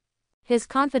 His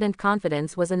confident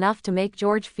confidence was enough to make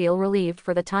George feel relieved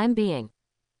for the time being.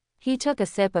 He took a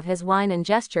sip of his wine and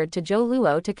gestured to Joe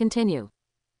Luo to continue.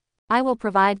 I will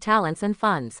provide talents and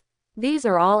funds. These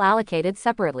are all allocated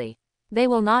separately. They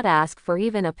will not ask for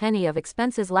even a penny of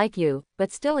expenses like you,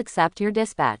 but still accept your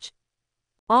dispatch.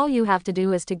 All you have to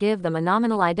do is to give them a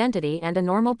nominal identity and a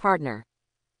normal partner.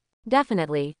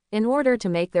 Definitely, in order to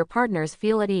make their partners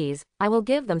feel at ease, I will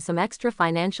give them some extra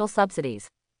financial subsidies.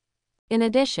 In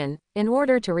addition, in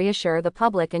order to reassure the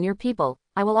public and your people,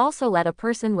 I will also let a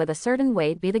person with a certain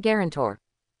weight be the guarantor.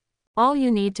 All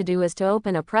you need to do is to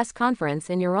open a press conference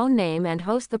in your own name and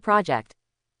host the project.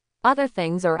 Other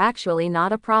things are actually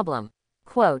not a problem.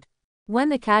 Quote, when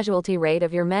the casualty rate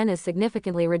of your men is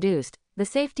significantly reduced, the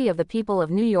safety of the people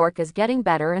of New York is getting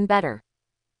better and better.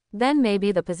 Then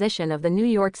maybe the position of the New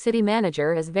York City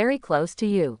manager is very close to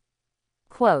you.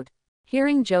 Quote,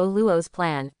 hearing Joe Luo's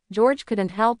plan, George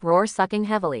couldn't help roar, sucking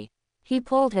heavily. He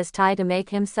pulled his tie to make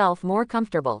himself more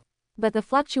comfortable. But the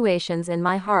fluctuations in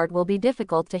my heart will be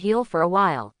difficult to heal for a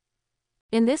while.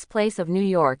 In this place of New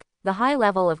York, the high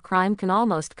level of crime can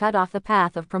almost cut off the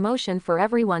path of promotion for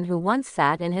everyone who once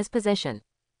sat in his position.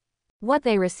 What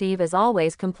they receive is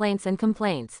always complaints and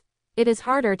complaints. It is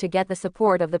harder to get the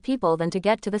support of the people than to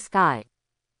get to the sky.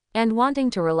 And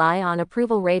wanting to rely on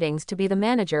approval ratings to be the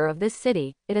manager of this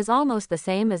city, it is almost the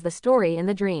same as the story in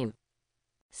the dream.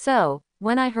 So,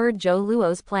 when I heard Joe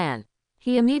Luo's plan,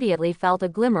 he immediately felt a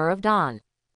glimmer of dawn.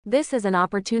 This is an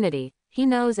opportunity, he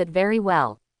knows it very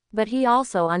well. But he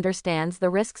also understands the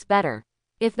risks better.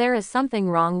 If there is something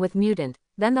wrong with Mutant,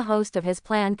 then the host of his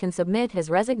plan can submit his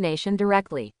resignation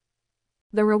directly.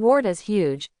 The reward is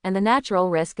huge, and the natural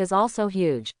risk is also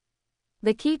huge.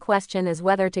 The key question is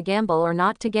whether to gamble or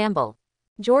not to gamble.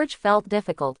 George felt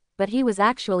difficult, but he was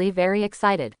actually very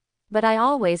excited. But I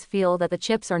always feel that the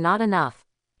chips are not enough.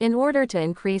 In order to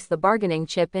increase the bargaining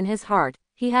chip in his heart,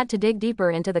 he had to dig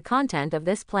deeper into the content of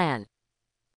this plan.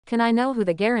 Can I know who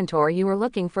the guarantor you are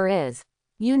looking for is?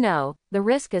 You know, the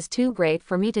risk is too great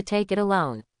for me to take it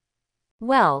alone.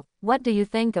 Well, what do you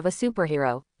think of a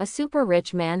superhero, a super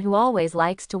rich man who always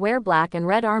likes to wear black and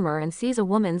red armor and sees a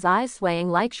woman's eyes swaying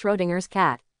like Schrodinger's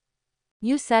cat?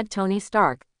 You said Tony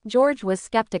Stark. George was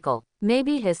skeptical.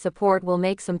 Maybe his support will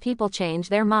make some people change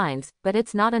their minds, but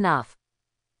it's not enough.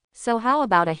 So how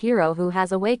about a hero who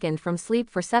has awakened from sleep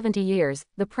for 70 years,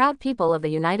 the proud people of the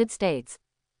United States?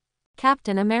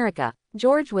 Captain America.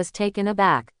 George was taken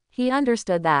aback. He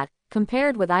understood that,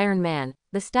 compared with Iron Man,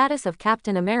 the status of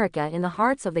Captain America in the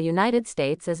hearts of the United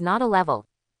States is not a level.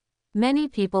 Many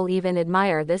people even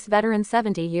admire this veteran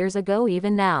 70 years ago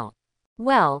even now.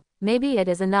 Well, maybe it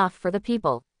is enough for the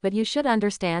people, but you should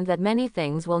understand that many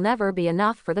things will never be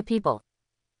enough for the people.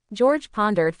 George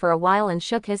pondered for a while and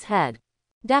shook his head.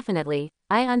 Definitely,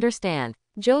 I understand.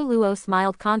 Joe Luo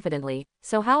smiled confidently,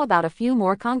 so how about a few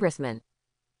more congressmen?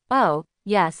 Oh,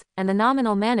 yes, and the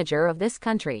nominal manager of this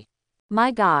country.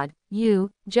 My God,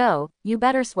 Joe, you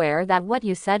better swear that what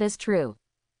you said is true.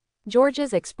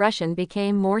 George's expression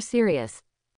became more serious.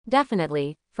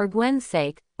 Definitely, for Gwen's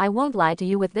sake, I won't lie to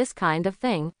you with this kind of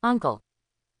thing, Uncle.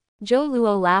 Joe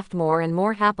Luo laughed more and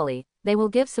more happily. They will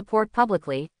give support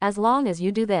publicly, as long as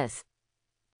you do this.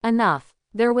 Enough.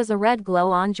 There was a red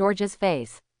glow on George's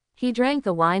face. He drank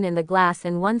the wine in the glass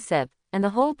in one sip, and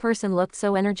the whole person looked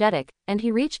so energetic, and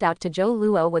he reached out to Joe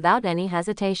Luo without any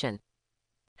hesitation.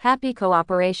 Happy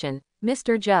cooperation,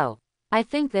 Mr. Joe. I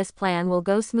think this plan will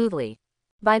go smoothly.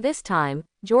 By this time,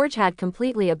 George had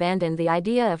completely abandoned the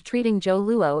idea of treating Joe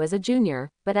Luo as a junior,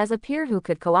 but as a peer who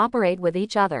could cooperate with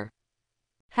each other.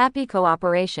 Happy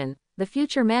cooperation, the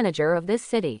future manager of this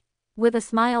city. With a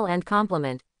smile and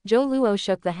compliment, Joe Luo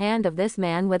shook the hand of this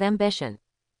man with ambition.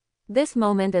 This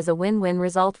moment is a win-win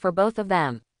result for both of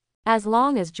them. As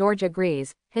long as George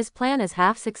agrees, his plan is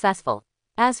half successful.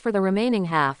 As for the remaining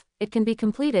half, it can be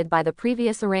completed by the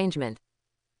previous arrangement.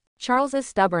 Charles's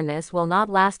stubbornness will not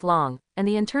last long, and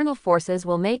the internal forces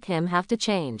will make him have to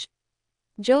change.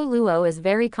 Joe Luo is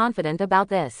very confident about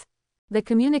this. The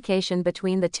communication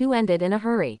between the two ended in a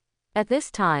hurry. At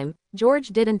this time, George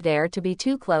didn't dare to be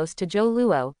too close to Joe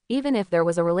Luo, even if there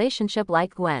was a relationship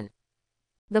like Gwen.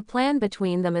 The plan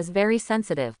between them is very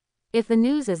sensitive. If the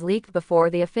news is leaked before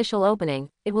the official opening,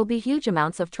 it will be huge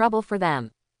amounts of trouble for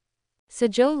them. So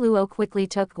Joe Luo quickly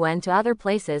took Gwen to other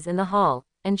places in the hall,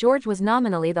 and George was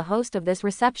nominally the host of this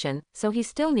reception, so he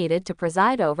still needed to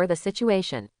preside over the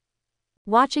situation.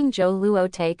 Watching Zhou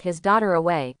Luo take his daughter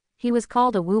away, he was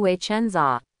called a Wu Wei Chen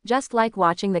Za, just like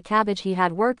watching the cabbage he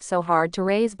had worked so hard to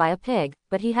raise by a pig,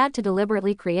 but he had to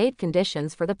deliberately create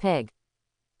conditions for the pig.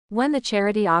 When the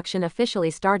charity auction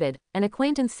officially started, an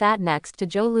acquaintance sat next to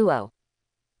Zhou Luo.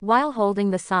 While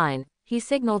holding the sign, he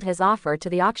signaled his offer to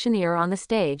the auctioneer on the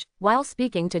stage, while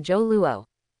speaking to Zhou Luo.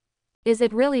 Is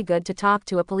it really good to talk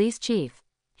to a police chief?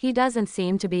 He doesn't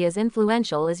seem to be as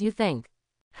influential as you think.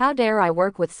 How dare I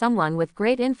work with someone with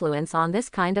great influence on this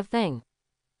kind of thing?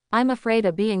 I'm afraid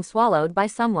of being swallowed by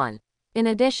someone. In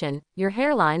addition, your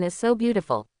hairline is so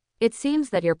beautiful. It seems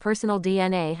that your personal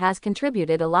DNA has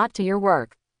contributed a lot to your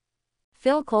work.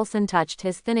 Phil Coulson touched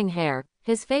his thinning hair,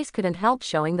 his face couldn't help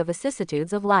showing the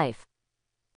vicissitudes of life.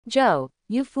 Joe,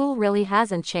 you fool really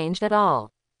hasn't changed at all.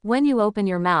 When you open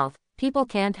your mouth, people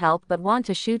can't help but want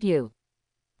to shoot you.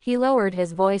 He lowered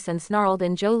his voice and snarled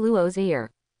in Zhou Luo's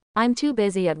ear. I'm too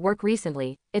busy at work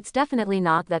recently, it's definitely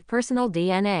not that personal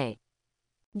DNA.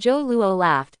 Zhou Luo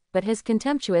laughed, but his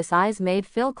contemptuous eyes made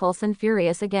Phil Coulson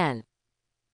furious again.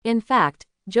 In fact,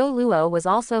 Zhou Luo was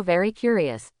also very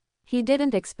curious. He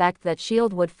didn't expect that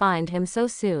S.H.I.E.L.D. would find him so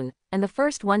soon, and the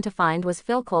first one to find was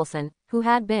Phil Coulson, who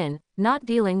had been, not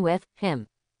dealing with, him.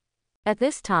 At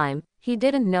this time, he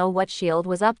didn't know what S.H.I.E.L.D.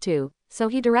 was up to, so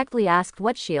he directly asked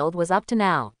what S.H.I.E.L.D. was up to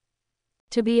now.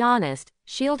 To be honest,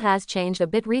 S.H.I.E.L.D. has changed a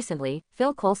bit recently,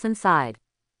 Phil Coulson sighed.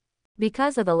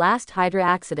 Because of the last Hydra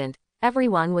accident,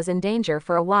 everyone was in danger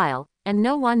for a while, and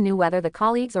no one knew whether the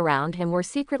colleagues around him were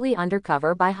secretly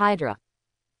undercover by Hydra.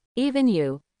 Even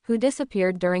you, who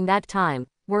disappeared during that time,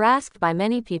 were asked by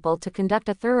many people to conduct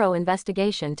a thorough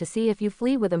investigation to see if you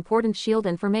flee with important S.H.I.E.L.D.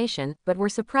 information, but were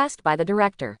suppressed by the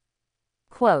director.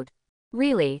 Quote,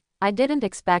 really, I didn't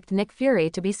expect Nick Fury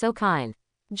to be so kind.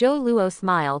 Zhou Luo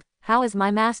smiled, how is my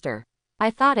master?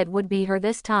 I thought it would be her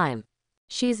this time.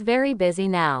 She's very busy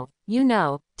now, you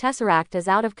know, Tesseract is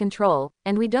out of control,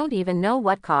 and we don't even know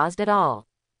what caused it all.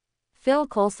 Phil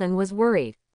Coulson was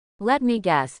worried. Let me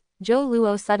guess, Zhou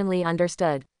Luo suddenly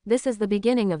understood. This is the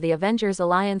beginning of the Avengers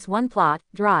Alliance 1 plot,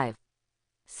 drive.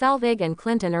 Selvig and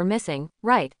Clinton are missing,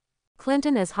 right?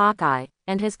 Clinton is Hawkeye,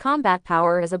 and his combat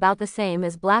power is about the same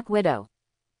as Black Widow.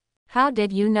 How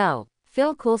did you know?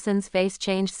 Phil Coulson's face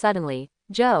changed suddenly.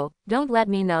 Joe, don't let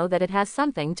me know that it has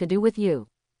something to do with you.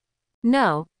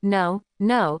 No, no,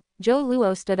 no, Zhou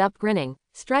Luo stood up grinning,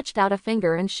 stretched out a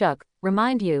finger and shook.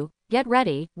 Remind you, get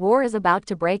ready, war is about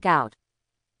to break out.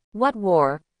 What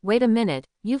war? Wait a minute,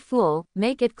 you fool,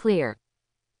 make it clear.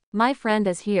 My friend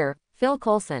is here, Phil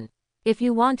Coulson. If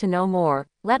you want to know more,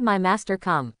 let my master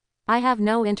come. I have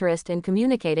no interest in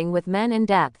communicating with men in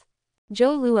depth.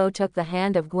 Zhou Luo took the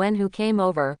hand of Gwen who came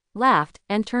over, laughed,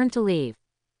 and turned to leave.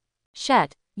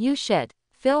 Shit, you shit.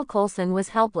 Phil Coulson was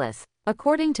helpless.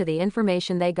 According to the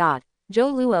information they got,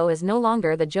 Zhou Luo is no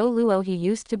longer the Zhou Luo he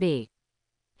used to be.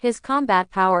 His combat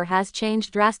power has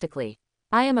changed drastically.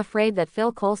 I am afraid that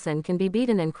Phil Coulson can be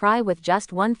beaten and cry with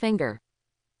just one finger.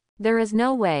 There is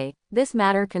no way, this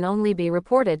matter can only be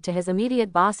reported to his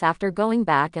immediate boss after going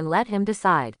back and let him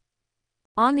decide.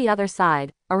 On the other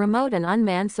side, a remote and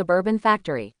unmanned suburban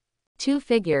factory. Two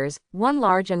figures, one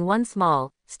large and one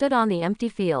small, stood on the empty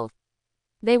field.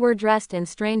 They were dressed in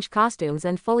strange costumes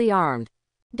and fully armed.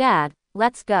 Dad,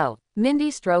 let's go.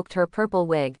 Mindy stroked her purple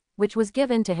wig, which was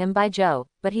given to him by Joe,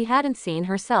 but he hadn't seen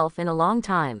herself in a long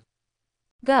time.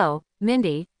 Go,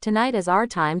 Mindy, tonight is our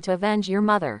time to avenge your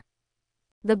mother.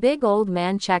 The big old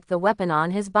man checked the weapon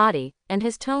on his body, and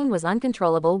his tone was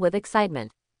uncontrollable with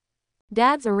excitement.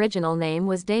 Dad's original name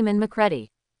was Damon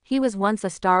McCready. He was once a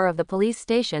star of the police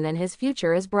station and his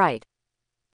future is bright.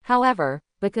 However,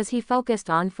 because he focused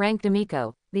on Frank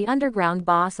D'Amico, the underground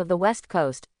boss of the West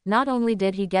Coast, not only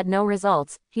did he get no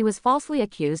results, he was falsely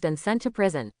accused and sent to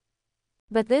prison.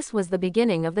 But this was the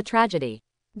beginning of the tragedy.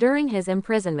 During his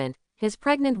imprisonment, his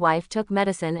pregnant wife took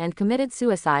medicine and committed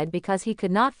suicide because he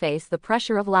could not face the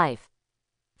pressure of life.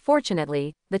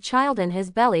 Fortunately, the child in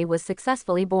his belly was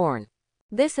successfully born.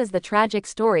 This is the tragic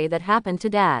story that happened to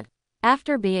Dad.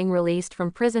 After being released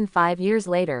from prison 5 years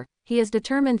later, he is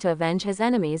determined to avenge his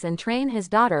enemies and train his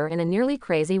daughter in a nearly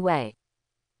crazy way.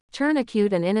 Turn a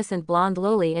cute and innocent blonde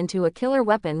loli into a killer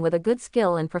weapon with a good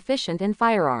skill and proficient in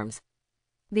firearms.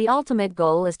 The ultimate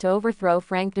goal is to overthrow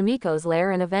Frank D'Amico's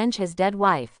lair and avenge his dead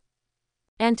wife.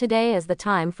 And today is the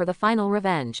time for the final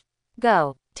revenge.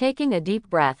 Go. Taking a deep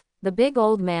breath, the big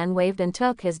old man waved and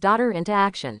took his daughter into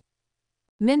action.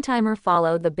 Mintimer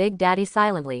followed the Big Daddy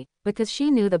silently, because she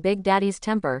knew the Big Daddy's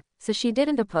temper, so she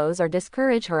didn't oppose or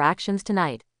discourage her actions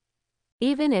tonight.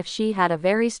 even if she had a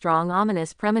very strong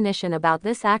ominous premonition about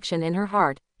this action in her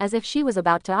heart, as if she was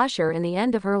about to usher in the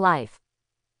end of her life.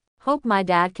 Hope my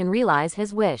dad can realize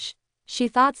his wish. She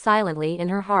thought silently in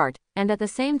her heart, and at the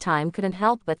same time couldn't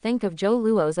help but think of Zhou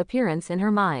Luo's appearance in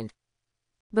her mind.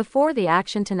 Before the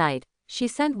action tonight, she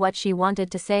sent what she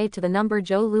wanted to say to the number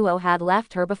Zhou Luo had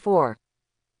left her before.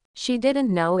 She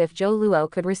didn't know if Zhou Luo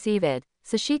could receive it,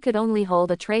 so she could only hold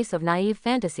a trace of naive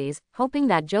fantasies, hoping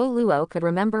that Zhou Luo could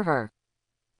remember her.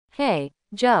 Hey,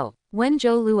 Zhou. When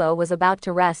Zhou Luo was about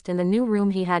to rest in the new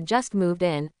room he had just moved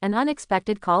in, an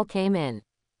unexpected call came in.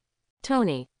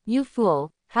 Tony, you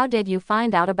fool, how did you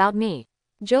find out about me?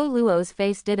 Zhou Luo's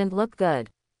face didn't look good.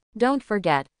 Don't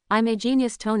forget, I'm a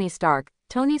genius, Tony Stark.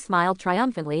 Tony smiled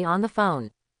triumphantly on the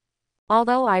phone.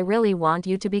 Although I really want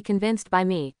you to be convinced by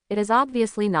me, it is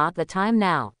obviously not the time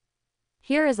now.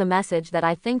 Here is a message that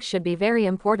I think should be very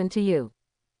important to you.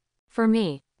 For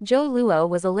me, Zhou Luo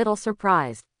was a little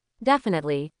surprised.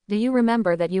 Definitely, do you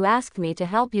remember that you asked me to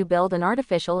help you build an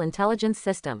artificial intelligence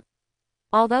system?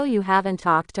 Although you haven't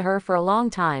talked to her for a long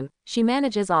time, she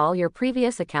manages all your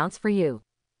previous accounts for you.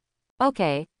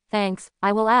 Okay, thanks,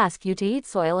 I will ask you to eat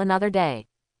soil another day.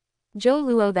 Zhou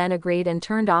Luo then agreed and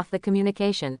turned off the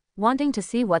communication, wanting to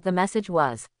see what the message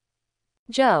was.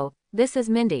 Zhou, this is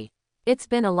Mindy. It's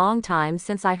been a long time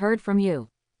since I heard from you.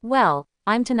 Well,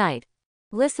 I'm tonight.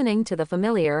 Listening to the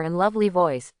familiar and lovely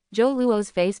voice, Zhou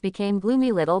Luo's face became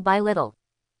gloomy little by little.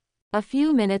 A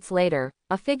few minutes later,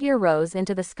 a figure rose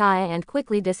into the sky and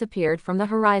quickly disappeared from the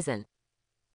horizon.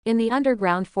 In the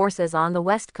underground forces on the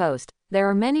west coast, there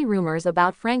are many rumors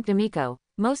about Frank D'Amico,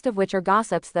 most of which are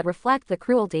gossips that reflect the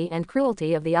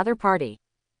cruelty of the other party.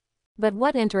 But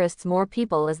what interests more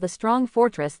people is the strong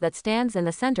fortress that stands in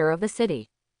the center of the city.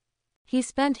 He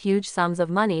spent huge sums of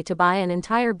money to buy an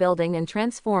entire building and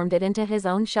transformed it into his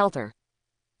own shelter.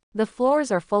 The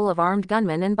floors are full of armed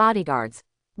gunmen and bodyguards.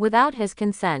 Without his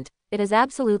consent, it is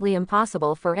absolutely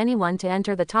impossible for anyone to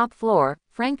enter the top floor,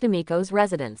 Frank D'Amico's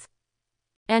residence.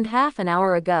 And half an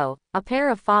hour ago, a pair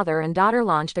of father and daughter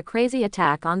launched a crazy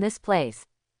attack on this place.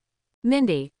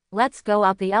 Mindy, let's go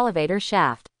up the elevator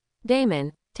shaft.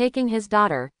 Damon, taking his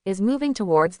daughter, is moving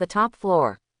towards the top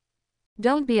floor.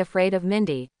 Don't be afraid of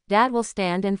Mindy, Dad will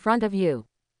stand in front of you.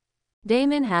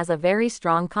 Damon has a very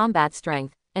strong combat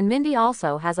strength, and Mindy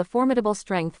also has a formidable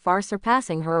strength far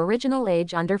surpassing her original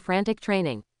age under frantic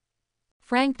training.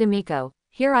 Frank D'Amico,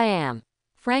 here I am.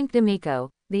 Frank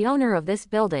D'Amico, the owner of this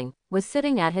building, was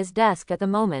sitting at his desk at the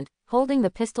moment, holding the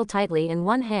pistol tightly in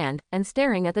one hand, and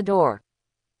staring at the door.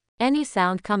 Any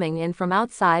sound coming in from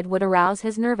outside would arouse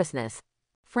his nervousness.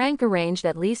 Frank arranged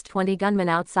at least 20 gunmen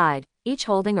outside, each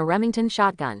holding a Remington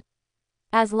shotgun.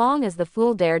 As long as the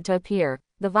fool dared to appear,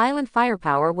 the violent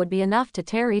firepower would be enough to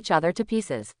tear each other to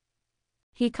pieces.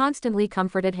 He constantly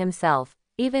comforted himself,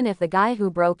 even if the guy who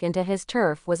broke into his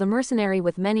turf was a mercenary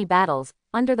with many battles,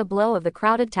 under the blow of the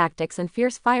crowded tactics and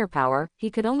fierce firepower, he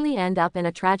could only end up in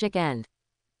a tragic end.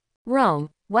 Rome,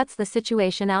 what's the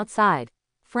situation outside?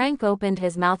 Frank opened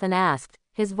his mouth and asked,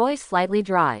 his voice slightly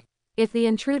dry. If the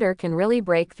intruder can really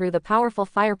break through the powerful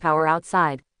firepower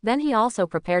outside, then he also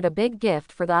prepared a big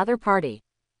gift for the other party.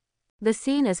 The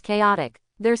scene is chaotic.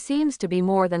 There seems to be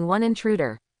more than one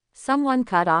intruder. Someone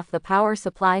cut off the power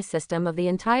supply system of the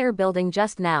entire building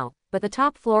just now, but the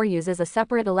top floor uses a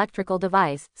separate electrical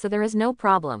device, so there is no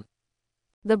problem.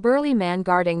 The burly man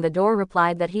guarding the door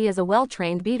replied that he is a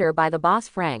well-trained beater by the boss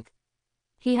Frank.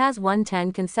 He has won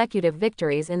 10 consecutive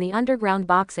victories in the underground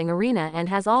boxing arena and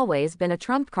has always been a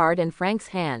trump card in Frank's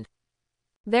hand.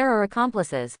 There are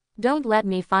accomplices. Don't let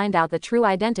me find out the true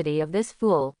identity of this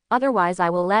fool, otherwise I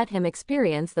will let him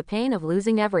experience the pain of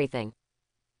losing everything.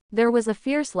 There was a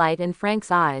fierce light in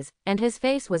Frank's eyes, and his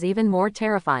face was even more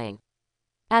terrifying.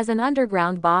 As an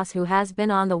underground boss who has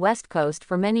been on the West Coast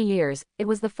for many years, it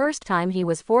was the first time he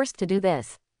was forced to do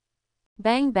this.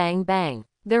 Bang bang bang.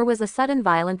 There was a sudden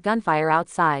violent gunfire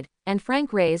outside, and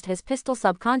Frank raised his pistol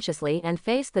subconsciously and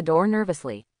faced the door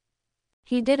nervously.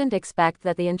 He didn't expect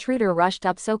that the intruder rushed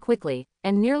up so quickly,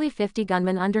 and nearly 50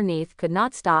 gunmen underneath could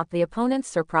not stop the opponent's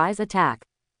surprise attack.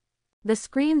 The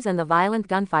screams and the violent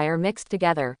gunfire mixed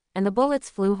together, and the bullets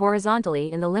flew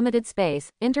horizontally in the limited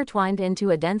space, intertwined into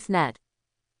a dense net.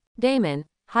 Damon,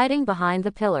 hiding behind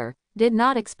the pillar, did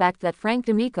not expect that Frank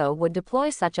D'Amico would deploy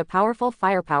such a powerful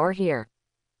firepower here.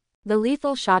 The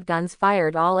lethal shotguns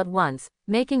fired all at once,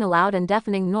 making a loud and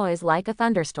deafening noise like a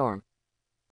thunderstorm.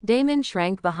 Damon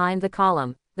shrank behind the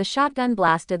column, the shotgun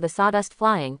blasted the sawdust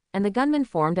flying, and the gunman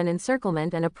formed an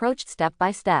encirclement and approached step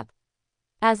by step.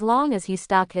 As long as he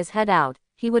stuck his head out,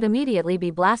 he would immediately be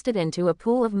blasted into a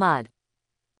pool of mud.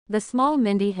 The small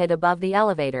Mindy hid above the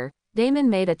elevator, Damon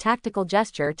made a tactical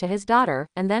gesture to his daughter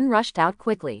and then rushed out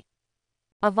quickly.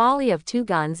 A volley of 2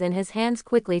 guns in his hands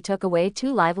quickly took away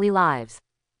 2 lively lives.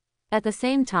 At the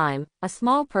same time, a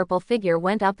small purple figure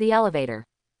went up the elevator.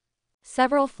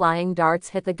 Several flying darts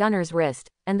hit the gunner's wrist,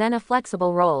 and then a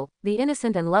flexible roll. The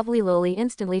innocent and lovely Lily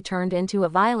instantly turned into a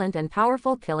violent and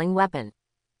powerful killing weapon.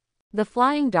 The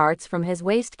flying darts from his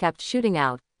waist kept shooting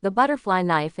out, the butterfly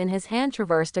knife in his hand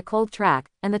traversed a cold track,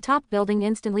 and the top building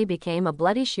instantly became a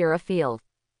bloody Shira field.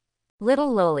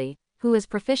 Little Loli, who is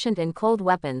proficient in cold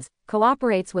weapons,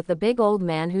 cooperates with the big old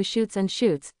man who shoots,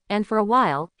 and for a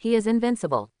while, he is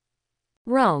invincible.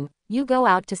 Rome, you go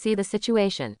out to see the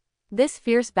situation. This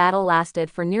fierce battle lasted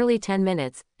for nearly 10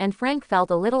 minutes, and Frank felt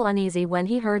a little uneasy when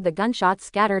he heard the gunshots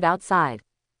scattered outside.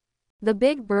 The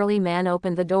big burly man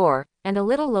opened the door, and a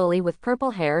little Loli with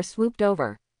purple hair swooped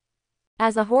over.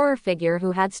 As a horror figure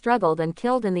who had struggled and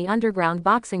killed in the underground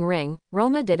boxing ring,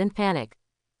 Roma didn't panic.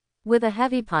 With a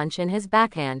heavy punch in his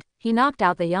backhand, he knocked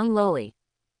out the young Loli.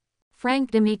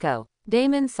 Frank D'Amico.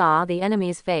 Damon saw the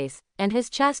enemy's face, and his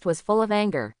chest was full of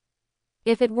anger.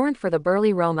 If it weren't for the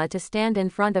burly Roma to stand in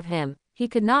front of him, he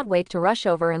could not wait to rush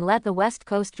over and let the West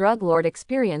Coast drug lord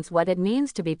experience what it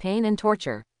means to be pain and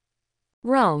torture.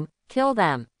 Rome, kill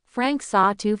them. Frank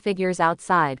saw 2 figures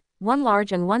outside, one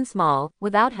large and one small,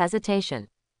 without hesitation.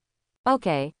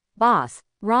 Okay, boss.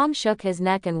 Rom shook his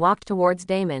neck and walked towards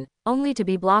Damon, only to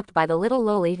be blocked by the little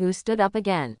Loli who stood up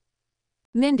again.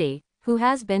 Mindy, who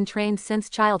has been trained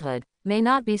since childhood, may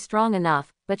not be strong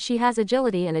enough, but she has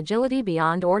agility and agility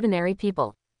beyond ordinary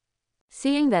people.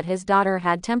 Seeing that his daughter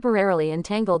had temporarily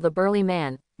entangled the burly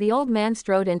man, the old man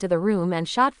strode into the room and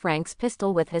shot Frank's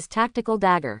pistol with his tactical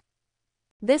dagger.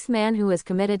 This man who is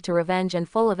committed to revenge and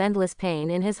full of endless pain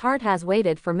in his heart has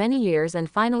waited for many years and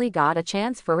finally got a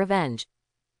chance for revenge.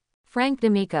 Frank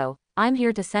D'Amico, I'm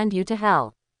here to send you to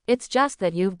hell. It's just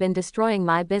that you've been destroying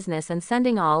my business and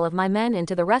sending all of my men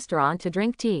into the restaurant to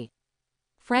drink tea.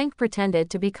 Frank pretended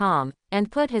to be calm,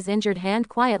 and put his injured hand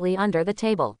quietly under the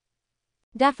table.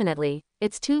 Definitely,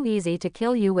 it's too easy to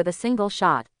kill you with a single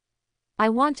shot. I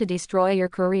want to destroy your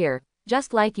career,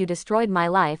 just like you destroyed my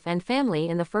life and family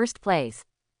in the first place.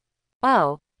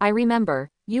 Oh, I remember,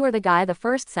 you are the guy the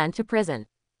first sent to prison.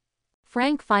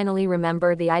 Frank finally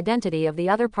remembered the identity of the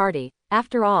other party.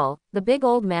 After all, the big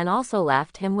old man also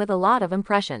left him with a lot of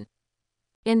impression.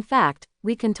 In fact,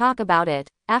 we can talk about it.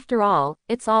 After all,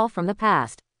 it's all from the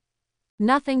past.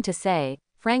 Nothing to say,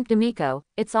 Frank D'Amico,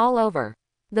 it's all over.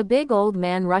 The big old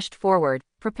man rushed forward,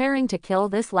 preparing to kill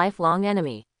this lifelong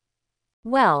enemy.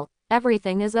 Well,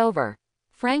 everything is over.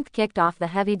 Frank kicked off the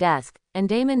heavy desk, and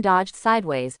Damon dodged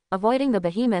sideways, avoiding the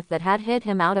behemoth that had hit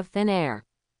him out of thin air.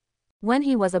 When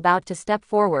he was about to step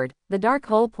forward, the dark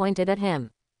hole pointed at him.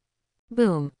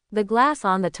 Boom! The glass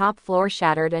on the top floor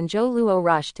shattered and Joe Luo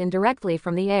rushed in directly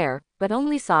from the air, but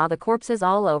only saw the corpses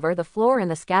all over the floor and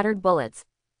the scattered bullets.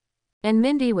 And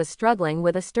Mindy was struggling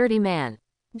with a sturdy man.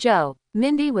 Joe.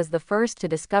 Mindy was the first to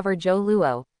discover Joe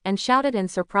Luo, and shouted in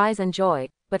surprise and joy,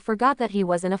 but forgot that he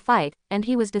was in a fight, and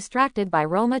he was distracted by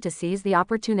Roma to seize the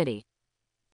opportunity.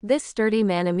 This sturdy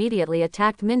man immediately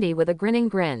attacked Mindy with a grinning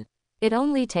grin. It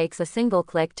only takes a single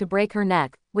click to break her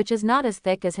neck, which is not as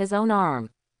thick as his own arm.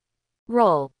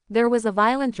 Roll. There was a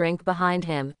violent drink behind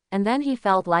him, and then he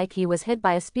felt like he was hit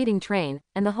by a speeding train,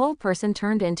 and the whole person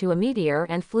turned into a meteor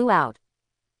and flew out.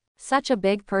 Such a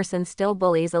big person still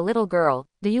bullies a little girl,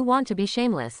 do you want to be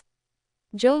shameless?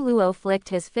 Joe Luo flicked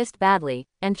his fist badly,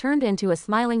 and turned into a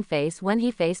smiling face when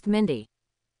he faced Mindy.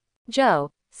 Joe,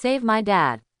 save my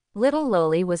dad. Little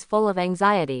Loli was full of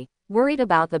anxiety, worried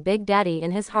about the big daddy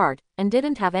in his heart, and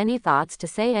didn't have any thoughts to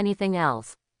say anything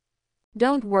else.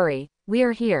 Don't worry,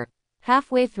 we're here.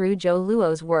 Halfway through Joe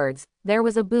Luo's words, there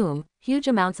was a boom, huge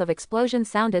amounts of explosion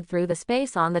sounded through the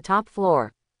space on the top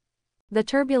floor. The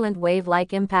turbulent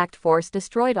wave-like impact force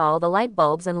destroyed all the light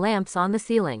bulbs and lamps on the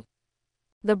ceiling.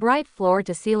 The bright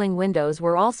floor-to-ceiling windows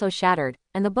were also shattered,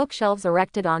 and the bookshelves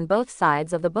erected on both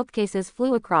sides of the bookcases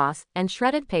flew across, and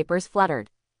shredded papers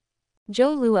fluttered.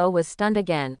 Joe Luo was stunned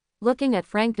again, looking at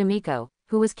Frank D'Amico,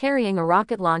 who was carrying a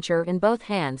rocket launcher in both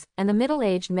hands, and the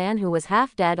middle-aged man who was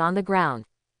half dead on the ground.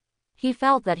 He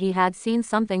felt that he had seen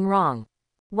something wrong.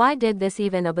 Why did this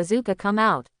even a bazooka come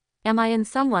out? Am I in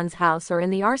someone's house or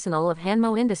in the arsenal of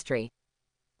Hanmo Industry?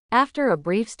 After a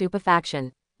brief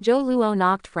stupefaction, Joe Luo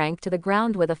knocked Frank to the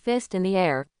ground with a fist in the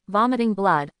air, vomiting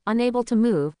blood, unable to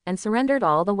move, and surrendered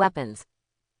all the weapons.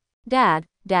 Dad,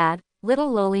 Dad,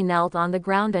 little Loli knelt on the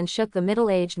ground and shook the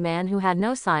middle-aged man who had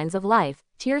no signs of life,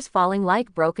 tears falling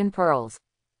like broken pearls.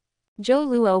 Joe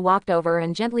Luo walked over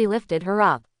and gently lifted her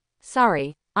up.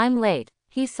 Sorry, I'm late,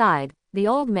 he sighed, the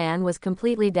old man was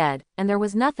completely dead, and there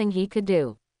was nothing he could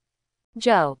do.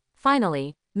 Joe.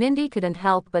 Finally, Mindy couldn't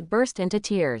help but burst into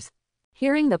tears.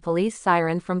 Hearing the police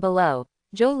siren from below,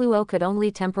 Joe Luo could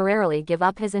only temporarily give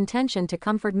up his intention to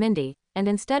comfort Mindy, and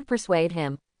instead persuade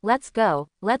him, "Let's go,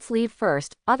 let's leave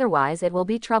first, otherwise it will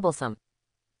be troublesome."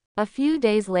 A few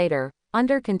days later,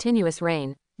 under continuous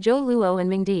rain, Joe Luo and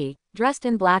Mingdi, dressed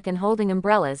in black and holding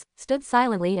umbrellas, stood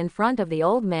silently in front of the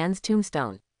old man's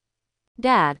tombstone.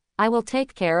 "Dad, I will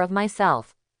take care of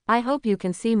myself. I hope you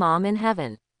can see Mom in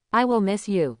heaven. I will miss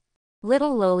you."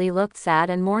 Little Loli looked sad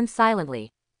and mourned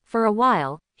silently. For a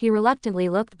while, he reluctantly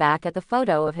looked back at the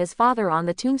photo of his father on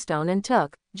the tombstone and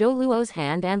took Joe Luo's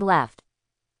hand and left.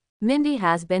 Mindy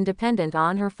has been dependent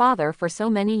on her father for so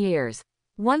many years.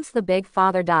 Once the big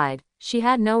father died, she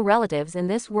had no relatives in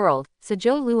this world, so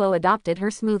Joe Luo adopted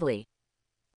her smoothly.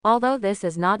 Although this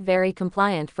is not very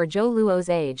compliant for Joe Luo's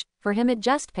age, for him it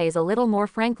just pays a little more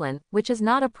Franklin, which is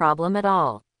not a problem at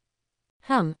all.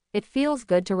 It feels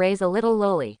good to raise a little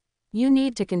Loli. You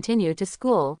need to continue to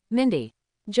school, Mindy,"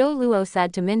 Joe Luo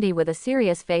said to Mindy with a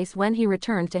serious face when he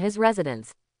returned to his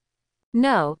residence.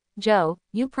 "No, Joe,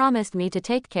 you promised me to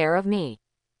take care of me."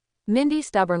 Mindy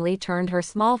stubbornly turned her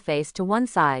small face to one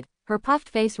side, her puffed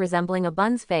face resembling a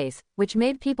bun's face, which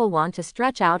made people want to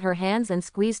stretch out her hands and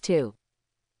squeeze too.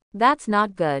 "That's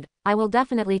not good. I will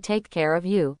definitely take care of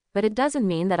you, but it doesn't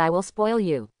mean that I will spoil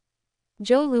you."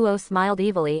 Joe Luo smiled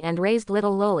evilly and raised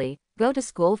little Loli, "Go to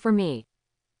school for me."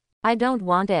 "I don't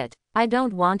want it. I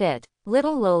don't want it."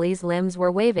 Little Loli's limbs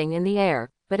were waving in the air,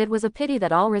 but it was a pity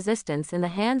that all resistance in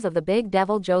the hands of the big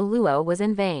devil Joe Luo was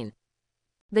in vain.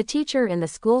 The teacher in the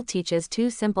school teaches two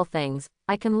simple things: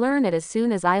 I can learn it as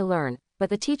soon as I learn, but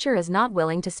the teacher is not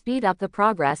willing to speed up the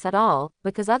progress at all,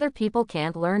 because other people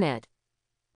can't learn it.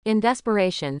 In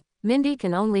desperation, Mindy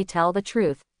can only tell the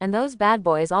truth, and those bad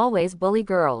boys always bully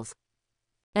girls.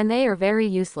 And they are very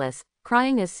useless,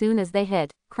 crying as soon as they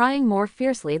hit, crying more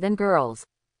fiercely than girls.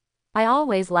 I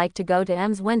always like to go to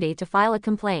Ms. Wendy to file a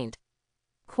complaint.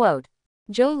 Quote.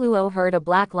 Joe Luo heard a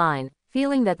black line,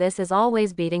 feeling that this is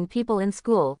always beating people in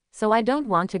school, so I don't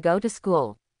want to go to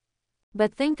school.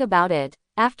 But think about it,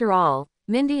 after all,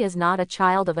 Mindy is not a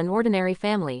child of an ordinary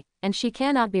family, and she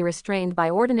cannot be restrained by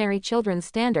ordinary children's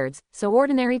standards, so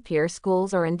ordinary peer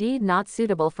schools are indeed not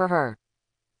suitable for her.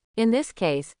 In this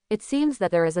case, it seems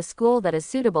that there is a school that is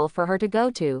suitable for her to go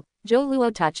to. Joe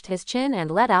Luo touched his chin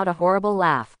and let out a horrible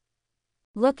laugh.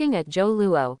 Looking at Joe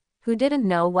Luo, who didn't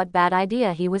know what bad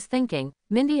idea he was thinking,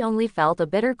 Mindy only felt a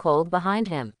bitter cold behind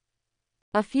him.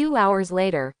 A few hours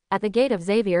later, at the gate of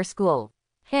Xavier School.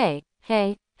 Hey,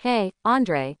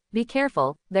 Andre, be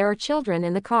careful, there are children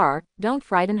in the car, don't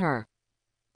frighten her."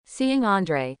 Seeing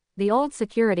Andre, the old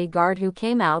security guard who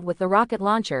came out with the rocket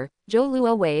launcher, Joe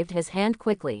Luo waved his hand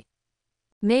quickly.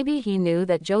 Maybe he knew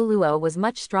that Joe Luo was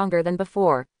much stronger than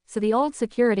before, so the old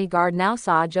security guard now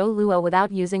saw Joe Luo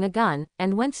without using a gun,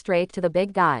 and went straight to the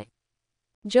big guy.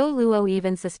 Joe Luo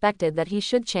even suspected that he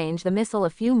should change the missile a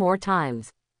few more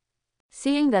times.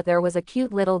 Seeing that there was a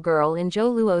cute little girl in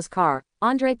Joe Luo's car,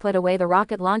 Andre put away the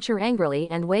rocket launcher angrily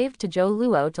and waved to Joe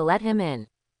Luo to let him in.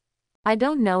 I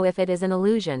don't know if it is an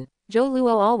illusion, Joe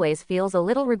Luo always feels a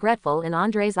little regretful in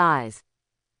Andre's eyes.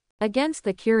 Against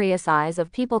the curious eyes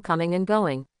of people coming and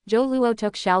going, Joe Luo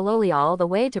took Xiao Loli all the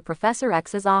way to Professor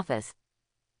X's office.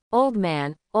 Old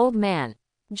man,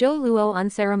 Joe Luo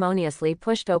unceremoniously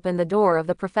pushed open the door of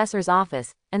the professor's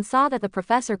office, and saw that the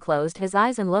professor closed his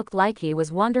eyes and looked like he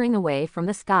was wandering away from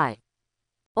the sky.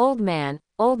 Old man,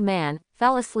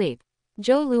 fell asleep.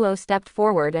 Joe Luo stepped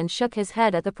forward and shook his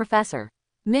head at the professor.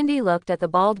 Mindy looked at the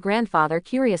bald grandfather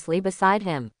curiously beside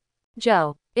him.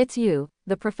 Joe, it's you.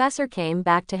 The professor came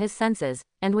back to his senses,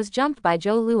 and was jumped by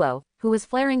Joe Luo, who was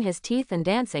flaring his teeth and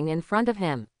dancing in front of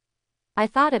him. I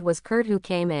thought it was Kurt who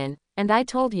came in, and I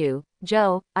told you,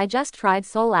 Joe, I just tried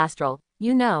Soul Astral,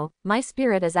 you know, my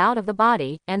spirit is out of the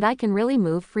body, and I can really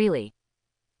move freely.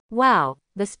 Wow,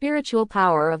 the spiritual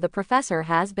power of the professor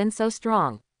has been so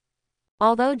strong.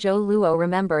 Although Joe Luo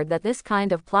remembered that this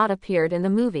kind of plot appeared in the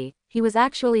movie, he was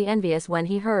actually envious when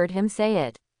he heard him say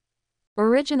it.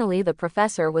 Originally the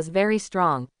professor was very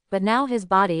strong, but now his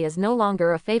body is no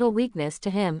longer a fatal weakness to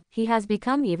him, he has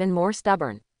become even more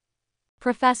stubborn.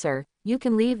 Professor, you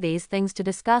can leave these things to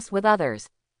discuss with others.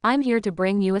 I'm here to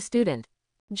bring you a student.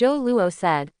 Joe Luo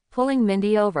said, pulling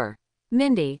Mindy over.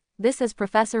 Mindy, this is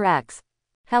Professor X.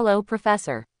 Hello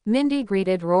Professor. Mindy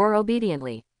greeted Roar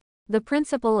obediently. The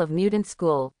principal of Mutant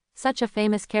School, such a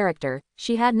famous character,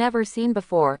 she had never seen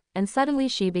before, and suddenly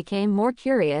she became more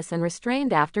curious and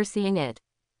restrained after seeing it.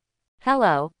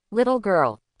 Hello, little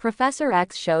girl. Professor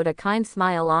X showed a kind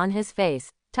smile on his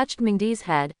face, touched Mingdi's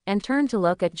head, and turned to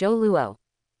look at Zhou Luo.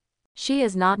 She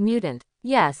is not mutant.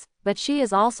 Yes, but she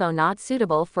is also not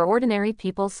suitable for ordinary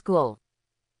people's school.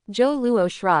 Zhou Luo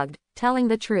shrugged, telling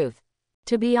the truth.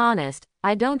 To be honest,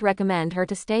 I don't recommend her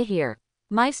to stay here.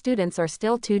 My students are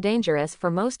still too dangerous for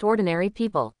most ordinary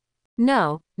people.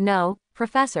 No,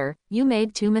 Professor, you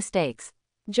made two mistakes.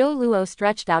 Zhou Luo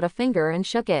stretched out a finger and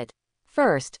shook it.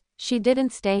 First, she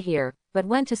didn't stay here, but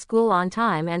went to school on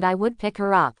time and I would pick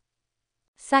her up.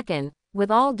 Second,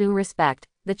 with all due respect,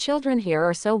 the children here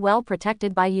are so well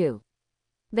protected by you.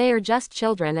 They are just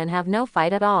children and have no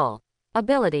fight at all.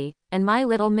 Ability, and my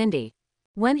little Mindy.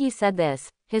 When he said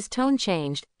this, his tone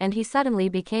changed, and he suddenly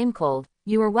became cold.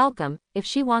 You are welcome. If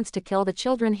she wants to kill the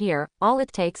children here, all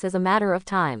it takes is a matter of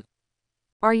time.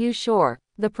 Are you sure?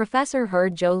 The professor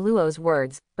heard Zhou Luo's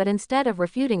words, but instead of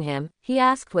refuting him, he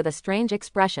asked with a strange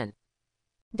expression.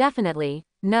 Definitely.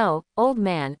 No, old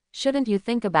man, shouldn't you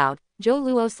think about? Zhou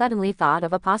Luo suddenly thought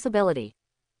of a possibility.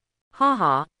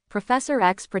 Haha, Professor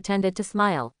X pretended to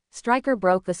smile. Stryker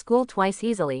broke the school twice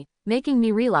easily, making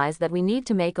me realize that we need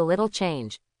to make a little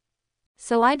change.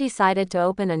 So I decided to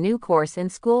open a new course in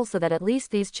school so that at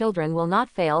least these children will not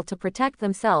fail to protect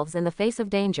themselves in the face of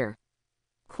danger.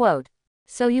 Quote.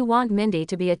 So you want Mindy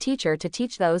to be a teacher to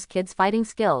teach those kids fighting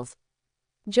skills?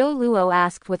 Zhou Luo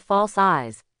asked with false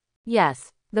eyes.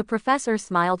 Yes, the professor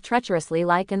smiled treacherously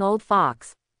like an old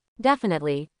fox.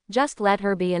 Definitely, just let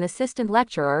her be an assistant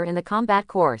lecturer in the combat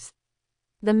course.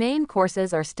 The main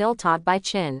courses are still taught by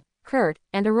Qin, Kurt,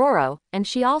 and Aurora, and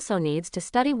she also needs to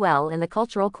study well in the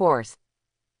cultural course.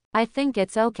 I think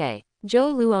it's okay.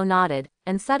 Zhou Luo nodded,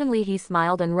 and suddenly he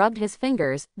smiled and rubbed his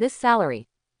fingers. This salary.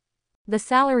 The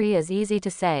salary is easy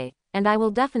to say, and I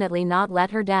will definitely not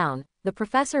let her down. The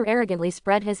professor arrogantly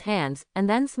spread his hands, and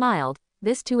then smiled.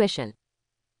 This tuition.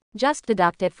 Just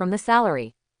deduct it from the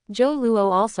salary. Zhou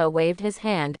Luo also waved his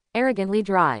hand, arrogantly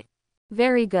dry.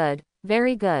 Very good,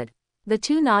 very good. The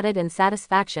two nodded in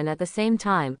satisfaction at the same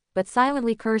time, but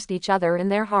silently cursed each other in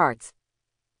their hearts.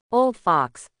 Old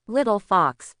fox, little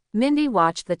fox. Mindy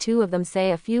watched the two of them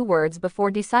say a few words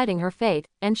before deciding her fate,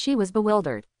 and she was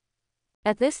bewildered.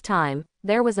 At this time,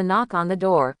 there was a knock on the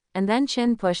door, and then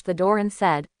Qin pushed the door and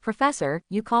said, Professor,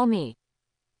 you call me.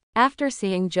 After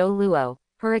seeing Zhou Luo,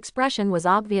 her expression was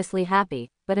obviously happy,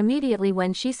 but immediately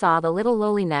when she saw the little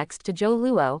loli next to Zhou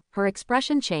Luo, her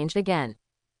expression changed again.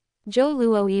 Zhou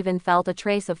Luo even felt a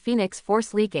trace of Phoenix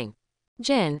Force leaking.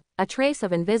 Jin, a trace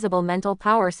of invisible mental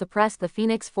power suppressed the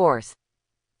Phoenix Force.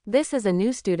 This is a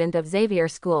new student of Xavier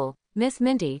School. Miss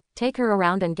Mindy, take her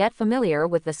around and get familiar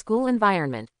with the school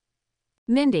environment.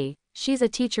 Mindy, she's a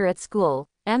teacher at school.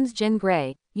 Ms. Jin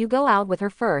Gray, you go out with her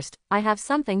first. I have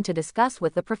something to discuss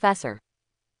with the professor.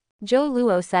 Zhou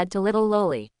Luo said to little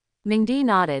Loli. Mingdi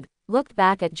nodded, looked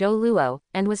back at Zhou Luo,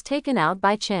 and was taken out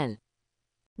by Qin.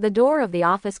 The door of the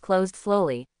office closed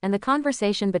slowly, and the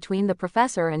conversation between the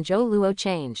professor and Zhou Luo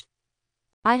changed.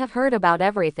 I have heard about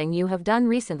everything you have done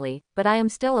recently, but I am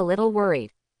still a little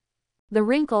worried. The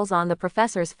wrinkles on the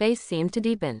professor's face seemed to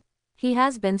deepen. He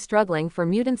has been struggling for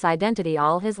mutant's identity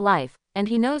all his life, and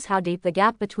he knows how deep the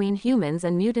gap between humans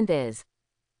and mutant is.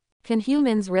 Can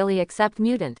humans really accept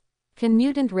mutant? Can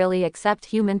mutant really accept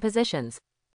human positions?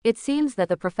 It seems that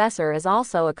the professor is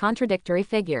also a contradictory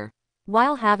figure.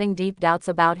 While having deep doubts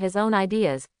about his own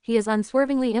ideas, he is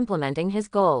unswervingly implementing his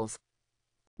goals.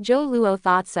 Zhou Luo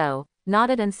thought so,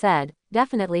 nodded and said,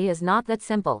 definitely is not that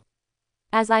simple.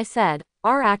 As I said,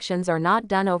 our actions are not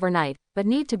done overnight, but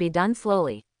need to be done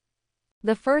slowly.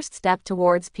 The first step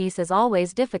towards peace is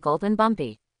always difficult and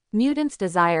bumpy. Mutant's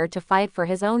desire to fight for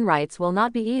his own rights will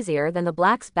not be easier than the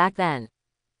blacks back then.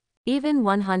 Even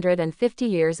 150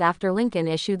 years after Lincoln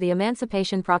issued the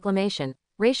Emancipation Proclamation,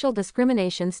 racial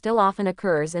discrimination still often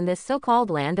occurs in this so-called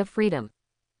land of freedom.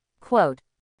 Quote.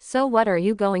 So what are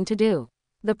you going to do?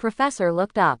 The professor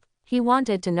looked up. He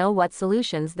wanted to know what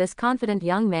solutions this confident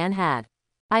young man had.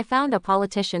 I found a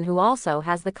politician who also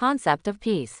has the concept of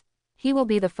peace. He will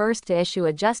be the first to issue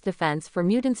a just defense for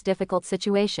mutants' difficult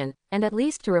situation, and at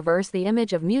least to reverse the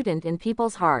image of mutant in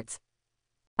people's hearts.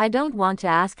 I don't want to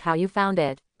ask how you found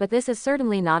it, but this is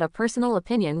certainly not a personal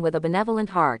opinion with a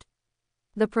benevolent heart.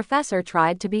 The professor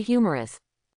tried to be humorous.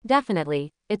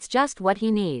 Definitely, it's just what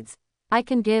he needs. I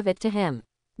can give it to him.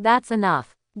 That's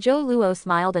enough. Zhou Luo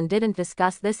smiled and didn't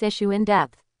discuss this issue in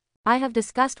depth. I have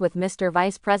discussed with Mr.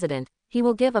 Vice President. He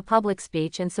will give a public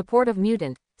speech in support of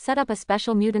mutant, set up a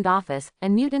special mutant office,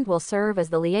 and mutant will serve as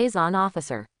the liaison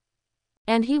officer.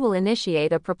 And he will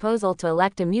initiate a proposal to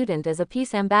elect a mutant as a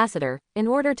peace ambassador, in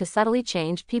order to subtly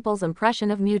change people's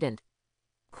impression of mutant.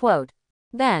 Quote.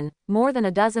 Then, more than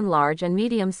a dozen large and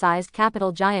medium-sized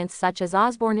capital giants such as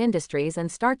Osborne Industries and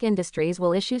Stark Industries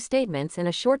will issue statements in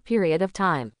a short period of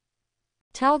time.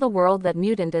 Tell the world that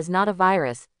mutant is not a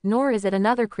virus, nor is it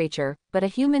another creature, but a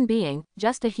human being,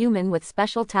 just a human with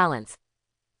special talents.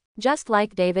 Just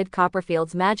like David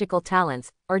Copperfield's magical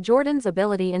talents, or Jordan's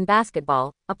ability in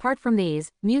basketball, apart from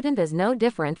these, mutant is no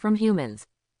different from humans.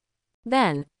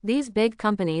 Then, these big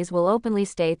companies will openly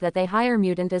state that they hire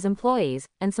mutant as employees,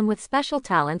 and some with special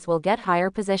talents will get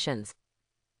higher positions.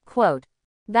 Quote,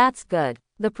 "That's good."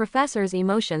 The professor's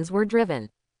emotions were driven.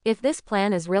 If this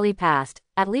plan is really passed,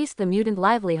 at least the mutant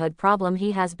livelihood problem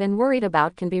he has been worried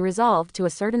about can be resolved to a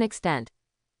certain extent.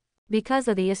 Because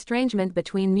of the estrangement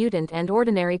between mutant and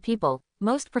ordinary people,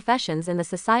 most professions in the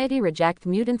society reject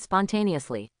mutants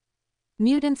spontaneously.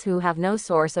 Mutants who have no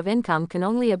source of income can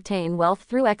only obtain wealth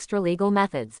through extra-legal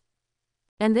methods.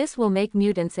 And this will make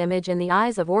mutants' image in the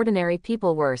eyes of ordinary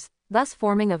people worse, thus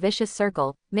forming a vicious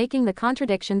circle, making the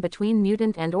contradiction between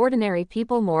mutant and ordinary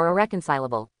people more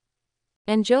irreconcilable.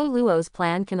 And Joe Luo's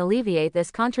plan can alleviate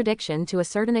this contradiction to a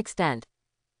certain extent.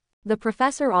 The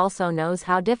professor also knows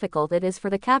how difficult it is for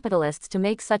the capitalists to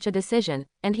make such a decision,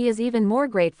 and he is even more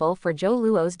grateful for Joe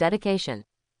Luo's dedication.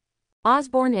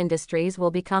 Osborne Industries will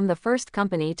become the first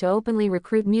company to openly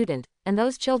recruit mutant, and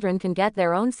those children can get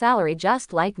their own salary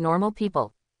just like normal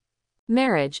people.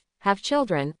 Marriage, have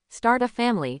children, start a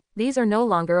family, these are no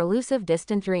longer elusive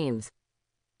distant dreams.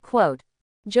 Quote,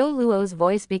 Joe Luo's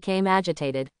voice became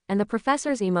agitated, and the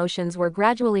professor's emotions were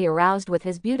gradually aroused with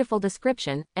his beautiful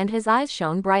description, and his eyes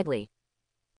shone brightly.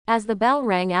 As the bell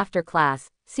rang after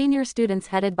class, senior students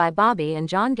headed by Bobby and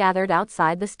John gathered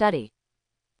outside the study.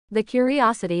 The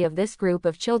curiosity of this group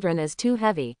of children is too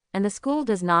heavy, and the school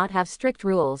does not have strict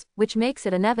rules, which makes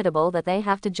it inevitable that they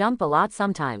have to jump a lot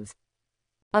sometimes.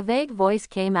 A vague voice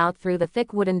came out through the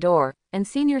thick wooden door, and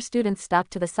senior students stuck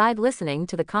to the side listening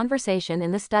to the conversation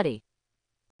in the study.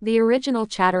 The original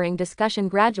chattering discussion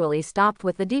gradually stopped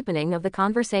with the deepening of the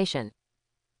conversation.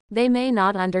 They may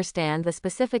not understand the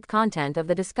specific content of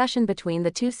the discussion between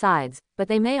the two sides, but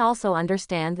they may also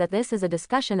understand that this is a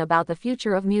discussion about the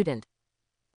future of mutant.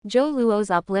 Joe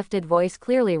Luo's uplifted voice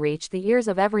clearly reached the ears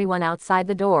of everyone outside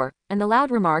the door, and the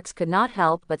loud remarks could not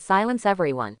help but silence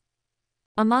everyone.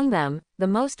 Among them, the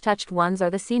most touched ones are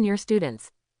the senior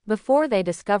students. Before they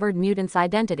discovered mutant's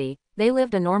identity, they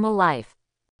lived a normal life.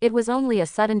 It was only a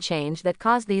sudden change that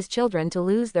caused these children to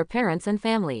lose their parents and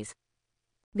families.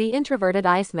 The introverted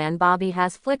Iceman Bobby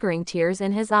has flickering tears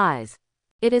in his eyes.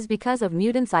 It is because of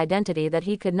mutant's identity that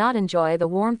he could not enjoy the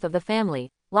warmth of the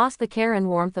family, lost the care and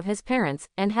warmth of his parents,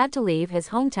 and had to leave his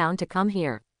hometown to come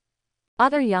here.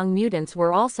 Other young mutants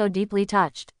were also deeply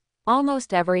touched.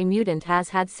 Almost every mutant has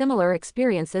had similar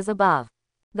experiences above.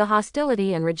 The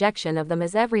hostility and rejection of them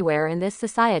is everywhere in this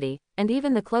society, and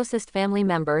even the closest family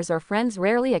members or friends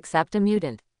rarely accept a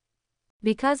mutant.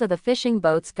 Because of the fishing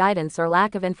boat's guidance or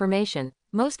lack of information,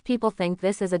 most people think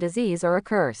this is a disease or a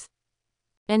curse.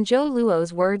 And Joe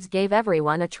Luo's words gave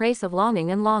everyone a trace of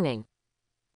longing.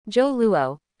 Joe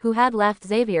Luo, who had left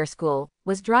Xavier School,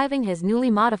 was driving his newly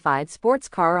modified sports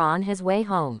car on his way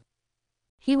home.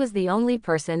 He was the only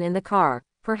person in the car,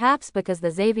 perhaps because the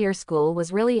Xavier School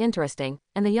was really interesting,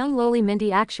 and the young lowly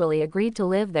Mindy actually agreed to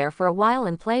live there for a while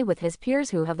and play with his peers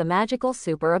who have the magical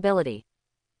super ability.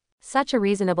 Such a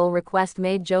reasonable request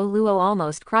made Joe Luo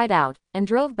almost cried out, and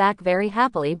drove back very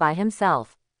happily by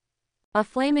himself. A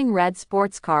flaming red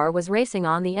sports car was racing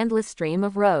on the endless stream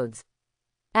of roads.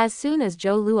 As soon as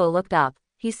Joe Luo looked up,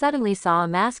 he suddenly saw a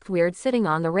masked weird sitting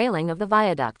on the railing of the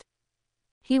viaduct.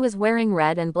 He was wearing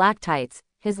red and black tights,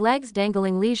 his legs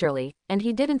dangling leisurely, and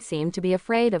he didn't seem to be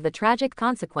afraid of the tragic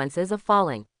consequences of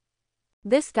falling.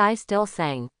 This guy still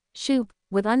sang, "Shoop,"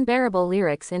 with unbearable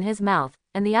lyrics in his mouth,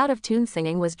 and the out-of-tune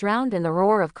singing was drowned in the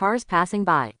roar of cars passing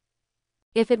by.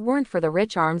 If it weren't for the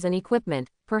rich arms and equipment,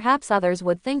 perhaps others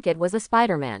would think it was a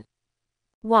Spider-Man.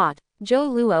 What? Joe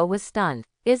Luo was stunned.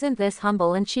 Isn't this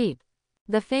humble and cheap?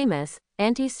 The famous,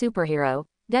 anti-superhero,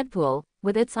 Deadpool,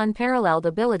 with its unparalleled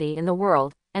ability in the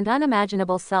world, and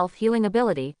unimaginable self-healing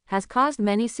ability, has caused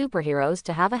many superheroes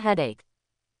to have a headache.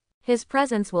 His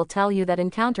presence will tell you that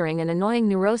encountering an annoying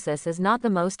neurosis is not the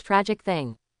most tragic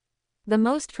thing. The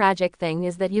most tragic thing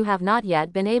is that you have not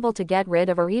yet been able to get rid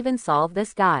of or even solve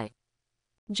this guy.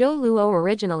 Joe Luo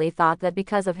originally thought that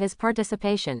because of his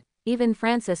participation, even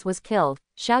Francis was killed,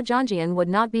 Xiao Zhangjian would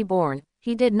not be born.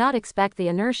 He did not expect the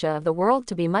inertia of the world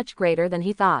to be much greater than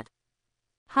he thought.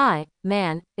 "Hi,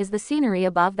 man, is the scenery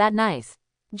above that nice?"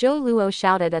 Joe Luo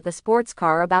shouted at the sports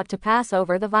car about to pass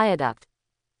over the viaduct.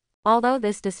 Although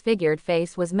this disfigured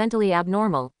face was mentally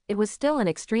abnormal, it was still an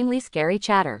extremely scary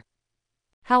chatter.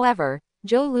 However,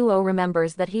 Joe Luo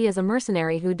remembers that he is a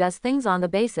mercenary who does things on the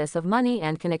basis of money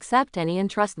and can accept any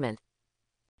entrustment.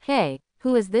 Hey,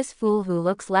 who is this fool who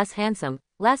looks less handsome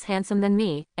than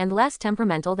me, and less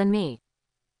temperamental than me?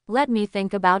 Let me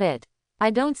think about it. I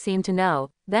don't seem to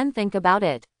know, then think about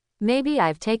it. Maybe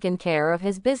I've taken care of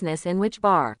his business in which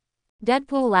bar.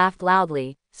 Deadpool laughed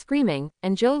loudly, screaming,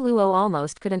 and Joe Luo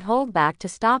almost couldn't hold back to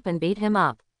stop and beat him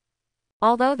up.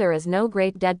 Although there is no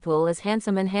great Deadpool is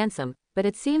handsome, but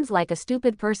it seems like a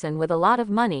stupid person with a lot of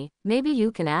money. Maybe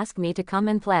you can ask me to come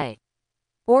and play.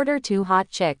 Order 2 hot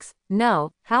chicks.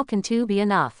 No, how can 2 be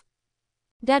enough?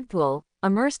 Deadpool,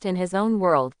 immersed in his own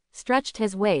world, stretched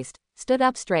his waist, stood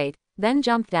up straight, then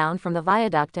jumped down from the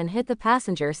viaduct and hit the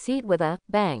passenger seat with a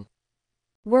bang.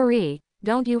 Worry,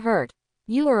 don't you hurt.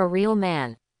 You are a real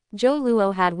man. Joe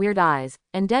Luo had weird eyes,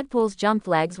 and Deadpool's jumped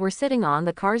legs were sitting on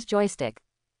the car's joystick.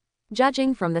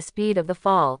 Judging from the speed of the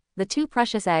fall, the 2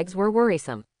 precious eggs were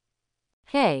worrisome.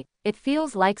 Hey, it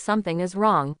feels like something is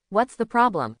wrong. What's the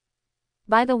problem?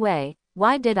 By the way,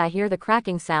 why did I hear the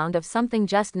cracking sound of something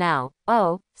just now?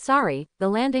 Oh, sorry, the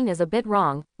landing is a bit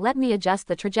wrong, let me adjust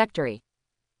the trajectory.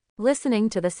 Listening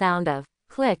to the sound of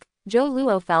click, Joe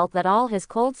Luo felt that all his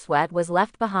cold sweat was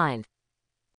left behind.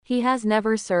 He has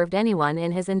never served anyone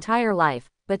in his entire life,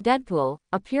 but Deadpool,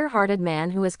 a pure-hearted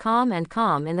man who is calm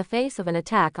in the face of an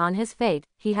attack on his fate,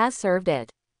 he has served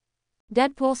it.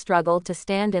 Deadpool struggled to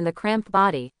stand in the cramped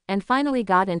body, and finally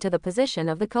got into the position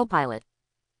of the co-pilot.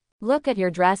 Look at your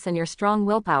dress and your strong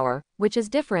willpower, which is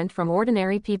different from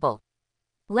ordinary people.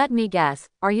 Let me guess,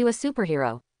 are you a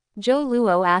superhero? Joe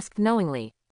Luo asked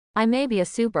knowingly. I may be a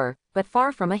super, but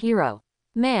far from a hero.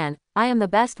 Man, I am the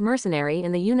best mercenary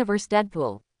in the universe.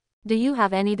 Deadpool. Do you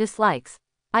have any dislikes?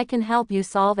 I can help you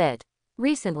solve it.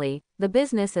 Recently, the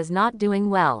business is not doing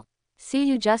well. See,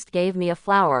 you just gave me a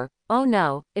flower. Oh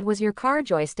no, it was your car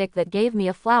joystick that gave me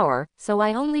a flower, so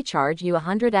I only charge you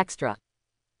 100 extra.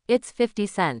 It's 50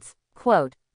 cents.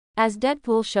 Quote. As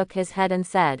Deadpool shook his head and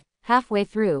said, halfway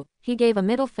through, he gave a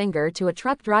middle finger to a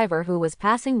truck driver who was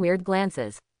passing weird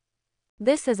glances.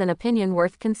 This is an opinion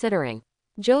worth considering.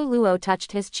 Joe Luo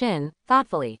touched his chin,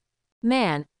 thoughtfully.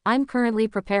 Man, I'm currently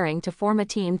preparing to form a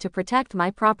team to protect my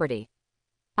property.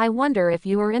 I wonder if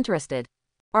you are interested.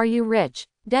 Are you rich?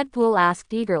 Deadpool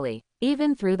asked eagerly.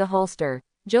 Even through the holster,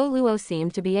 Joe Luo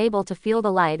seemed to be able to feel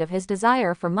the light of his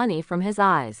desire for money from his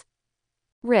eyes.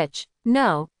 Rich?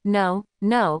 No,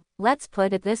 let's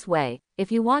put it this way,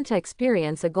 if you want to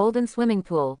experience a golden swimming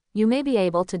pool, you may be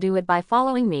able to do it by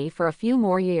following me for a few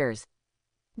more years.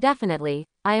 Definitely,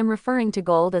 I am referring to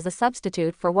gold as a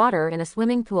substitute for water in a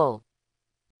swimming pool.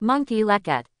 Monkey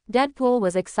leket. Deadpool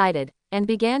was excited, and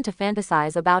began to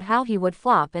fantasize about how he would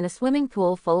flop in a swimming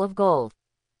pool full of gold.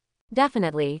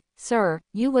 Definitely, sir,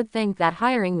 you would think that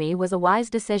hiring me was a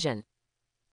wise decision.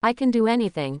 I can do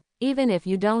anything, even if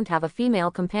you don't have a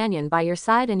female companion by your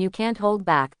side and you can't hold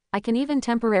back. I can even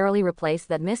temporarily replace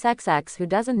that Miss XX who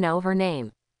doesn't know her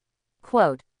name.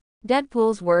 Quote.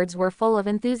 Deadpool's words were full of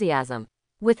enthusiasm.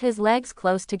 With his legs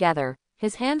close together,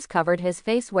 his hands covered his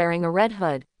face wearing a red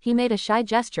hood, he made a shy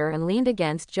gesture and leaned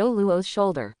against Joe Luo's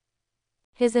shoulder.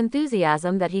 His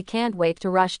enthusiasm that he can't wait to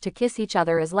rush to kiss each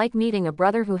other is like meeting a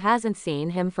brother who hasn't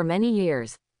seen him for many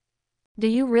years. Do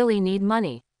you really need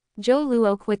money? Joe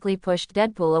Luo quickly pushed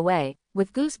Deadpool away,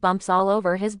 with goosebumps all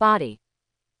over his body.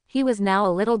 He was now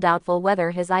a little doubtful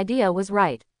whether his idea was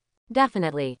right.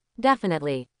 Definitely.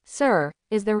 Sir,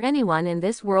 is there anyone in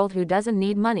this world who doesn't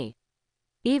need money?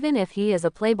 Even if he is a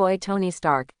playboy Tony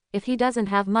Stark, if he doesn't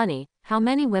have money, how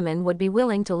many women would be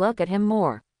willing to look at him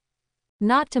more?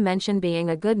 Not to mention being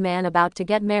a good man about to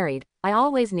get married, I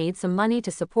always need some money to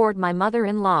support my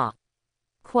mother-in-law.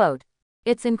 Quote.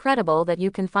 It's incredible that you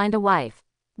can find a wife.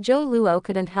 Joe Luo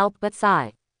couldn't help but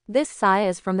sigh. This sigh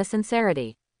is from the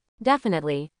sincerity.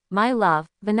 Definitely, my love,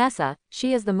 Vanessa,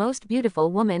 she is the most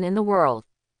beautiful woman in the world.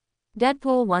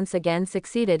 Deadpool once again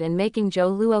succeeded in making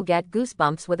Joe Luo get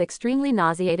goosebumps with extremely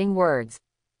nauseating words.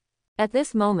 At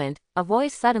this moment, a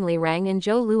voice suddenly rang in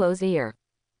Joe Luo's ear.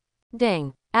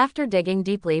 Ding. After digging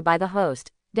deeply by the host,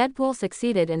 Deadpool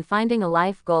succeeded in finding a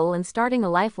life goal and starting a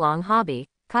lifelong hobby,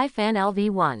 Kai Fan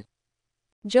LV1.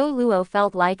 Joe Luo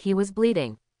felt like he was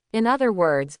bleeding. In other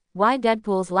words, why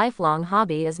Deadpool's lifelong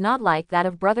hobby is not like that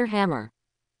of Brother Hammer.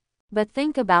 But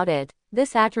think about it,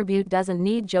 this attribute doesn't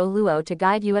need Joe Luo to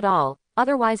guide you at all,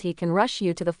 otherwise he can rush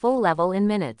you to the full level in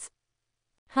minutes.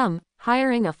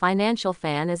 Hiring a financial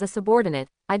fan is a subordinate.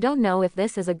 I don't know if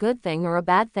this is a good thing or a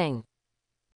bad thing.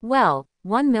 Well,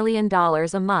 $1 million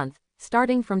a month,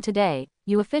 starting from today,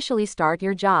 you officially start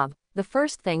your job. The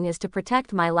first thing is to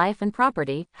protect my life and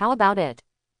property, how about it?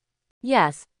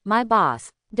 Yes, my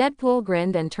boss. Deadpool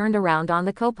grinned and turned around on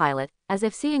the co-pilot, as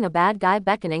if seeing a bad guy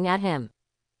beckoning at him.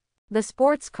 The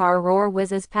sports car roar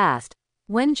whizzes past.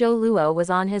 When Joe Luo was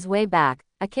on his way back,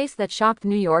 a case that shocked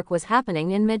New York was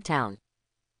happening in Midtown.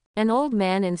 An old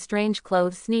man in strange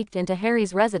clothes sneaked into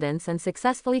Harry's residence and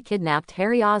successfully kidnapped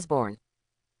Harry Osborn.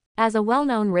 As a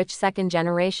well-known rich second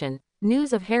generation,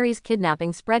 news of Harry's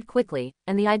kidnapping spread quickly,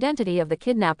 and the identity of the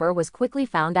kidnapper was quickly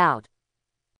found out.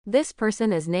 This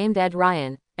person is named Ed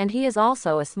Ryan, and he is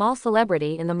also a small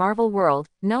celebrity in the Marvel world,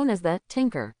 known as the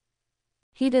Tinker.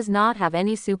 He does not have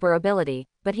any super ability,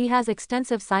 but he has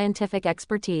extensive scientific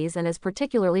expertise and is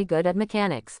particularly good at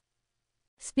mechanics.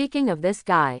 Speaking of this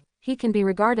guy, he can be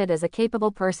regarded as a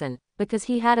capable person, because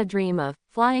he had a dream of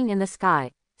flying in the sky.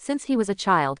 Since he was a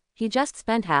child, he just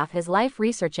spent half his life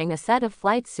researching a set of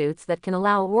flight suits that can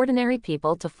allow ordinary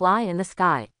people to fly in the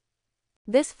sky.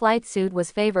 This flight suit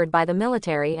was favored by the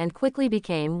military and quickly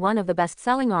became one of the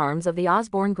best-selling arms of the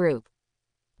Osborn Group.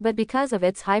 But because of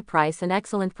its high price and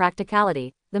excellent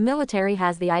practicality, the military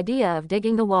has the idea of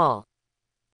digging the wall.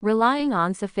 Relying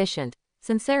on sufficient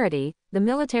sincerity, the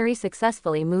military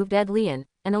successfully moved Ed Leon,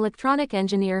 an electronic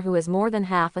engineer who is more than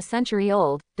half a century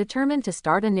old, determined to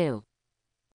start anew.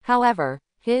 However,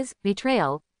 his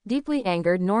betrayal deeply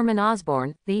angered Norman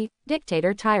Osborn, the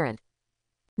dictator-tyrant.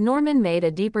 Norman made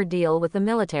a deeper deal with the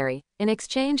military, in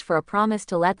exchange for a promise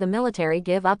to let the military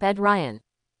give up Ed Ryan.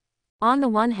 On the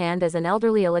one hand as an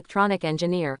elderly electronic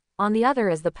engineer, on the other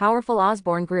as the powerful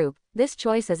Osborn Group, this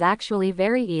choice is actually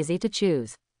very easy to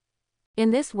choose.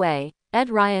 In this way, Ed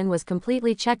Ryan was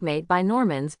completely checkmated by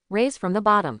Norman's raise from the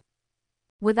bottom.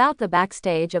 Without the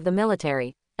backstage of the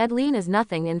military, Ed Leon is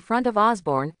nothing in front of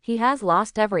Osborn, he has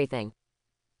lost everything.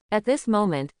 At this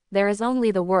moment, there is only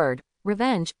the word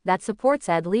revenge that supports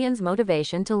Ed Leon's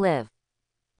motivation to live.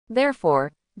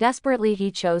 Therefore, desperately he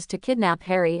chose to kidnap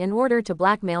Harry in order to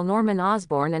blackmail Norman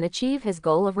Osborn and achieve his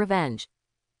goal of revenge.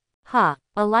 Ha,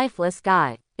 a lifeless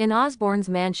guy. In Osborn's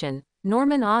mansion,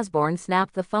 Norman Osborn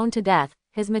snapped the phone to death,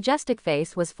 his majestic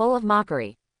face was full of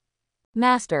mockery.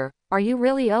 Master, are you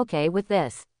really okay with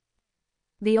this?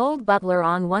 The old butler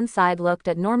on one side looked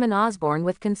at Norman Osborn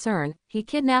with concern, he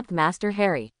kidnapped Master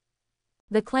Harry.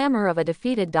 The clamor of a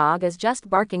defeated dog is just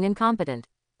barking incompetent.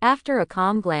 After a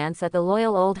calm glance at the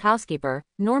loyal old housekeeper,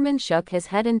 Norman shook his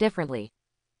head indifferently.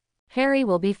 Harry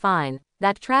will be fine,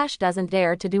 that trash doesn't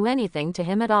dare to do anything to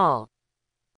him at all.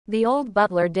 The old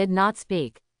butler did not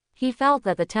speak. He felt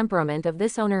that the temperament of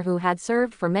this owner who had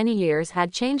served for many years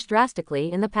had changed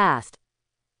drastically in the past.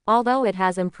 Although it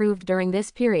has improved during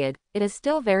this period, it is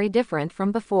still very different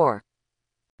from before.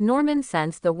 Norman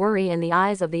sensed the worry in the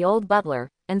eyes of the old butler,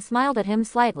 and smiled at him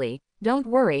slightly. Don't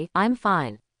worry, I'm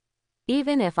fine.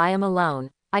 Even if I am alone,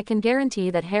 I can guarantee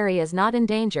that Harry is not in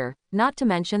danger, not to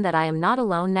mention that I am not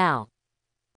alone now.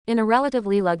 In a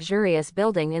relatively luxurious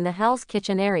building in the Hell's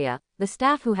Kitchen area, the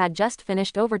staff who had just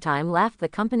finished overtime left the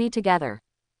company together.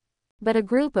 But a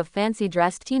group of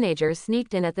fancy-dressed teenagers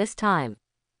sneaked in at this time.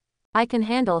 I can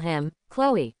handle him,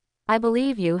 Chloe. I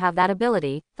believe you have that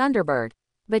ability, Thunderbird.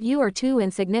 But you are too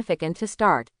insignificant to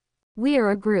start. We're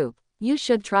a group. You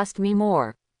should trust me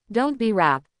more. Don't be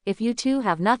rap. If you two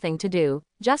have nothing to do,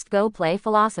 just go play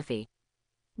philosophy.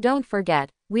 Don't forget,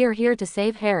 we're here to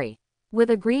save Harry. With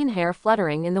a green hair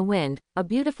fluttering in the wind, a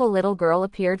beautiful little girl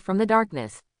appeared from the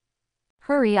darkness.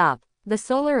 Hurry up, the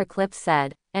solar eclipse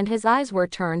said, and his eyes were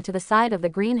turned to the side of the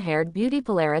green-haired beauty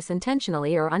Polaris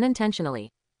intentionally or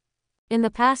unintentionally. In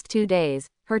the past 2 days,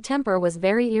 her temper was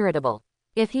very irritable.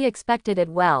 If he expected it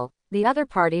well, the other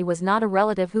party was not a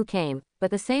relative who came,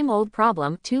 but the same old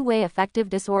problem, two-way affective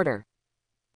disorder.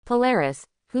 Polaris,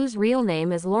 whose real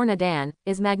name is Lorna Dan,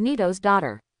 is Magneto's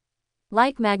daughter.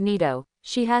 Like Magneto,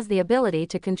 she has the ability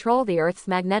to control the Earth's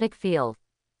magnetic field.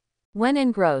 When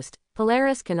engrossed,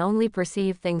 Polaris can only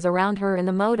perceive things around her in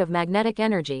the mode of magnetic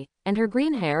energy, and her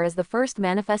green hair is the first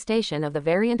manifestation of the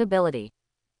variant ability.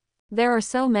 There are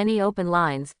so many open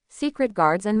lines, secret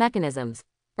guards and mechanisms.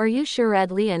 Are you sure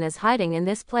Ed Leon is hiding in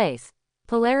this place?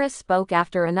 Polaris spoke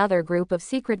after another group of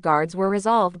secret guards were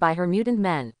resolved by her mutant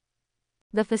men.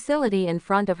 The facility in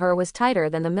front of her was tighter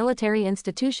than the military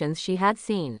institutions she had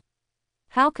seen.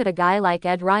 How could a guy like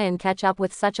Ed Ryan catch up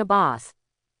with such a boss?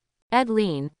 Ed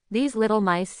Leon, these little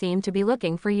mice seem to be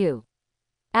looking for you.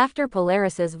 After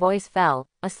Polaris's voice fell,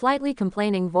 a slightly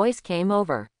complaining voice came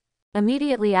over.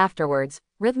 Immediately afterwards,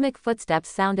 rhythmic footsteps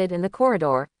sounded in the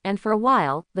corridor, and for a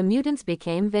while, the mutants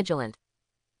became vigilant.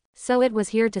 So it was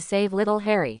here to save little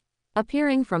Harry.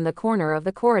 Appearing from the corner of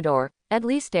the corridor, Ed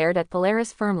Leon stared at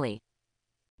Polaris firmly.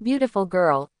 Beautiful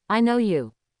girl, I know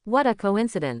you. What a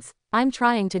coincidence. I'm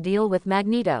trying to deal with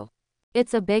Magneto.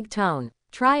 It's a big tone.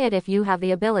 Try it if you have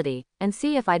the ability, and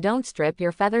see if I don't strip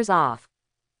your feathers off.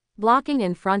 Blocking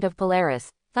in front of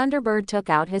Polaris, Thunderbird took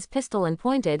out his pistol and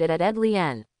pointed it at Ed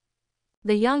Lien.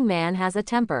 The young man has a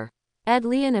temper. Ed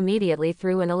Lien immediately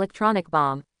threw an electronic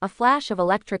bomb, a flash of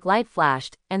electric light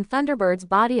flashed, and Thunderbird's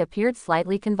body appeared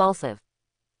slightly convulsive.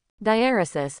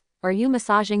 Diaresis, are you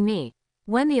massaging me?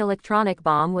 When the electronic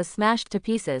bomb was smashed to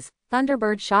pieces,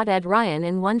 Thunderbird shot Ed Ryan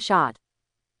in one shot.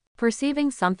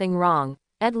 Perceiving something wrong,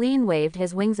 Ed Lien waved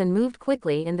his wings and moved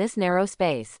quickly in this narrow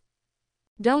space.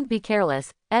 Don't be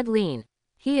careless, Ed Lien.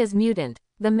 He is mutant.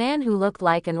 The man who looked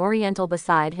like an Oriental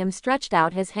beside him stretched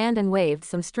out his hand and waved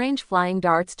some strange flying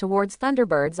darts towards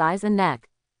Thunderbird's eyes and neck.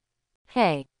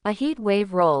 Hey! A heat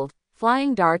wave rolled,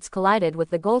 flying darts collided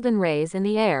with the golden rays in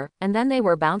the air, and then they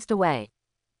were bounced away.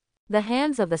 The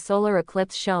hands of the solar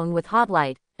eclipse shone with hot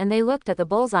light, and they looked at the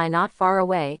bullseye not far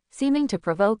away, seeming to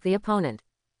provoke the opponent.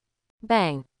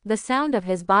 Bang! The sound of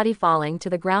his body falling to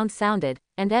the ground sounded,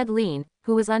 and Ed Lien,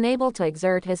 who was unable to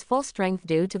exert his full strength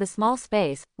due to the small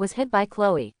space, was hit by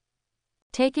Chloe.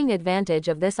 Taking advantage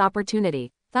of this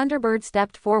opportunity, Thunderbird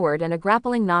stepped forward and a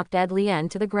grappling knocked Ed Lien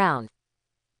to the ground.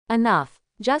 Enough!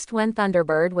 Just when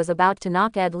Thunderbird was about to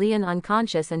knock Ed Lien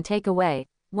unconscious and take away,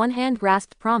 one hand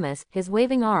grasped Promise, his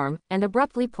waving arm, and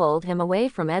abruptly pulled him away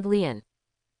from Ed Lien.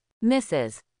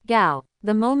 Mrs. Gao.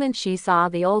 The moment she saw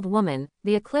the old woman,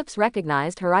 the Eclipse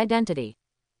recognized her identity.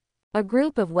 A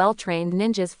group of well-trained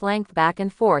ninjas flanked back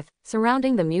and forth,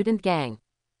 surrounding the mutant gang.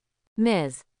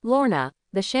 Ms. Lorna,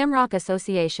 the Shamrock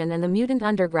Association and the Mutant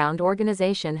Underground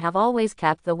Organization have always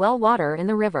kept the well water in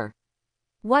the river.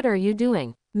 What are you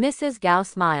doing? Mrs. Gao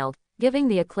smiled, giving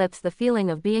the Eclipse the feeling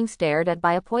of being stared at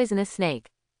by a poisonous snake.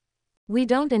 We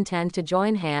don't intend to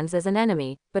join hands as an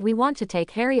enemy, but we want to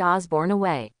take Harry Osborn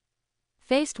away.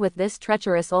 Faced with this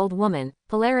treacherous old woman,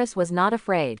 Polaris was not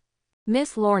afraid.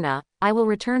 Miss Lorna, I will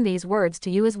return these words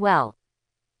to you as well.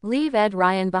 Leave Ed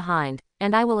Ryan behind,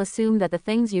 and I will assume that the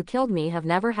things you killed me have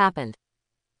never happened.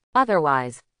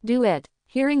 Otherwise, do it.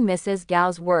 Hearing Mrs.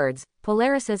 Gao's words,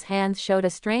 Polaris's hands showed a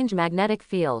strange magnetic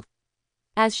field.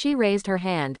 As she raised her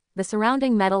hand, the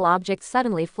surrounding metal objects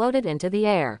suddenly floated into the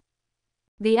air.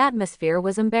 The atmosphere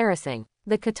was embarrassing.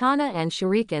 The katana and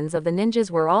shurikens of the ninjas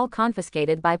were all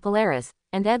confiscated by Polaris,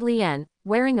 and Ed Lien,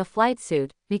 wearing a flight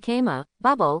suit, became a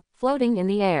bubble floating in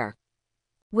the air.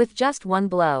 With just one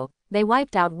blow, they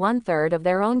wiped out 1/3 of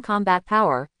their own combat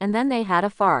power, and then they had a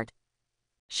fart.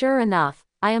 Sure enough,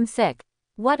 I am sick.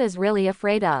 What is really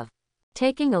afraid of?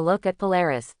 Taking a look at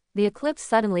Polaris, the Eclipse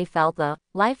suddenly felt the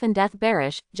life and death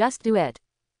bearish, just do it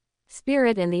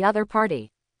spirit in the other party.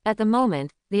 At the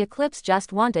moment, the Eclipse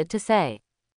just wanted to say,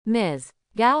 Ms.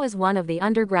 Gao is one of the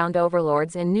underground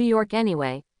overlords in New York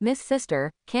anyway. Miss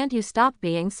Sister, can't you stop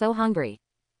being so hungry?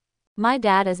 My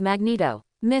dad is Magneto.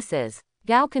 Mrs.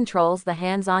 Gao controls the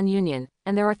hands-on union,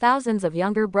 and there are thousands of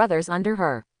younger brothers under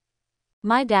her.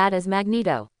 My dad is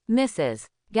Magneto. Mrs.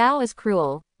 Gao is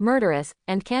cruel, murderous,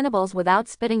 and cannibals without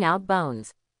spitting out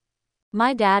bones.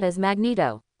 My dad is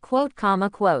Magneto. Quote,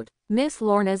 quote. Miss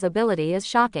Lorna's ability is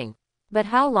shocking. But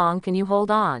how long can you hold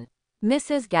on?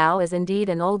 Mrs. Gao is indeed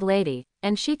an old lady,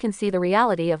 and she can see the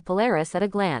reality of Polaris at a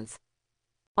glance.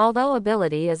 Although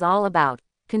ability is all about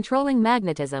controlling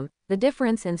magnetism, the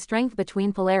difference in strength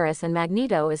between Polaris and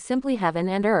Magneto is simply heaven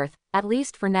and earth, at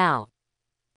least for now.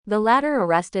 The latter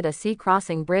arrested a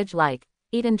sea-crossing bridge like,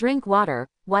 eat and drink water,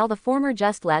 while the former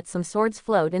just let some swords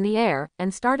float in the air,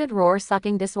 and started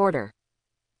roar-sucking disorder.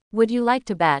 Would you like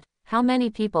to bet, how many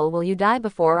people will you die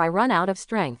before I run out of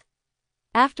strength?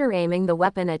 After aiming the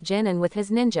weapon at Jin and with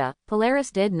his ninja,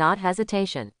 Polaris did not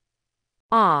hesitation.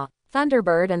 Ah!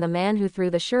 Thunderbird and the man who threw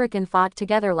the shuriken fought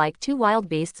together like two wild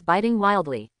beasts biting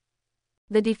wildly.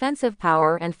 The defensive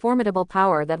power and formidable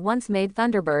power that once made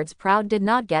Thunderbirds proud did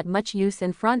not get much use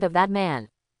in front of that man.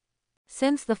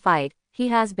 Since the fight, he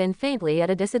has been faintly at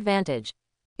a disadvantage.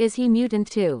 Is he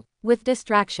mutant too? With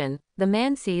distraction, the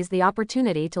man seized the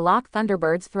opportunity to lock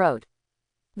Thunderbird's throat.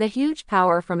 The huge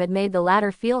power from it made the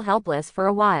latter feel helpless for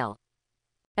a while.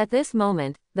 At this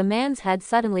moment, the man's head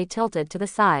suddenly tilted to the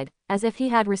side, as if he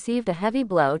had received a heavy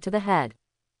blow to the head.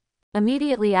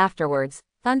 Immediately afterwards,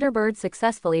 Thunderbird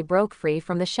successfully broke free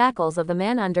from the shackles of the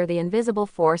man under the invisible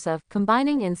force of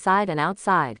combining inside and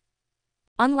outside.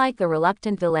 Unlike the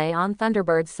reluctant delay on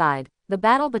Thunderbird's side, the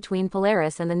battle between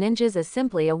Polaris and the ninjas is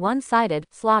simply a one-sided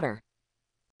slaughter.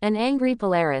 An angry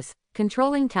Polaris,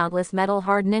 controlling countless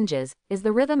metal-hard ninjas, is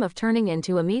the rhythm of turning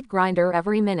into a meat grinder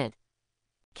every minute.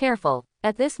 Careful!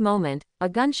 At this moment, a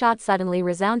gunshot suddenly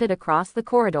resounded across the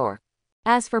corridor.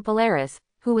 As for Polaris,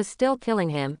 who was still killing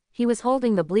him, he was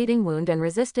holding the bleeding wound and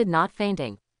resisted not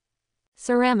fainting.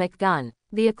 Ceramic gun.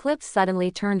 The eclipse suddenly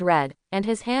turned red, and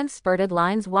his hands spurted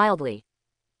lines wildly.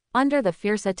 Under the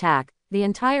fierce attack, the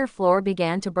entire floor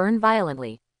began to burn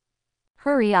violently.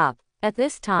 Hurry up. At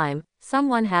this time,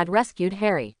 someone had rescued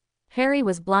Harry. Harry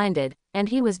was blinded, and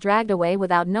he was dragged away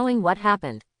without knowing what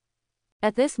happened.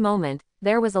 At this moment,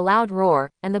 there was a loud roar,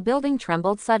 and the building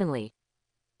trembled suddenly.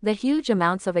 The huge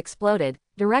amounts of exploded,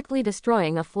 directly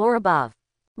destroying a floor above.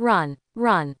 Run,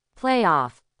 run, play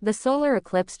off. The solar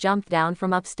eclipse jumped down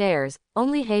from upstairs,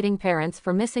 only hating parents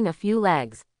for missing a few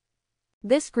legs.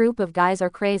 This group of guys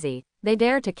are crazy, they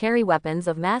dare to carry weapons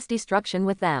of mass destruction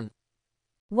with them.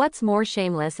 What's more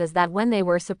shameless is that when they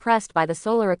were suppressed by the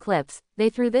solar eclipse,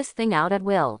 they threw this thing out at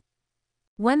will.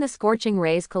 When the scorching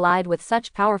rays collide with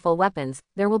such powerful weapons,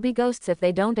 there will be ghosts if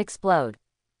they don't explode.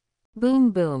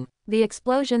 Boom boom. The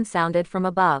explosion sounded from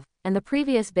above, and the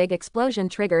previous big explosion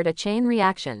triggered a chain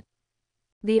reaction.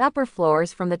 The upper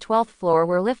floors from the 12th floor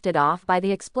were lifted off by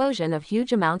the explosion of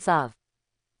huge amounts of.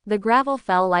 The gravel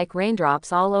fell like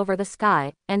raindrops all over the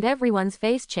sky, and everyone's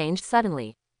face changed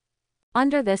suddenly.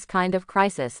 Under this kind of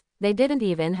crisis, they didn't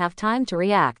even have time to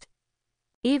react.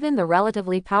 Even the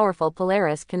relatively powerful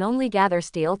Polaris can only gather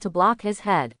steel to block his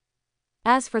head.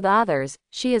 As for the others,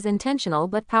 she is intentional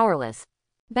but powerless.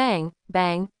 Bang,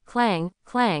 bang, clang,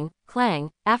 clang,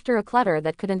 clang. After a clutter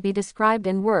that couldn't be described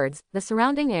in words, the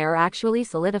surrounding air actually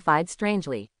solidified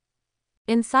strangely.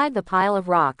 Inside the pile of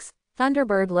rocks,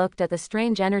 Thunderbird looked at the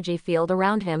strange energy field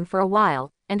around him for a while,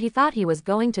 and he thought he was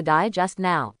going to die just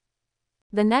now.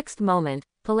 The next moment,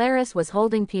 Polaris was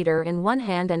holding Peter in one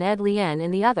hand and Ed Lien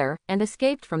in the other, and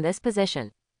escaped from this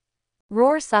position.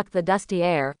 Roar sucked the dusty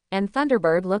air, and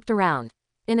Thunderbird looked around.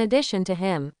 In addition to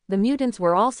him, the mutants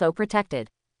were also protected.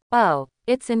 Oh,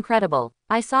 it's incredible.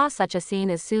 I saw such a scene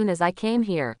as soon as I came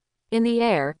here. In the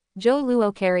air, Joe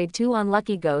Luo carried two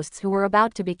unlucky ghosts who were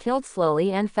about to be killed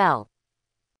slowly and fell.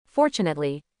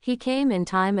 Fortunately, he came in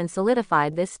time and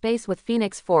solidified this space with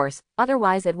Phoenix Force,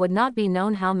 otherwise it would not be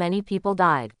known how many people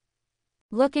died.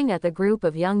 Looking at the group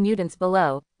of young mutants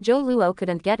below, Joe Luo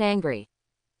couldn't get angry.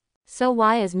 So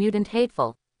why is mutant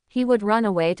hateful? He would run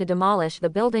away to demolish the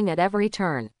building at every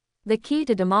turn. The key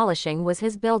to demolishing was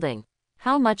his building.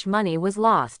 How much money was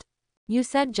lost? You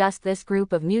said just this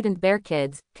group of mutant bear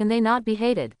kids, can they not be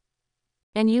hated?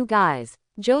 And you guys.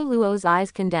 Joe Luo's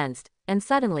eyes condensed, and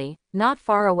suddenly, not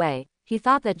far away, he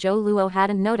thought that Joe Luo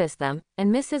hadn't noticed them,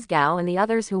 and Mrs. Gao and the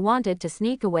others who wanted to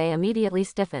sneak away immediately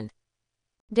stiffened.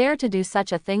 Dare to do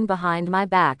such a thing behind my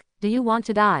back, do you want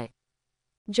to die?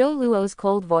 Joe Luo's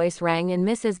cold voice rang in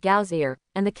Mrs. Gao's ear,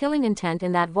 and the killing intent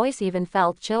in that voice even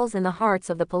felt chills in the hearts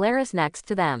of the Polaris next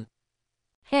to them.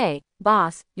 Hey,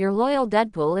 boss, your loyal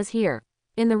Deadpool is here.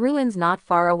 In the ruins not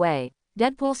far away,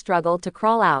 Deadpool struggled to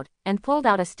crawl out, and pulled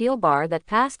out a steel bar that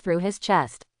passed through his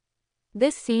chest.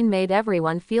 This scene made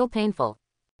everyone feel painful.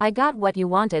 I got what you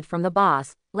wanted from the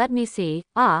boss, let me see,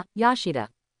 Yashida.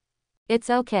 It's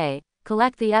okay,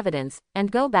 collect the evidence,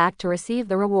 and go back to receive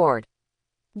the reward.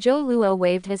 Joe Luo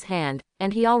waved his hand,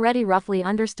 and he already roughly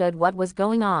understood what was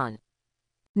going on.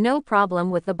 No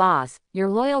problem with the boss, your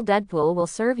loyal Deadpool will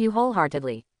serve you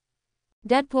wholeheartedly.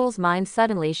 Deadpool's mind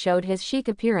suddenly showed his chic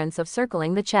appearance of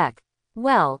circling the check.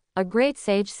 Well, a great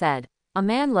sage said, a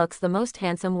man looks the most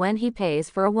handsome when he pays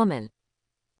for a woman.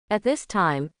 At this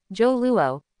time, Joe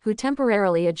Luo, who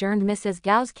temporarily adjourned Mrs.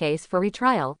 Gao's case for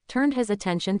retrial, turned his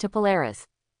attention to Polaris.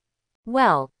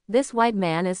 Well, this white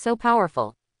man is so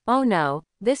powerful. Oh no,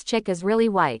 this chick is really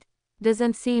white.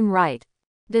 Doesn't seem right.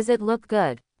 Does it look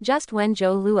good? Just when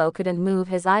Joe Luo couldn't move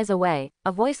his eyes away,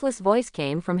 a voiceless voice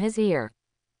came from his ear.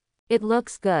 It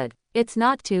looks good. It's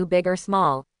not too big or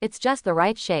small, it's just the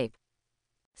right shape.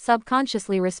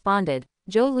 Subconsciously responded,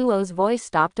 Joe Luo's voice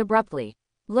stopped abruptly.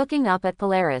 Looking up at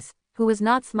Polaris, who was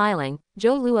not smiling,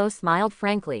 Joe Luo smiled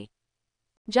frankly.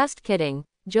 Just kidding,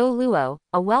 Joe Luo,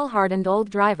 a well-hardened old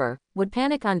driver, would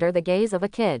panic under the gaze of a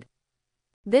kid.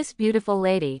 This beautiful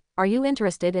lady, are you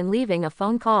interested in leaving a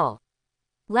phone call?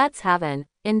 Let's have an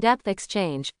in-depth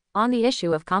exchange on the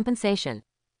issue of compensation.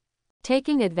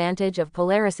 Taking advantage of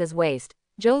Polaris's waist,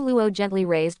 Joe Luo gently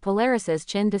raised Polaris's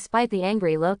chin despite the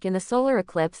angry look in the solar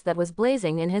eclipse that was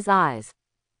blazing in his eyes.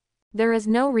 There is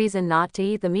no reason not to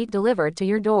eat the meat delivered to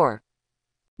your door.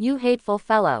 You hateful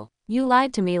fellow, you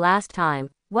lied to me last time,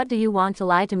 what do you want to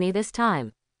lie to me this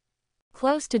time?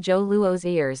 Close to Joe Luo's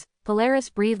ears, Polaris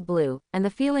breathed blue, and the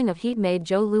feeling of heat made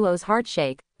Joe Luo's heart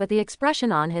shake, but the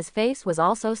expression on his face was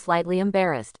also slightly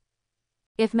embarrassed.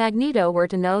 If Magneto were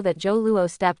to know that Joe Luo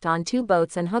stepped on two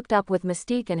boats and hooked up with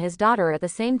Mystique and his daughter at the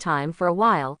same time for a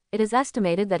while, it is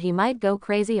estimated that he might go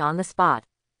crazy on the spot.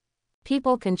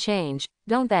 People can change,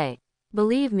 don't they?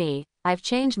 Believe me, I've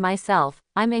changed myself,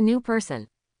 I'm a new person.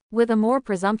 With a more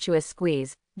presumptuous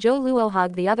squeeze, Zhou Luo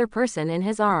hugged the other person in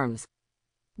his arms.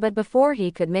 But before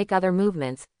he could make other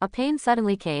movements, a pain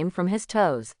suddenly came from his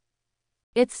toes.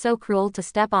 It's so cruel to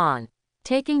step on.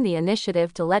 Taking the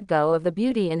initiative to let go of the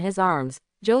beauty in his arms,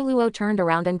 Zhou Luo turned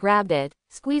around and grabbed it,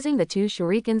 squeezing the two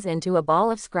shurikens into a ball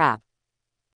of scrap.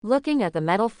 Looking at the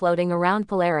metal floating around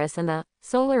Polaris and the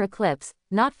solar eclipse,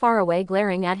 not far away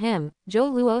glaring at him,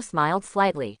 Zhou Luo smiled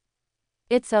slightly.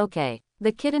 It's okay.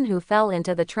 The kitten who fell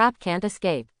into the trap can't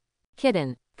escape.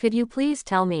 Kitten, could you please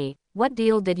tell me, what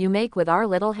deal did you make with our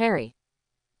little Harry?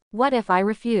 What if I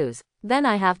refuse? Then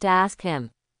I have to ask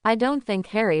him. I don't think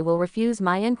Harry will refuse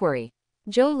my inquiry.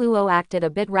 Zhou Luo acted a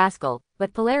bit rascal,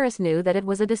 but Polaris knew that it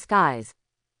was a disguise.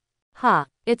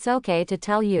 It's okay to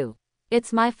tell you.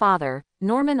 It's my father,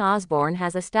 Norman Osborn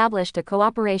has established a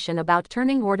cooperation about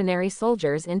turning ordinary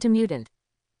soldiers into mutant.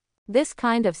 This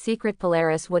kind of secret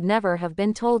Polaris would never have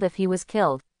been told if he was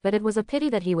killed, but it was a pity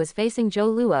that he was facing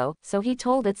Zhou Luo, so he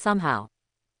told it somehow.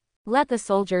 Let the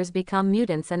soldiers become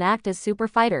mutants and act as super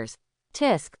fighters.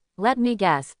 Tisk, let me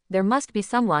guess, there must be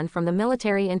someone from the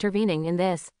military intervening in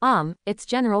this. It's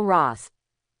General Ross.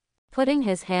 Putting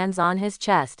his hands on his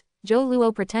chest, Zhou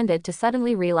Luo pretended to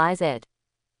suddenly realize it.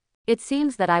 It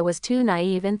seems that I was too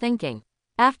naive in thinking.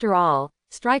 After all,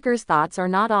 Stryker's thoughts are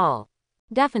not all.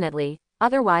 Definitely,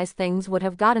 otherwise things would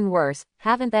have gotten worse,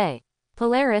 haven't they?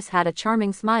 Polaris had a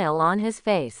charming smile on his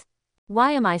face.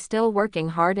 Why am I still working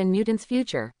hard in Mutant's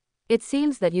future? It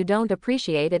seems that you don't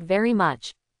appreciate it very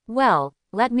much. Well,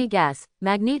 let me guess,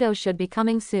 Magneto should be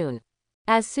coming soon.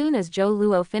 As soon as Zhou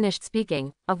Luo finished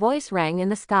speaking, a voice rang in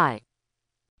the sky.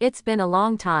 It's been a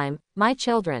long time, my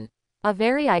children. A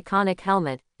very iconic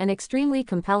helmet, an extremely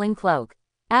compelling cloak.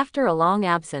 After a long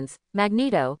absence,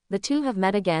 Magneto, the two have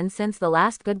met again since the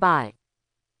last goodbye.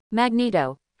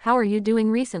 Magneto, how are you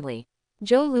doing recently?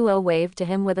 Zhou Luo waved to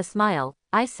him with a smile.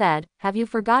 I said, have you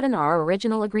forgotten our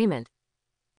original agreement?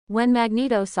 When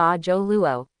Magneto saw Zhou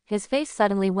Luo, his face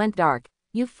suddenly went dark.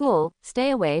 You fool, stay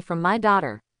away from my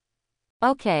daughter.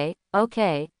 Okay.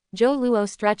 Zhou Luo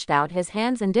stretched out his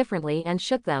hands indifferently and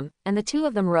shook them, and the two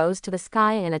of them rose to the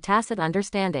sky in a tacit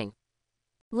understanding.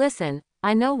 Listen,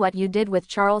 I know what you did with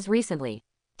Charles recently.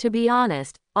 To be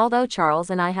honest, although Charles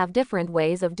and I have different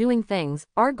ways of doing things,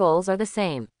 our goals are the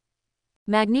same.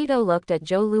 Magneto looked at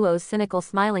Zhou Luo's cynical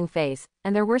smiling face,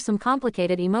 and there were some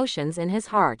complicated emotions in his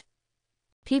heart.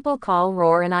 People call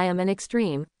Roar and I am an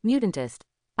extreme mutantist.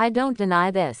 I don't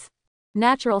deny this.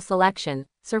 Natural selection,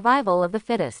 survival of the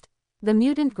fittest. The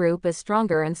mutant group is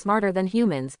stronger and smarter than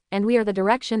humans, and we are the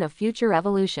direction of future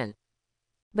evolution.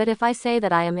 But if I say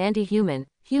that I am anti-human,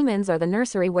 humans are the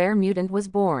nursery where mutant was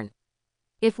born.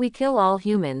 If we kill all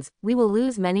humans, we will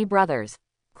lose many brothers.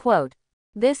 Quote.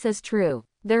 This is true.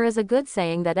 There is a good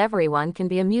saying that everyone can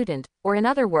be a mutant, or in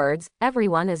other words,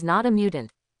 everyone is not a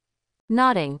mutant.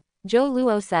 Nodding, Zhou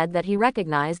Luo said that he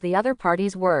recognized the other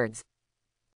party's words.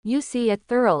 You see it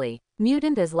thoroughly.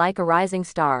 Mutant is like a rising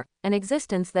star, an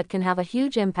existence that can have a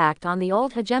huge impact on the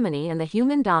old hegemony in the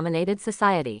human-dominated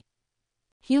society.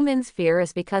 Humans' fear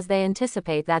is because they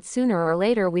anticipate that sooner or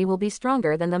later we will be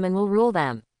stronger than them and will rule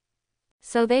them.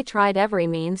 So they tried every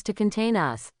means to contain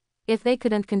us. If they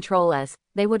couldn't control us,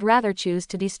 they would rather choose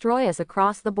to destroy us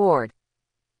across the board.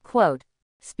 Quote.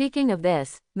 Speaking of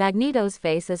this, Magneto's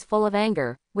face is full of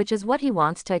anger, which is what he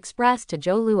wants to express to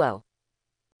Zhou Luo.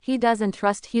 He doesn't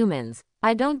trust humans.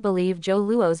 I don't believe Zhou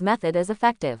Luo's method is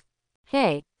effective.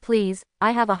 Hey, please,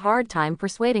 I have a hard time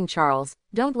persuading Charles,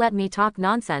 don't let me talk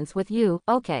nonsense with you,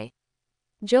 okay?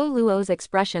 Zhou Luo's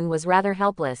expression was rather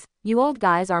helpless. You old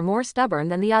guys are more stubborn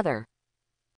than the other.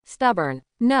 Stubborn?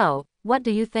 No. What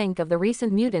do you think of the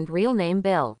recent mutant real name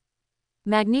bill?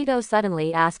 Magneto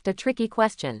suddenly asked a tricky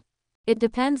question. It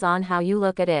depends on how you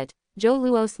look at it. Zhou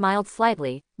Luo smiled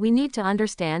slightly. We need to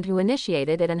understand who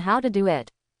initiated it and how to do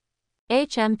it.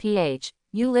 HMPH,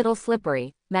 you little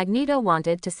slippery. Magneto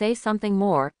wanted to say something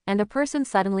more, and a person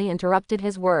suddenly interrupted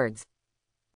his words.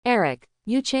 Eric,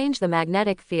 you changed the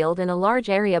magnetic field in a large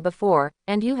area before,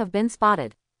 and you have been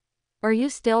spotted. Are you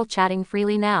still chatting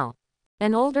freely now?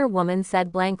 An older woman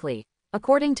said blankly.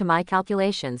 According to my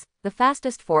calculations, the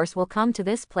fastest force will come to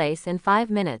this place in 5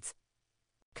 minutes.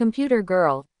 Computer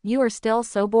girl, you are still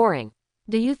so boring.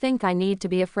 Do you think I need to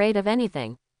be afraid of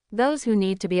anything? Those who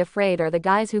need to be afraid are the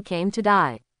guys who came to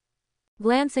die.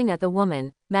 Glancing at the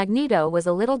woman, Magneto was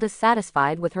a little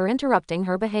dissatisfied with her interrupting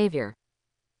her behavior.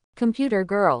 Computer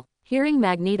girl, hearing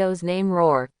Magneto's name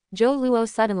roar, Zhou Luo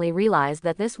suddenly realized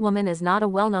that this woman is not a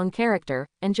well-known character,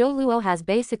 and Zhou Luo has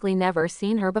basically never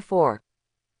seen her before.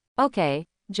 Okay,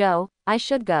 Joe, I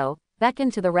should go.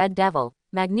 Beckon to the Red Devil.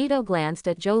 Magneto glanced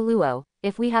at Joe Luo.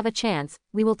 If we have a chance,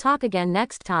 we will talk again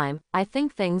next time. I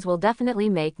think things will definitely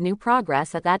make new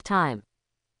progress at that time.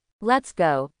 Let's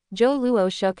go. Joe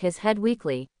Luo shook his head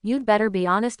weakly. You'd better be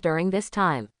honest during this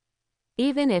time.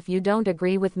 Even if you don't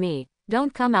agree with me,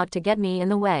 don't come out to get me in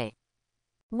the way.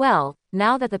 Well,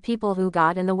 now that the people who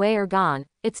got in the way are gone,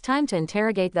 it's time to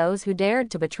interrogate those who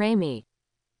dared to betray me.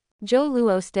 Joe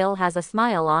Luo still has a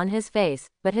smile on his face,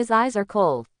 but his eyes are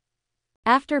cold.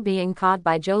 After being caught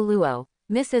by Joe Luo,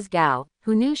 Mrs. Gao,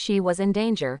 who knew she was in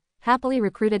danger, happily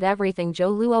recruited everything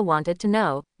Joe Luo wanted to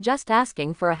know, just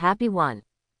asking for a happy one.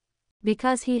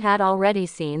 Because he had already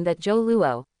seen that Joe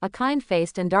Luo, a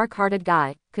kind-faced and dark-hearted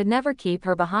guy, could never keep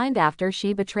her behind after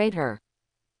she betrayed her.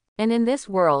 And in this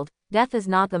world, death is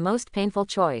not the most painful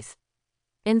choice.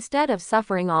 Instead of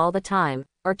suffering all the time,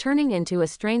 or turning into a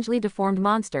strangely deformed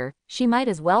monster, she might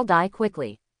as well die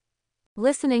quickly.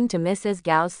 Listening to Mrs.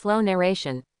 Gao's slow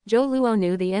narration, Joe Luo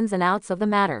knew the ins and outs of the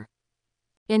matter.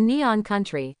 In Neon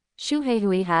Country,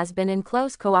 Shuheihui has been in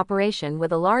close cooperation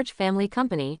with a large family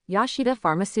company, Yashida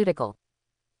Pharmaceutical.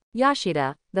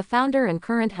 Yashida, the founder and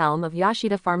current helm of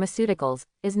Yashida Pharmaceuticals,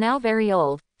 is now very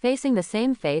old, facing the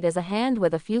same fate as a hand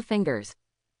with a few fingers.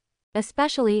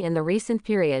 Especially in the recent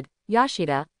period,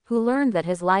 Yashida, who learned that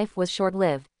his life was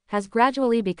short-lived, has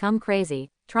gradually become crazy,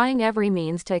 trying every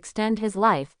means to extend his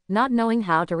life, not knowing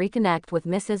how to reconnect with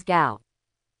Mrs. Gao.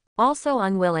 Also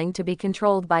unwilling to be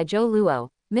controlled by Joe Luo,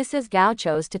 Mrs. Gao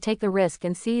chose to take the risk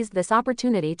and seized this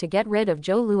opportunity to get rid of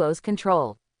Joe Luo's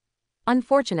control.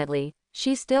 Unfortunately,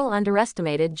 she still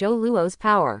underestimated Joe Luo's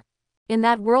power. In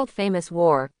that world-famous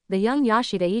war, the young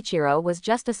Yashida Ichiro was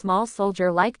just a small soldier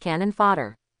like cannon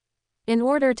fodder. In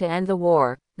order to end the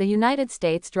war, the United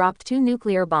States dropped 2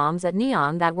 nuclear bombs at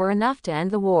Neon that were enough to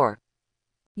end the war.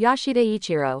 Yashida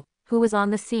Ichiro, who was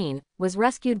on the scene, was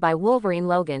rescued by Wolverine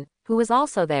Logan, who was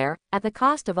also there, at the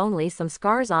cost of only some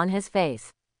scars on his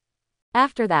face.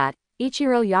 After that,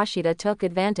 Ichiro Yashida took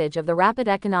advantage of the rapid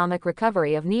economic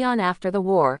recovery of Neon after the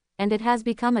war, and it has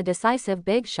become a decisive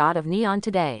big shot of Neon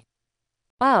today.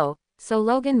 Oh, so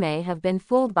Logan may have been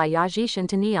fooled by Yajishin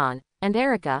to Neon, and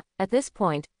Erica. At this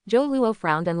point, Joe Luo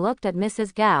frowned and looked at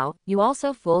Mrs. Gao. You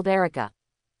also fooled Erica.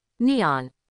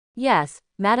 Neon. Yes,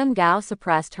 Madame Gao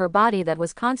suppressed her body that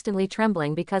was constantly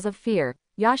trembling because of fear.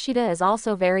 Yashida is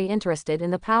also very interested in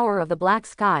the power of the black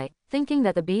sky, thinking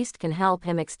that the beast can help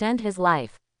him extend his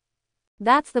life.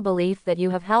 That's the belief that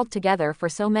you have held together for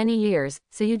so many years,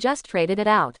 so you just traded it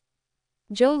out.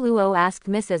 Joe Luo asked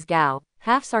Mrs. Gao,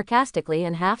 half sarcastically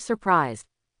and half surprised.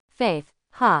 Faith,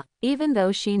 huh? Even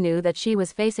though she knew that she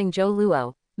was facing Joe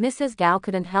Luo, Mrs. Gao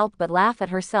couldn't help but laugh at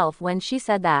herself when she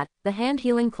said that, the Hand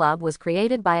Healing Club was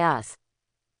created by us.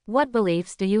 What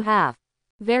beliefs do you have?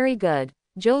 Very good.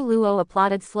 Joe Luo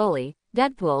applauded slowly.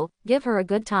 Deadpool, give her a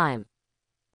good time.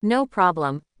 No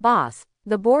problem, boss.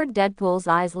 The bored Deadpool's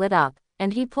eyes lit up,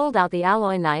 and he pulled out the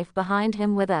alloy knife behind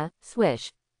him with a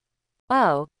swish.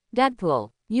 Oh,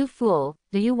 Deadpool, you fool,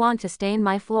 do you want to stain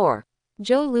my floor?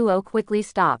 Joe Luo quickly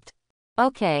stopped.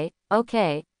 Okay,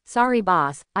 sorry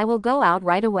boss, I will go out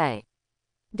right away.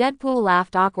 Deadpool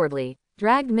laughed awkwardly,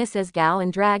 dragged Mrs. Gao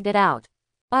and dragged it out.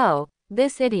 Oh,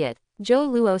 this idiot. Joe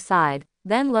Luo sighed,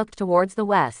 then looked towards the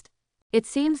west. It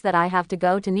seems that I have to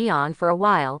go to Neon for a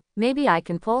while, maybe I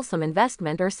can pull some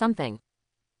investment or something.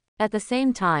 At the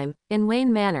same time, in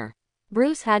Wayne Manor,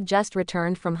 Bruce had just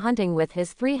returned from hunting with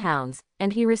his 3 hounds,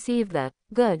 and he received the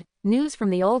good news from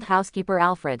the old housekeeper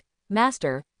Alfred.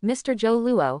 Master, Mr. Joe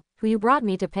Luo, who you brought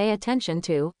me to pay attention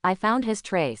to, I found his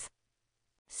trace.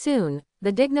 Soon,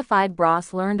 the dignified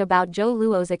boss learned about Joe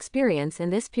Luo's experience in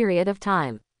this period of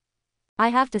time. I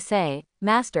have to say,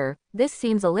 Master, this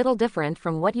seems a little different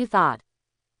from what you thought.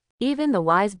 Even the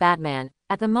wise Batman,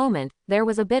 at the moment, there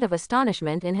was a bit of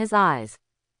astonishment in his eyes.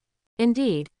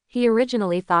 Indeed, he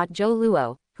originally thought Joe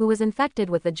Luo, who was infected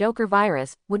with the Joker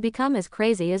virus, would become as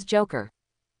crazy as Joker.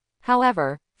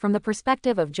 However, from the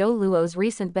perspective of Joe Luo's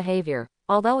recent behavior,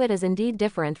 although it is indeed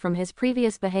different from his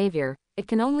previous behavior, it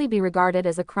can only be regarded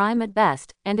as a crime at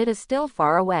best, and it is still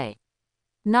far away.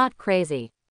 Not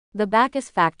crazy. The Bacchus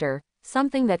factor,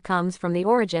 something that comes from the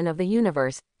origin of the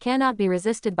universe, cannot be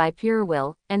resisted by pure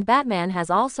will, and Batman has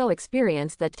also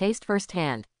experienced that taste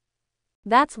firsthand.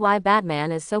 That's why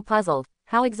Batman is so puzzled.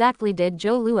 How exactly did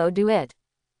Joe Luo do it?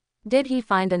 Did he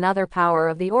find another power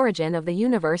of the origin of the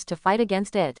universe to fight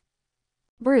against it?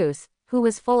 Bruce, who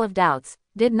was full of doubts,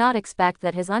 did not expect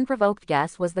that his unprovoked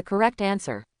guess was the correct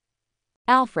answer.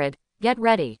 Alfred, get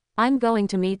ready. I'm going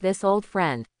to meet this old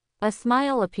friend. A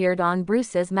smile appeared on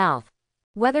Bruce's mouth.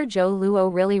 Whether Joe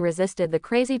Luo really resisted the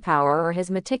crazy power or his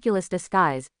meticulous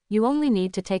disguise, you only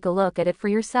need to take a look at it for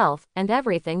yourself, and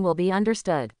everything will be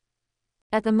understood.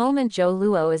 At the moment Joe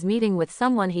Luo is meeting with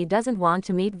someone he doesn't want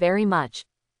to meet very much.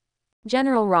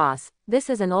 General Ross. This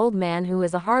is an old man who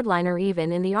is a hardliner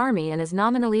even in the army and is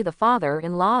nominally the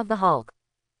father-in-law of the Hulk.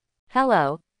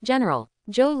 Hello, General.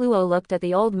 Joe Luo looked at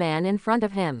the old man in front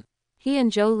of him. He and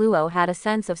Joe Luo had a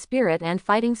sense of spirit and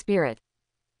fighting spirit.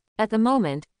 At the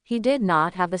moment, he did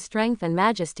not have the strength and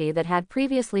majesty that had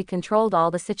previously controlled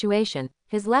all the situation.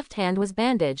 His left hand was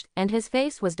bandaged, and his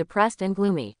face was depressed and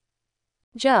gloomy.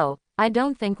 Joe, I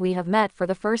don't think we have met for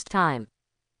the first time.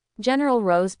 General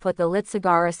Rose put the lit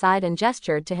cigar aside and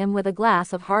gestured to him with a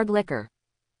glass of hard liquor.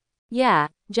 Yeah,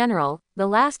 General, the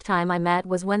last time I met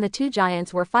was when the two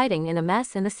giants were fighting in a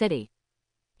mess in the city.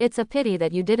 It's a pity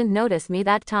that you didn't notice me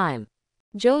that time.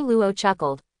 Joe Luo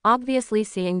chuckled, obviously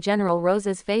seeing General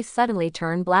Rose's face suddenly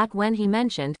turn black when he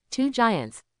mentioned two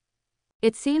giants.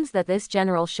 It seems that this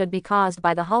general should be caused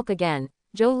by the Hulk again.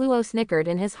 Joe Luo snickered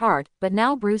in his heart, but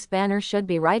now Bruce Banner should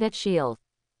be right at S.H.I.E.L.D.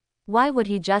 Why would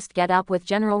he just get up with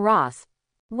General Ross?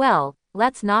 Well,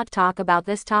 let's not talk about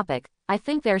this topic. I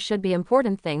think there should be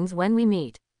important things when we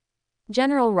meet.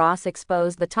 General Ross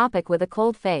exposed the topic with a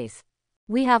cold face.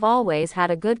 We have always had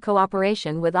a good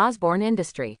cooperation with Osborne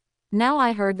Industry. Now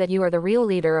I heard that you are the real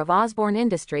leader of Osborne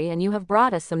Industry and you have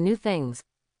brought us some new things.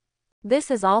 This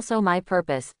is also my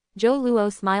purpose. Joe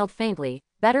Luo smiled faintly.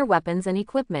 Better weapons and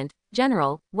equipment.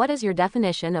 General, what is your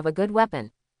definition of a good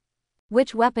weapon?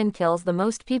 Which weapon kills the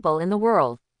most people in the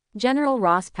world? General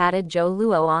Ross patted Joe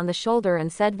Luo on the shoulder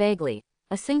and said vaguely,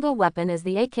 a single weapon is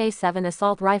the AK-7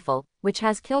 assault rifle, which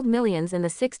has killed millions in the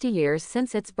 60 years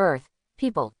since its birth.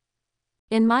 People.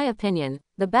 In my opinion,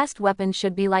 the best weapon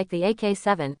should be like the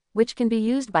AK-7, which can be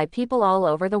used by people all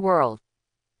over the world.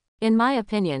 In my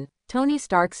opinion, Tony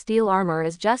Stark's steel armor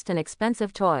is just an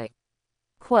expensive toy.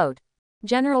 Quote.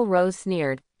 General Rose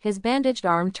sneered, his bandaged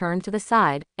arm turned to the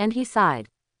side, and he sighed.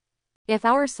 If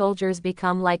our soldiers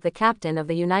become like the captain of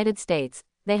the United States,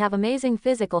 they have amazing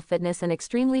physical fitness and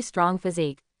extremely strong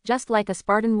physique, just like a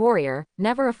Spartan warrior,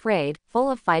 never afraid, full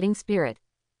of fighting spirit.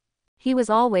 He was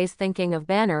always thinking of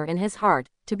Banner in his heart,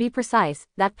 to be precise,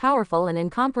 that powerful and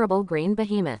incomparable green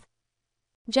behemoth.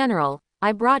 General,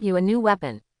 I brought you a new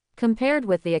weapon. Compared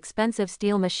with the expensive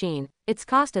steel machine, its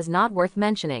cost is not worth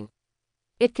mentioning.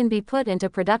 It can be put into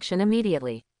production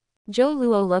immediately. Joe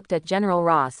Luo looked at General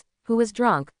Ross, who was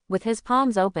drunk, with his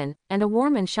palms open, and a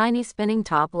warm and shiny spinning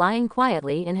top lying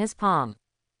quietly in his palm.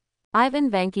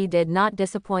 Ivan Vanki did not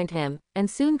disappoint him, and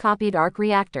soon copied Arc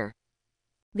Reactor.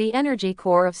 The energy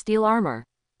core of steel armor.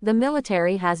 The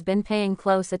military has been paying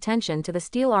close attention to the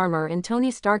steel armor in Tony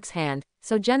Stark's hand,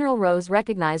 so General Rose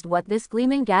recognized what this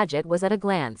gleaming gadget was at a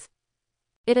glance.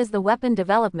 It is the weapon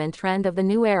development trend of the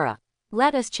new era.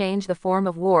 Let us change the form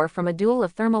of war from a duel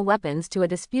of thermal weapons to a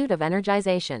dispute of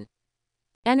energization.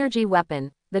 Energy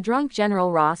weapon. The drunk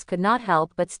General Ross could not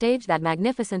help but stage that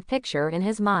magnificent picture in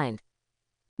his mind.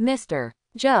 Mr.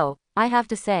 Joe, I have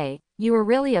to say, you are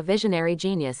really a visionary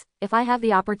genius. If I have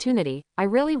the opportunity, I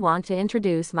really want to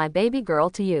introduce my baby girl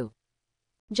to you.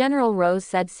 General Rose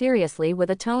said seriously with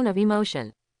a tone of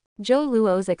emotion. Joe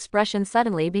Luo's expression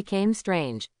suddenly became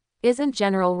strange. Isn't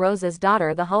General Rose's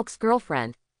daughter the Hulk's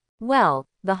girlfriend? Well,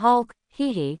 the Hulk,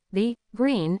 the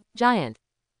green giant.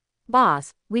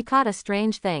 Boss, we caught a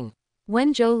strange thing.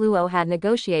 When Joe Luo had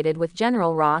negotiated with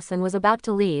General Ross and was about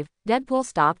to leave, Deadpool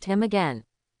stopped him again.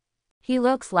 He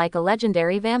looks like a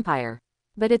legendary vampire.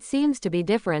 But it seems to be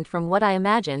different from what I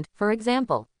imagined. For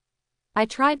example, I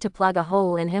tried to plug a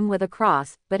hole in him with a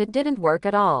cross, but it didn't work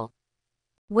at all.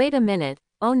 Wait a minute.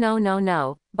 Oh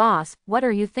no, boss, what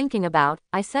are you thinking about?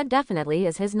 I said definitely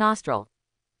is his nostril.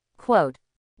 Quote.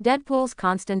 Deadpool's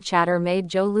constant chatter made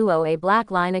Joe Luo a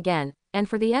black line again, and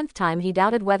for the nth time he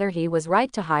doubted whether he was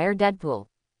right to hire Deadpool.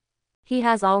 He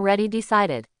has already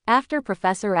decided. After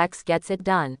Professor X gets it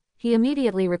done, he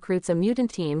immediately recruits a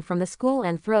mutant team from the school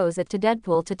and throws it to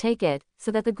Deadpool to take it, so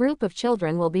that the group of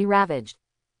children will be ravaged.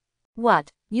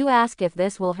 What? You ask if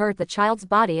this will hurt the child's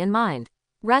body and mind?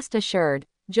 Rest assured,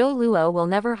 Joe Luo will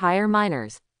never hire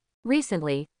minors.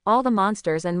 Recently, all the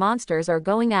monsters are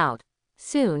going out.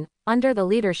 Soon, under the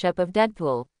leadership of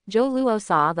Deadpool, Joe Luo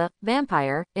saw the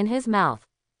vampire in his mouth.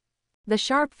 The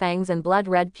sharp fangs and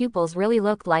blood-red pupils really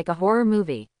looked like a horror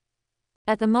movie.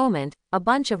 At the moment, a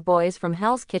bunch of boys from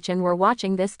Hell's Kitchen were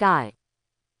watching this guy.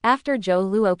 After Joe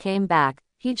Luo came back,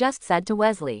 he just said to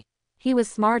Wesley. He was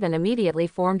smart and immediately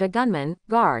formed a gunman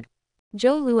guard.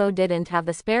 Joe Luo didn't have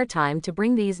the spare time to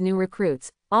bring these new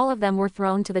recruits. All of them were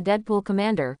thrown to the Deadpool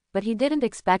commander, but he didn't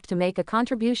expect to make a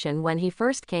contribution when he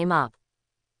first came up.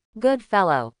 Good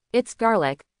fellow. It's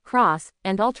garlic, cross,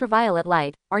 and ultraviolet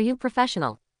light. Are you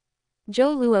professional?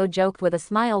 Joe Luo joked with a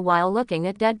smile while looking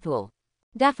at Deadpool.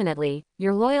 Definitely,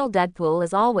 your loyal Deadpool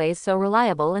is always so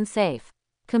reliable and safe.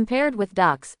 Compared with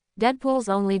ducks, Deadpool's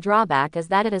only drawback is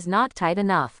that it is not tight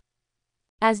enough.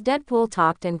 As Deadpool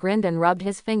talked and grinned and rubbed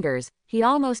his fingers, he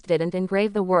almost didn't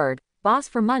engrave the word, "boss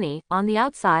for money," on the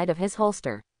outside of his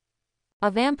holster.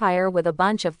 A vampire with a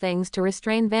bunch of things to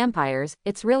restrain vampires,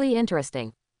 it's really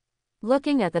interesting.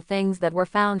 Looking at the things that were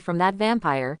found from that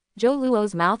vampire, Joe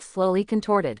Luo's mouth slowly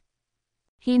contorted.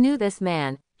 He knew this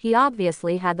man. He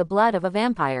obviously had the blood of a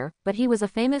vampire, but he was a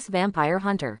famous vampire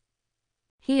hunter.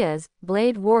 He is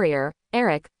Blade Warrior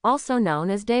Eric, also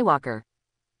known as Daywalker.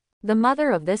 The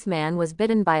mother of this man was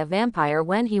bitten by a vampire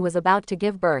when he was about to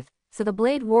give birth, so the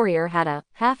Blade Warrior had a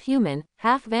half-human,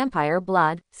 half-vampire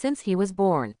blood since he was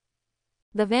born.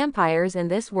 The vampires in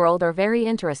this world are very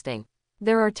interesting.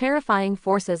 There are terrifying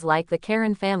forces like the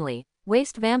Karen family,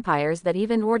 waste vampires that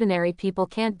even ordinary people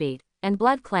can't beat, and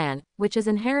Blood Clan, which is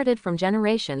inherited from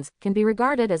generations, can be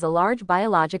regarded as a large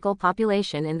biological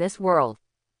population in this world.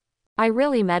 I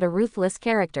really met a ruthless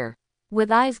character.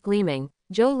 With eyes gleaming,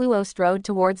 Joe Luo strode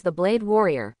towards the Blade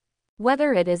Warrior.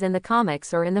 Whether it is in the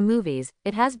comics or in the movies,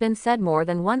 it has been said more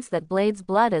than once that Blade's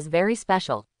blood is very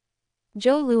special.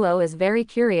 Joe Luo is very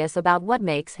curious about what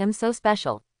makes him so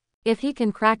special. If he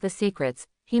can crack the secrets,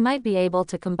 he might be able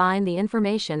to combine the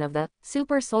information of the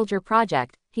Super Soldier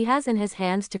project he has in his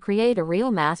hands to create a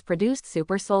real mass-produced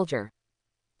super soldier.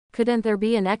 Couldn't there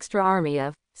be an extra army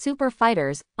of super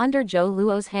fighters under Joe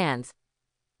Luo's hands?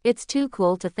 It's too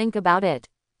cool to think about it.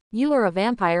 You are a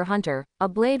vampire hunter, a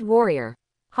Blade Warrior.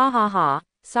 Ha ha ha,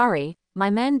 sorry,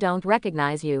 my men don't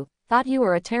recognize you, thought you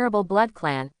were a terrible Blood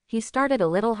Clan. He started a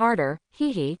little harder,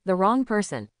 hee hee, the wrong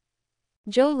person.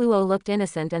 Joe Luo looked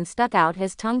innocent and stuck out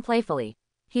his tongue playfully.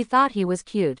 He thought he was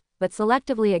cute, but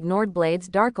selectively ignored Blade's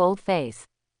dark old face.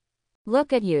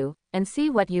 Look at you, and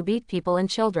see what you beat people and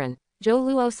children. Joe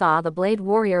Luo saw the Blade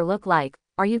Warrior look like,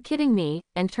 "Are you kidding me?"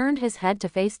 and turned his head to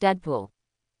face Deadpool.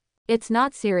 It's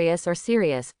not serious or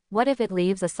serious, what if it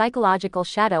leaves a psychological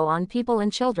shadow on people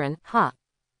and children, huh?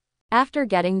 After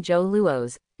getting Joe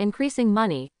Luo's increasing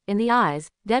money in the eyes,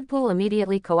 Deadpool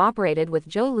immediately cooperated with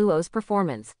Joe Luo's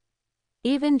performance.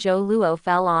 Even Joe Luo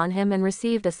fell on him and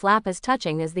received a slap as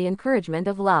touching as the encouragement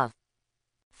of love.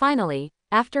 Finally,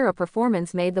 after a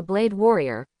performance made the Blade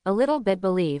Warrior a little bit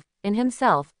believe in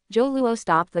himself, Joe Luo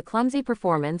stopped the clumsy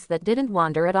performance that didn't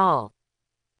wander at all.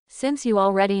 Since you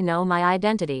already know my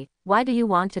identity, why do you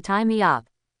want to tie me up?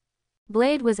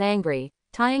 Blade was angry,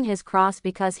 tying his cross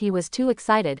because he was too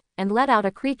excited, and let out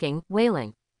a creaking,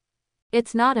 wailing.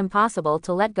 It's not impossible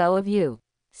to let go of you.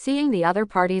 Seeing the other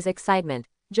party's excitement,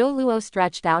 Joe Luo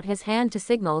stretched out his hand to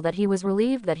signal that he was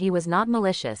relieved that he was not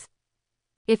malicious.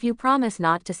 If you promise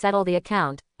not to settle the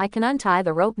account, I can untie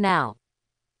the rope now.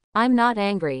 I'm not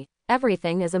angry,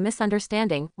 everything is a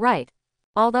misunderstanding, right?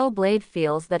 Although Blade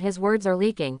feels that his words are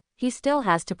leaking, he still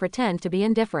has to pretend to be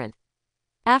indifferent.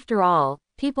 After all,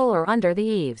 people are under the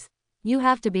eaves. You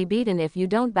have to be beaten if you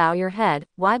don't bow your head,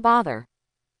 why bother?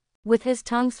 With his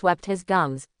tongue swept his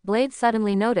gums, Blade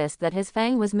suddenly noticed that his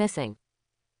fang was missing.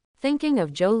 Thinking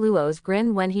of Joe Luo's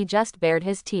grin when he just bared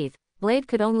his teeth, Blade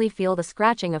could only feel the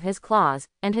scratching of his claws,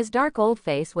 and his dark old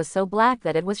face was so black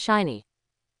that it was shiny.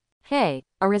 Hey,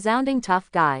 a resounding tough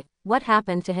guy, what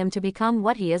happened to him to become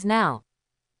what he is now?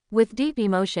 With deep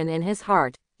emotion in his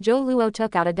heart, Joe Luo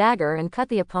took out a dagger and cut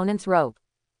the opponent's rope.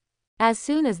 As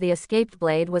soon as the escaped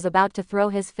Blade was about to throw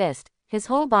his fist, his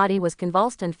whole body was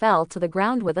convulsed and fell to the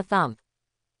ground with a thump.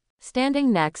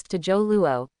 Standing next to Joe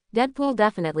Luo, Deadpool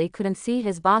definitely couldn't see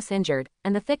his boss injured,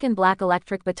 and the thick and black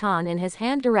electric baton in his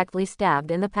hand directly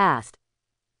stabbed in the past.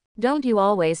 Don't you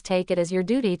always take it as your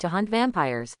duty to hunt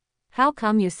vampires? How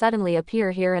come you suddenly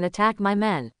appear here and attack my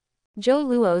men? Joe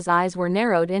Luo's eyes were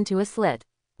narrowed into a slit.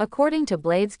 According to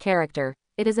Blade's character,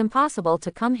 it is impossible to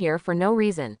come here for no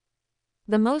reason.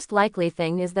 The most likely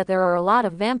thing is that there are a lot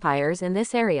of vampires in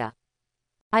this area.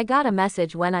 I got a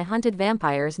message when I hunted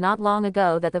vampires not long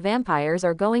ago that the vampires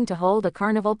are going to hold a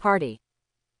carnival party.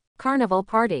 Carnival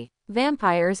party.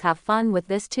 Vampires have fun with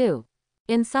this too.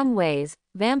 In some ways,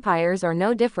 vampires are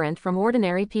no different from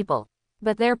ordinary people.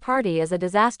 But their party is a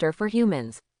disaster for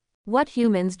humans. What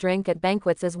humans drink at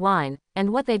banquets is wine,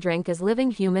 and what they drink is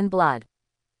living human blood.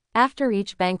 After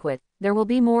each banquet, there will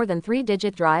be more than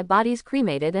 3-digit dry bodies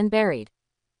cremated and buried.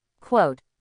 Quote,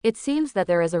 it seems that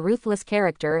there is a ruthless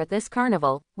character at this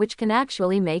carnival, which can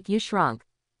actually make you shrunk.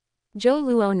 Joe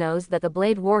Luo knows that the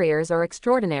Blade Warriors are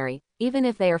extraordinary, even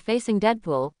if they are facing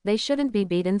Deadpool, they shouldn't be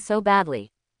beaten so badly.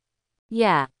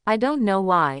 Yeah, I don't know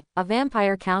why, a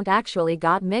vampire count actually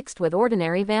got mixed with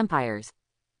ordinary vampires.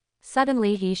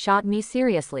 Suddenly he shot me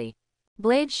seriously.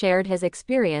 Blade shared his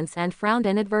experience and frowned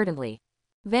inadvertently.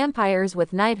 Vampires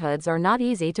with knighthoods are not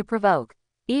easy to provoke.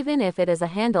 Even if it is a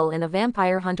handle in a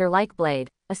vampire hunter like Blade,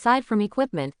 aside from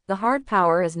equipment, the hard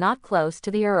power is not close to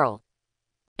the Earl.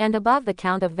 And above the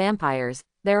count of vampires,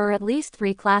 there are at least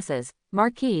 3 classes: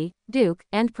 Marquis, Duke,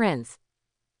 and Prince.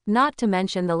 Not to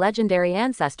mention the legendary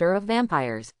ancestor of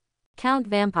vampires, Count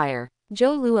Vampire.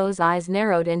 Zhou Luo's eyes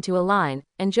narrowed into a line,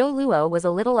 and Zhou Luo was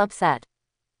a little upset.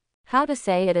 How to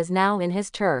say it is now in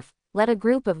his turf, let a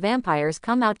group of vampires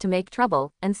come out to make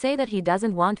trouble, and say that he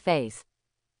doesn't want face.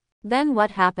 Then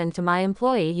what happened to my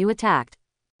employee you attacked?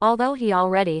 Although he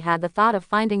already had the thought of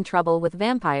finding trouble with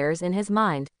vampires in his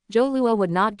mind, Zhou Luo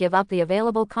would not give up the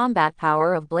available combat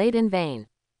power of Blade in vain.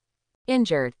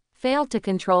 Injured. Failed to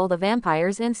control the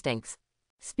vampire's instincts.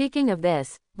 Speaking of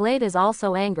this, Blade is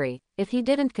also angry. If he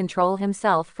didn't control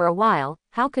himself for a while,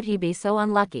 how could he be so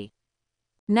unlucky?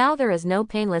 Now there is no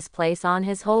painless place on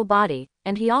his whole body,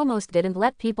 and he almost didn't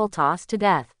let people toss to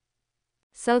death.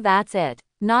 So that's it.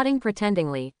 Nodding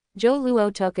pretendingly, Zhou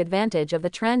Luo took advantage of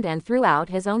the trend and threw out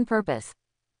his own purpose.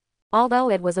 Although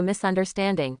it was a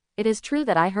misunderstanding, it is true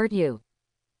that I hurt you.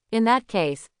 In that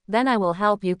case, then I will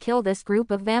help you kill this group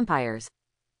of vampires.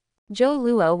 Zhou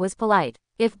Luo was polite.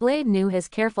 If Blade knew his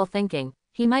careful thinking,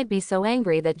 he might be so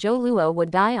angry that Zhou Luo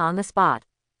would die on the spot.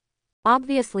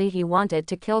 Obviously he wanted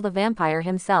to kill the vampire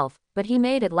himself, but he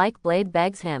made it like Blade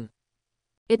begs him.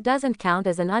 It doesn't count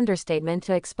as an understatement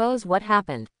to expose what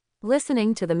happened.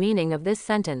 Listening to the meaning of this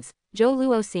sentence, Zhou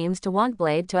Luo seems to want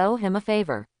Blade to owe him a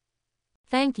favor.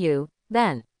 Thank you,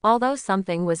 then. Although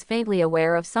something was faintly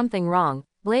aware of something wrong,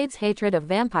 Blade's hatred of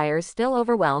vampires still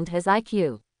overwhelmed his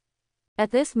IQ.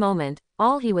 At this moment,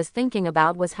 all he was thinking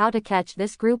about was how to catch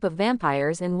this group of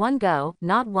vampires in one go,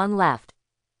 not one left.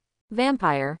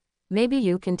 Vampire, maybe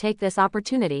you can take this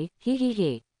opportunity, he he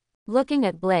he. Looking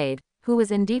at Blade, who was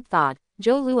in deep thought,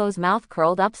 Zhou Luo's mouth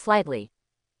curled up slightly.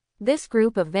 This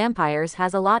group of vampires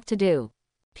has a lot to do.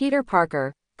 Peter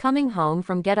Parker, coming home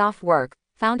from get off work,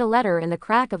 found a letter in the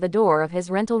crack of the door of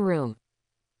his rental room.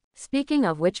 Speaking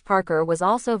of which, Parker was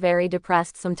also very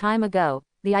depressed some time ago.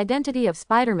 The identity of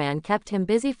Spider-Man kept him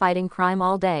busy fighting crime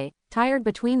all day, tired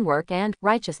between work and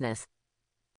righteousness.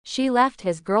 She left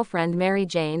his girlfriend Mary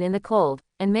Jane in the cold,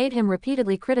 and made him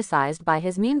repeatedly criticized by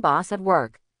his mean boss at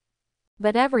work.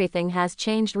 But everything has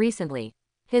changed recently.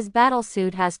 His battle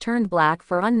suit has turned black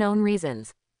for unknown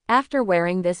reasons. After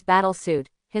wearing this battle suit,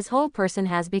 his whole person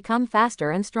has become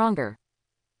faster and stronger.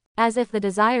 As if the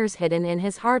desires hidden in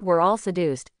his heart were all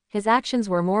seduced, his actions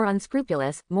were more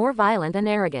unscrupulous, more violent and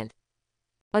arrogant.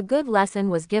 A good lesson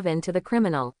was given to the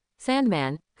criminal,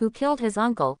 Sandman, who killed his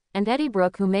uncle, and Eddie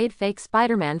Brock, who made fake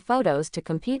Spider-Man photos to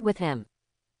compete with him.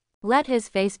 Let his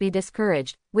face be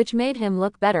discouraged, which made him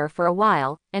look better for a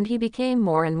while, and he became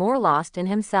more and more lost in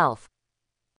himself.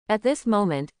 At this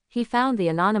moment, he found the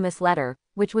anonymous letter,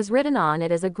 which was written on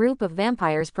it as a group of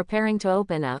vampires preparing to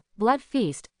open a blood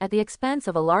feast at the expense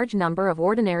of a large number of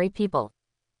ordinary people.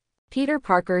 Peter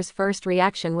Parker's first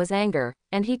reaction was anger,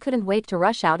 and he couldn't wait to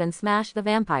rush out and smash the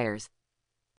vampires.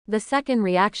 The second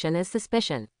reaction is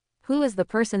suspicion. Who is the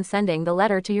person sending the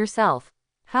letter to yourself?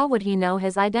 How would he know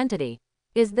his identity?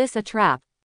 Is this a trap?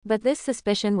 But this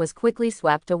suspicion was quickly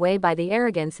swept away by the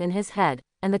arrogance in his head,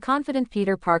 and the confident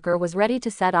Peter Parker was ready to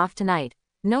set off tonight.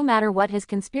 No matter what his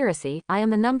conspiracy, I am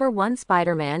the #1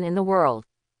 Spider-Man in the world.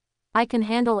 I can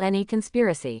handle any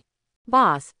conspiracy.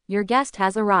 Boss, your guest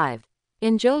has arrived.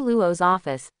 In Zhou Luo's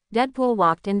office, Deadpool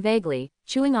walked in vaguely,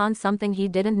 chewing on something he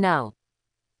didn't know.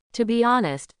 To be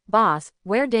honest, boss,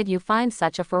 where did you find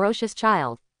such a ferocious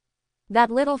child? That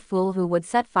little fool who would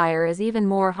set fire is even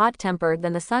more hot-tempered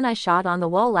than the sun I shot on the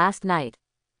wall last night.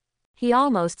 He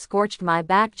almost scorched my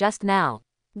back just now.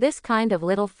 This kind of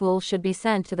little fool should be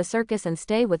sent to the circus and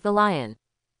stay with the lion.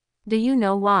 Do you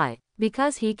know why?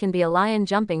 Because he can be a lion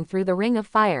jumping through the ring of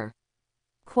fire.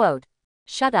 Quote.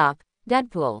 Shut up,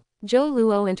 Deadpool. Zhou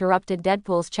Luo interrupted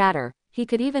Deadpool's chatter. He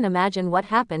could even imagine what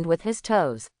happened with his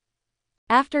toes.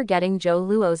 After getting Zhou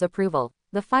Luo's approval,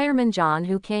 the fireman John,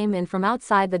 who came in from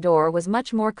outside the door, was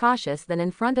much more cautious than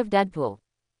in front of Deadpool.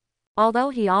 Although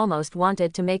he almost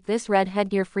wanted to make this red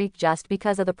headgear freak just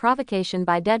because of the provocation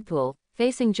by Deadpool,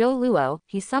 facing Zhou Luo,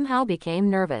 he somehow became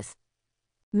nervous.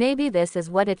 Maybe this is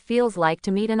what it feels like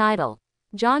to meet an idol.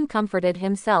 John comforted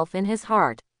himself in his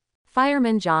heart.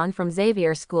 Fireman John from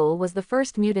Xavier School was the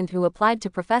first mutant who applied to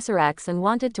Professor X and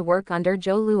wanted to work under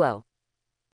Zhou Luo.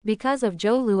 Because of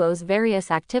Zhou Luo's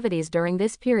various activities during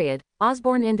this period,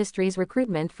 Osborn Industries'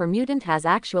 recruitment for mutant has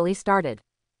actually started.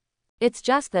 It's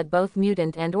just that both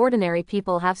mutant and ordinary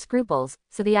people have scruples,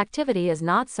 so the activity is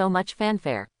not so much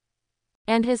fanfare.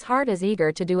 And his heart is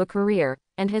eager to do a career,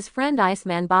 and his friend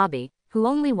Iceman Bobby, who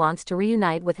only wants to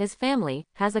reunite with his family,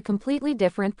 has a completely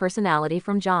different personality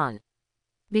from John.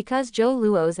 Because Joe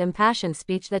Luo's impassioned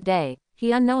speech that day,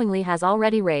 he unknowingly has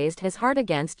already raised his heart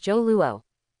against Joe Luo.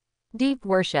 Deep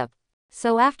worship.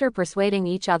 So after persuading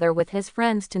each other with his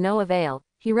friends to no avail,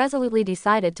 he resolutely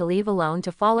decided to leave alone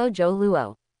to follow Joe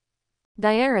Luo.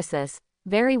 Diaresis,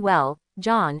 very well,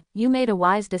 John, you made a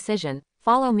wise decision,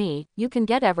 follow me, you can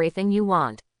get everything you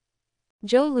want.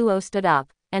 Joe Luo stood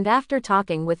up, and after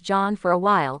talking with John for a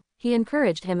while, he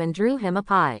encouraged him and drew him a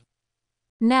pie.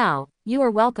 Now, you are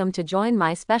welcome to join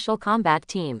my special combat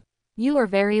team. You are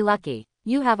very lucky.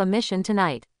 You have a mission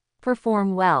tonight.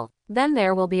 Perform well. Then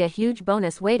there will be a huge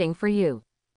bonus waiting for you.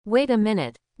 Wait a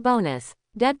minute. Bonus.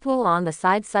 Deadpool on the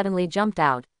side suddenly jumped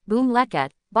out. Boom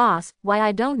leket, boss, why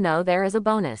I don't know there is a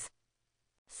bonus.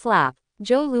 Slap.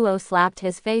 Joe Luo slapped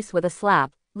his face with a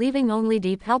slap, leaving only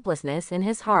deep helplessness in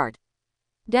his heart.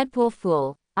 Deadpool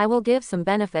fool, I will give some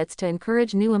benefits to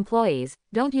encourage new employees,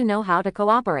 don't you know how to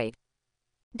cooperate?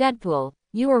 Deadpool,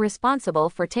 you are responsible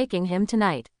for taking him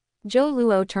tonight. Joe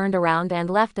Luo turned around and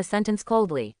left a sentence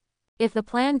coldly. If the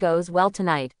plan goes well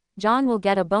tonight, John will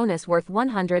get a bonus worth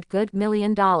 $100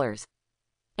 million.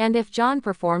 And if John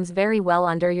performs very well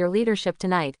under your leadership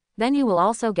tonight, then you will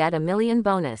also get $1 million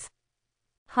bonus.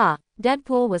 Huh.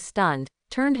 Deadpool was stunned,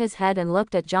 turned his head and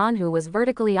looked at John, who was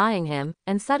vertically eyeing him,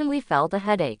 and suddenly felt a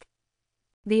headache.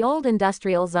 The old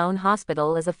Industrial Zone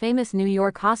Hospital is a famous New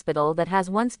York hospital that has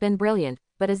once been brilliant,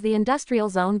 but as the industrial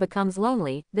zone becomes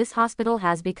lonely, this hospital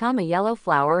has become a yellow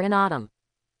flower in autumn.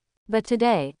 But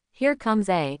today, here comes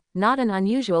not an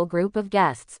unusual group of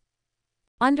guests.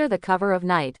 Under the cover of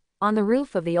night, on the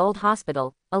roof of the old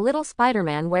hospital, a little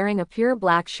Spider-Man wearing a pure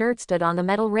black shirt stood on the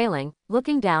metal railing,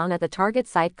 looking down at the target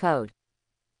site code.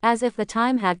 As if the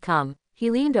time had come,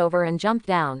 he leaned over and jumped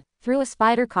down, threw a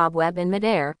spider cobweb in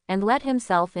midair, and let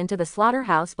himself into the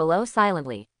slaughterhouse below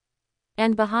silently.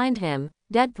 And behind him,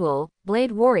 Deadpool,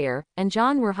 Blade Warrior, and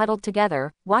John were huddled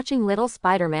together, watching little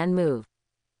Spider-Man move.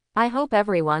 I hope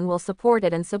everyone will support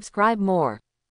it and subscribe more.